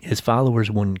his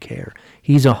followers wouldn't care.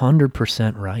 He's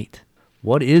 100% right.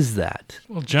 What is that?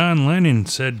 Well, John Lennon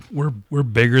said, we're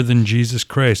bigger than Jesus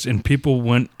Christ, and people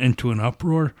went into an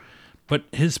uproar. But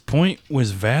his point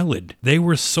was valid. They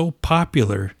were so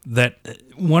popular that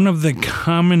one of the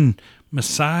common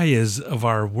messiahs of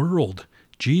our world,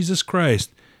 Jesus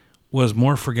Christ, was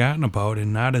more forgotten about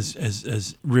and not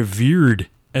as revered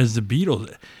as the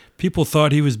Beatles. People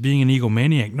thought he was being an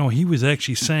egomaniac. No, he was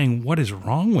actually saying, what is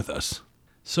wrong with us?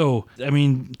 So, I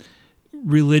mean,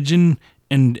 religion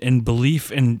and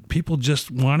belief and people just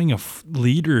wanting a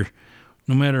leader,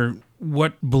 no matter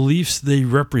what beliefs they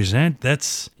represent,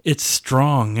 it's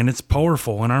strong and it's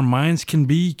powerful, and our minds can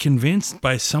be convinced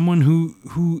by someone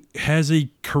who has a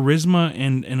charisma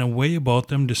and a way about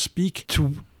them to speak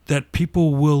to that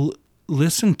people will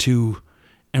listen to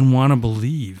and want to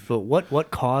believe. But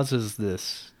what causes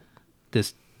this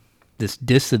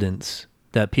dissidence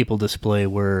that people display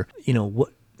where,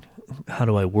 how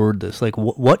do I word this? Like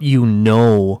what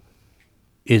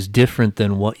is different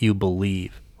than what you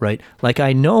believe. Right? Like,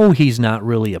 I know he's not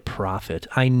really a prophet.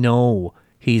 I know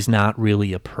he's not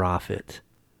really a prophet.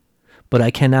 But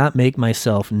I cannot make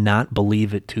myself not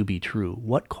believe it to be true.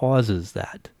 What causes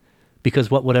that? Because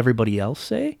what would everybody else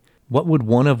say? What would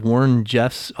one of Warren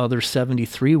Jeffs' other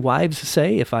 73 wives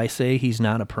say if I say he's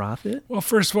not a prophet? Well,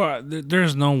 first of all,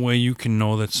 there's no way you can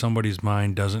know that somebody's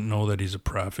mind doesn't know that he's a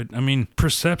prophet. I mean,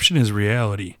 perception is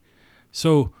reality.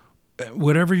 So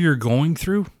whatever you're going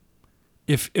through,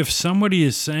 if somebody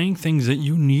is saying things that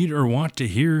you need or want to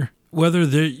hear, whether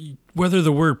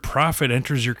the word prophet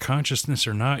enters your consciousness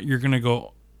or not, you're going to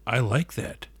go, I like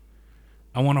that.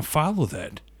 I want to follow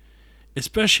that.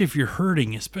 Especially if you're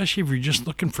hurting, especially if you're just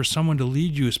looking for someone to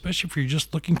lead you, especially if you're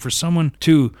just looking for someone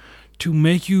to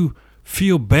make you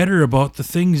feel better about the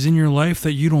things in your life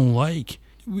that you don't like.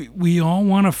 we all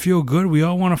want to feel good. We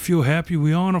all want to feel happy.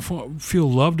 We all want to feel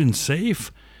loved and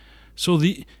safe. So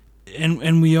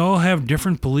and we all have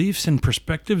different beliefs and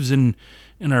perspectives, and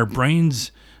our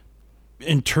brains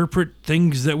interpret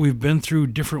things that we've been through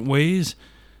different ways.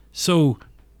 So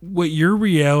what your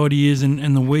reality is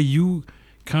and the way you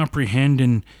comprehend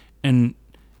and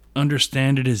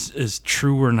understand it is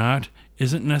true or not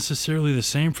isn't necessarily the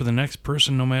same for the next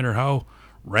person, no matter how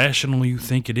rational you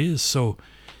think it is. So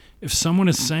if someone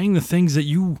is saying the things that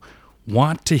you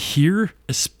want to hear,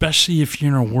 especially if you're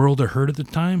in a world of hurt at the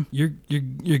time,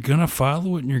 you're gonna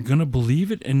follow it and you're gonna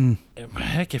believe it. And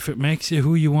heck, if it makes you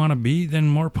who you want to be, then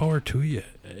more power to you.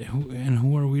 And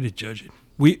who are we to judge it?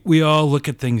 We all look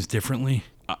at things differently.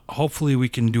 Hopefully we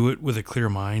can do it with a clear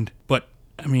mind. But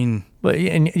I mean,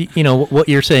 and you know what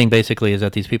you're saying basically is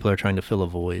that these people are trying to fill a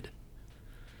void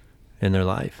in their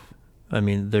life. I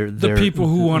mean, they're the people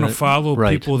who want to follow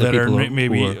people that are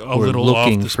maybe a little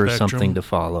looking off the for spectrum. something to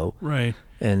follow, right?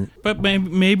 But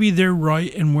maybe they're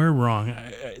right and we're wrong.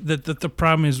 That the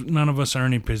problem is none of us are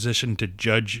in a position to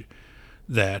judge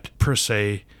that per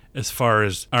se, as far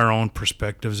as our own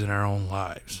perspectives in our own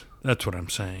lives. That's what I'm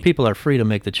saying. People are free to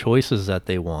make the choices that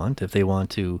they want if they want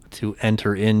to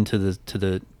enter into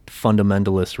the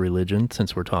fundamentalist religion,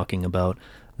 since we're talking about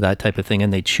that type of thing,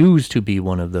 and they choose to be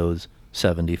one of those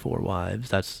 74 wives.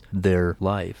 That's their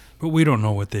life. But we don't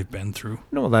know what they've been through.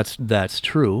 No, that's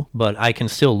true. But I can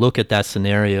still look at that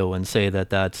scenario and say that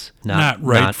that's not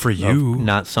right for you.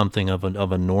 Not something of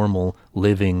a normal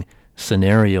living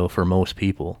scenario for most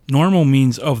people. Normal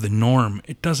means of the norm.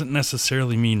 It doesn't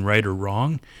necessarily mean right or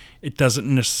wrong. It doesn't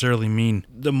necessarily mean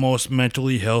the most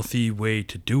mentally healthy way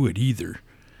to do it either.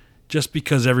 Just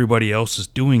because everybody else is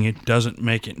doing it doesn't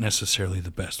make it necessarily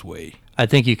the best way. I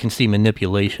think you can see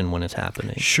manipulation when it's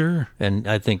happening. Sure. And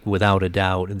I think without a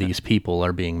doubt, these people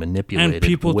are being manipulated. And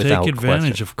people take advantage,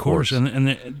 question. of course.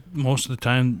 And most of the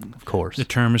time, of course, the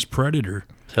term is predator.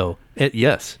 So,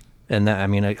 yes. And that, I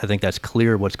mean, I think that's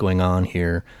clear what's going on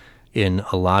here in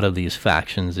a lot of these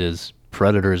factions is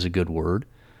predator is a good word.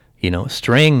 You know,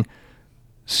 Strang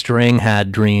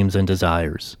had dreams and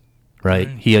desires. Right?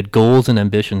 He had goals and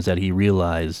ambitions that he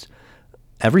realized,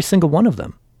 every single one of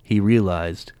them, he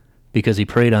realized because he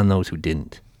preyed on those who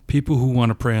didn't. People who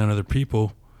want to prey on other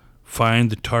people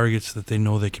find the targets that they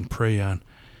know they can prey on.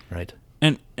 Right.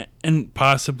 And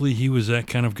possibly he was that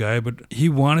kind of guy, but he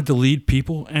wanted to lead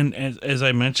people. And as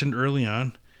I mentioned early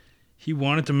on, he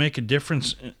wanted to make a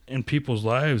difference in people's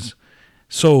lives.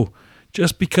 So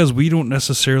just because we don't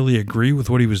necessarily agree with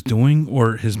what he was doing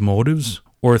or his motives,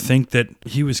 or think that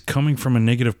he was coming from a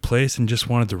negative place and just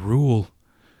wanted to rule,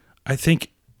 I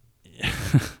think,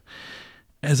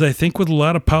 as I think with a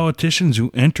lot of politicians who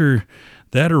enter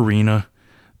that arena,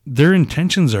 their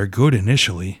intentions are good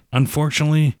initially.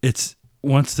 Unfortunately, it's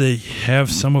once they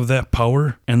have some of that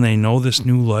power and they know this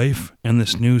new life and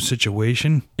this new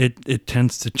situation, it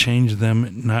tends to change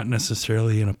them, not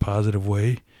necessarily in a positive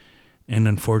way. And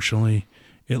unfortunately,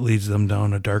 it leads them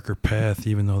down a darker path,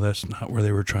 even though that's not where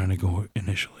they were trying to go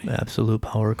initially. Absolute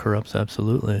power corrupts,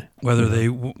 absolutely. Whether they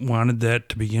wanted that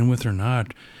to begin with or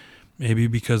not, maybe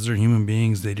because they're human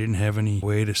beings, they didn't have any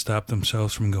way to stop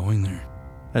themselves from going there.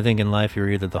 I think in life you're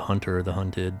either the hunter or the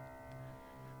hunted.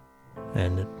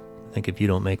 And I think if you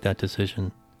don't make that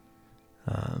decision,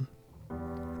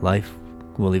 life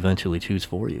will eventually choose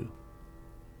for you.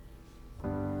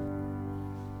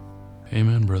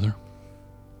 Amen, brother.